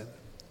 man,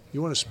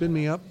 you want to spin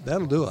me up?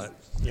 That'll do it.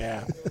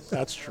 Yeah,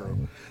 that's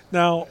true.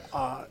 Now,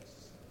 I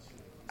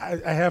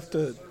have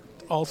to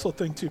also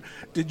think, too,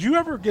 did you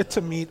ever get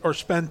to meet or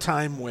spend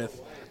time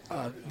with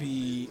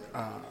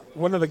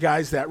one of the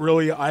guys that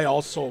I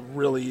also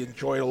really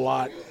enjoyed a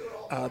lot,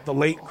 the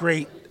late,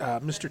 great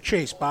Mr.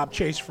 Chase, Bob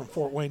Chase from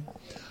Fort Wayne?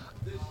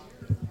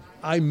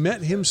 I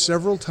met him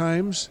several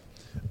times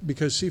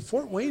because, see,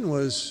 Fort Wayne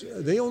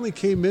they only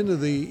came into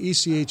the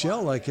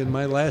ECHL like in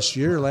my last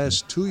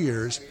 2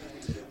 years.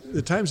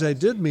 The times I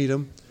did meet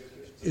him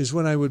is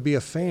when I would be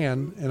a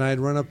fan and I'd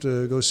run up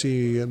to go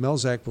see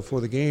Melzak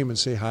before the game and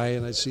say hi,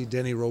 and I'd see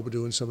Denny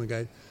Robidoux and some of the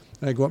guys,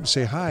 and I'd go up and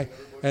say hi,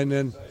 and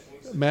then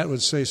Matt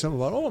would say something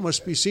about, it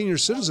must be senior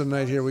citizen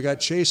night here. We got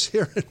Chase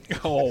here,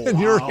 and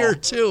you're here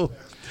too.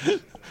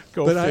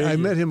 But I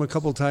met him a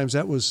couple of times.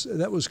 That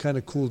was kind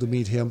of cool to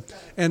meet him,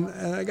 and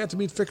I got to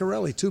meet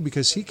Ficcarelli too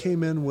because he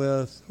came in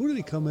with, who did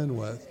he come in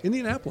with?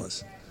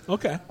 Indianapolis.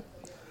 Okay.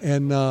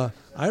 And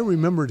I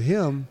remembered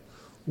him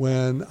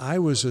when I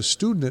was a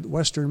student at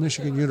Western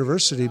Michigan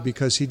University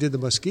because he did the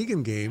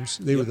Muskegon games.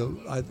 They were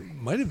I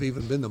might have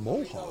even been the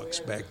Mohawks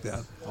back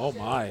then. Oh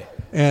my!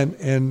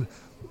 And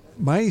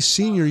my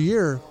junior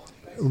year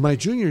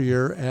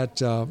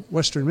at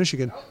Western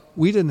Michigan,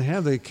 we didn't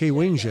have the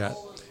K-Wings yet.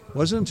 It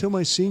wasn't until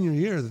my senior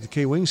year that the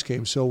K-Wings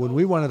came. So when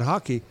we wanted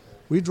hockey,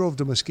 we drove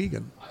to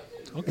Muskegon.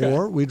 Okay.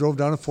 Or we drove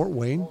down to Fort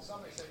Wayne.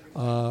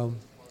 Trying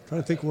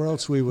to think where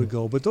else we would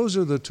go. But those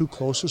are the two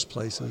closest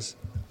places.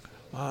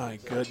 My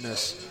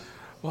goodness.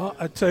 Well,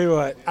 I tell you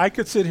what, I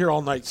could sit here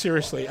all night.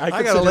 Seriously,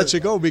 I got to let you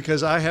go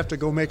because I have to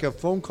go make a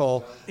phone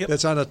call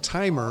that's on a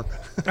timer.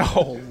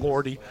 Oh,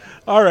 Lordy.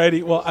 All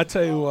righty. Well, I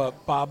tell you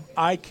what, Bob,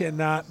 I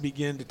cannot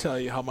begin to tell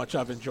you how much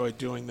I've enjoyed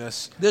doing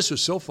this. This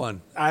was so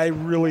fun. I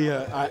really,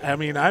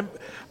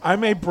 I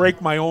may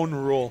break my own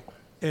rule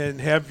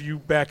and have you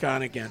back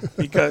on again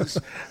because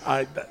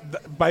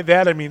by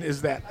that I mean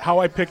is that how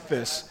I picked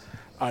this.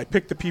 I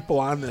picked the people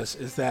on this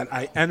is that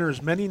I enter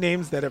as many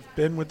names that have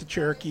been with the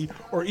Cherokee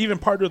or even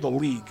part of the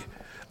league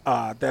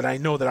that I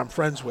know that I'm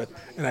friends with,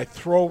 and I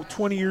throw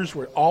 20 years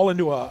worth all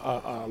into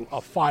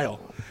a file.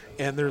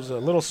 And there's a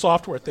little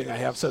software thing I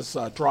have says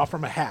draw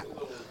from a hat,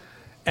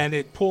 and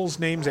it pulls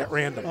names at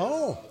random.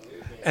 Oh.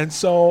 And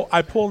so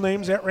I pull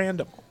names at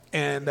random,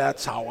 and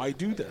that's how I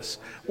do this.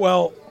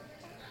 Well,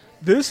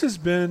 this has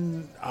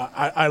been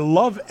I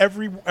love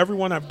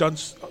everyone I've done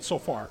so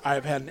far. I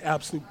have had an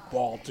absolute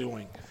ball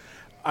doing.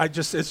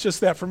 It's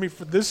just that for me.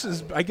 This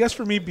is, I guess,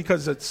 for me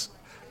because it's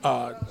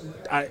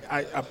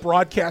a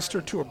broadcaster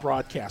to a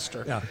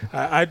broadcaster. Yeah.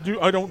 I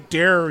don't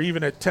dare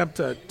even attempt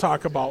to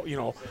talk about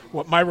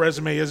what my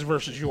resume is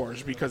versus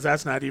yours because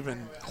that's not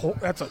even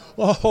that's a.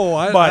 Oh,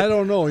 I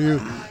don't know.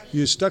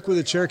 You stuck with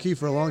the Cherokee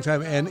for a long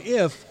time, and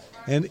if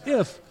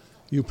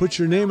you put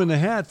your name in the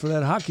hat for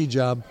that hockey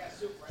job,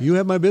 you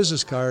have my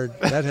business card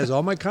that has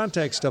all my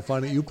contact stuff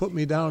on it. You put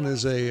me down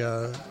as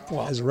a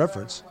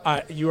reference.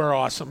 You are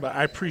awesome, but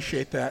I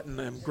appreciate that, and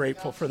I'm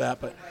grateful for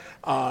that. But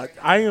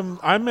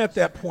I'm at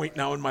that point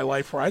now in my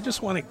life where I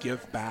just want to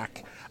give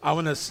back.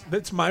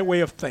 That's my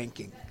way of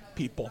thanking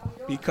people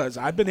because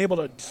I've been able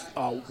to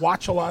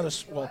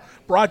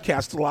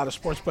broadcast a lot of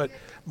sports, but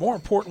more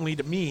importantly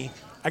to me,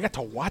 I got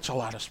to watch a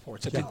lot of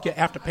sports. I didn't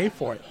have to pay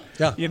for it.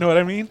 Yeah. You know what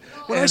I mean?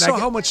 When I saw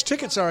how much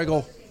tickets are, I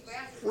go,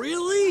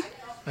 really?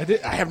 I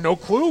have no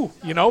clue,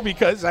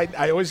 because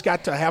I always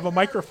got to have a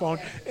microphone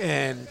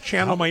and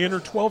channel my inner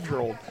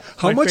 12-year-old.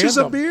 How much is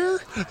a beer?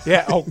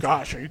 Yeah. Oh,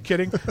 gosh. Are you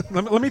kidding?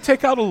 Let me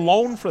take out a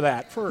loan for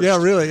that first.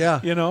 Yeah, really,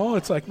 yeah.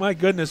 It's like, my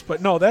goodness.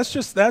 But, no,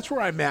 that's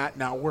where I'm at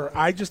now, where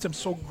I just am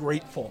so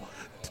grateful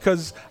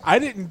because I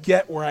didn't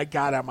get where I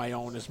got on my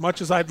own. As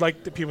much as I'd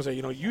like the people say,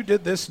 you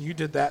did this and you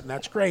did that, and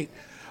that's great.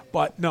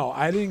 But, no,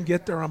 I didn't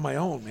get there on my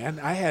own, man.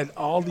 I had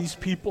all these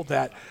people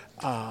that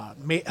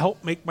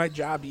help make my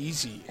job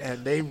easy,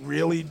 and they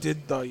really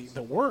did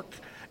the work.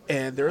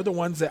 And they're the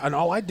ones and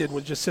all I did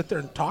was just sit there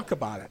and talk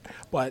about it.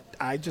 But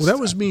that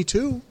was me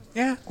too.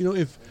 Yeah.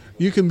 If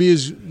you can be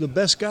the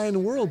best guy in the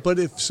world, but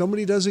if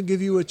somebody doesn't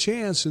give you a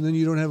chance and then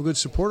you don't have a good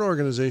support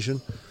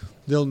organization,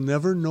 they'll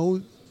never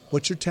know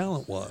what your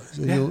talent was,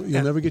 and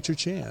you'll never get your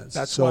chance.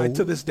 That's why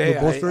to this day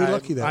we're both very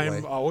lucky that way.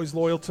 I'm always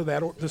loyal to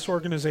this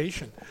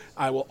organization.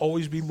 I will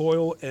always be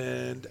loyal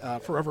and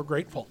forever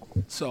grateful.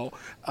 So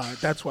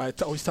that's why I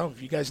always tell them,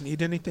 if you guys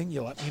need anything,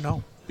 you let me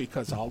know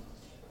because I'll,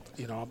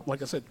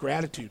 like I said,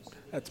 gratitude.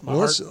 That's my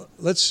heart.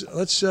 Let's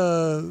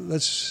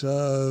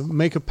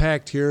make a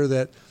pact here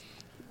that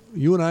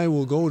you and I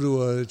will go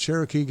to a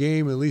Cherokee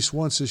game at least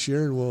once this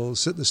year, and we'll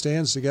sit in the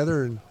stands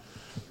together and.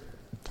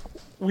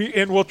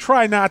 We'll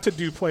try not to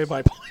do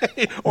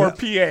play-by-play or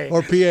PA.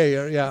 Or PA,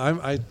 yeah.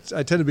 I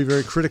tend to be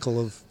very critical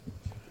of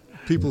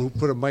people who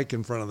put a mic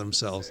in front of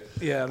themselves.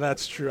 Yeah,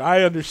 that's true.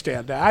 I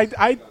understand that.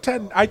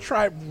 I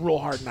try real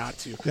hard not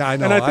to. Yeah, I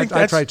know. And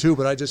I try too,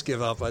 but I just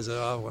give up. I said,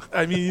 oh.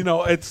 I mean,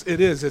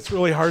 it's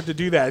really hard to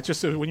do that. It's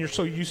just when you're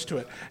so used to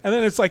it. And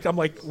then it's like, I'm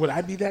like, would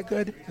I be that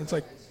good? And it's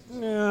like,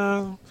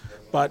 yeah,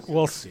 but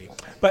we'll see.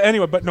 But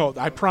anyway, no,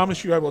 I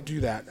promise you I will do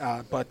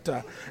that. But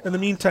in the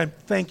meantime,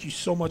 thank you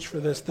so much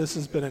for this. This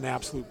has been an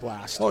absolute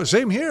blast. Oh,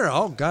 same here.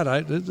 Oh,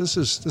 God, this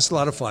is a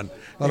lot of fun.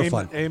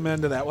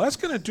 Amen to that. Well, that's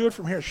going to do it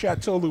from here at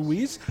Chateau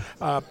Louise.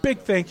 Big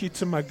thank you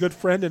to my good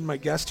friend and my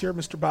guest here,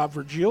 Mr. Bobb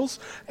Vergiels.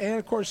 And,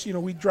 of course,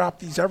 we drop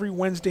these every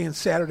Wednesday and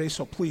Saturday,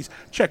 so please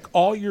check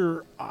all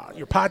your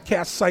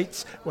podcast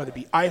sites, whether it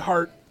be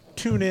iHeart,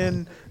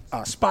 TuneIn,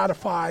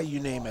 Spotify,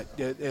 you name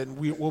it, and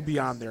we'll be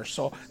on there.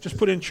 So just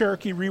put in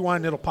Cherokee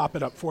Rewind, it'll pop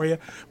it up for you.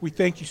 We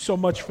thank you so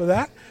much for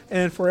that.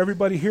 And for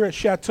everybody here at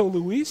Chateau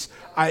Louise,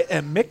 I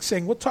am Mick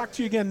saying we'll talk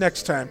to you again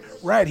next time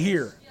right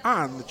here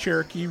on the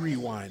Cherokee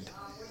Rewind.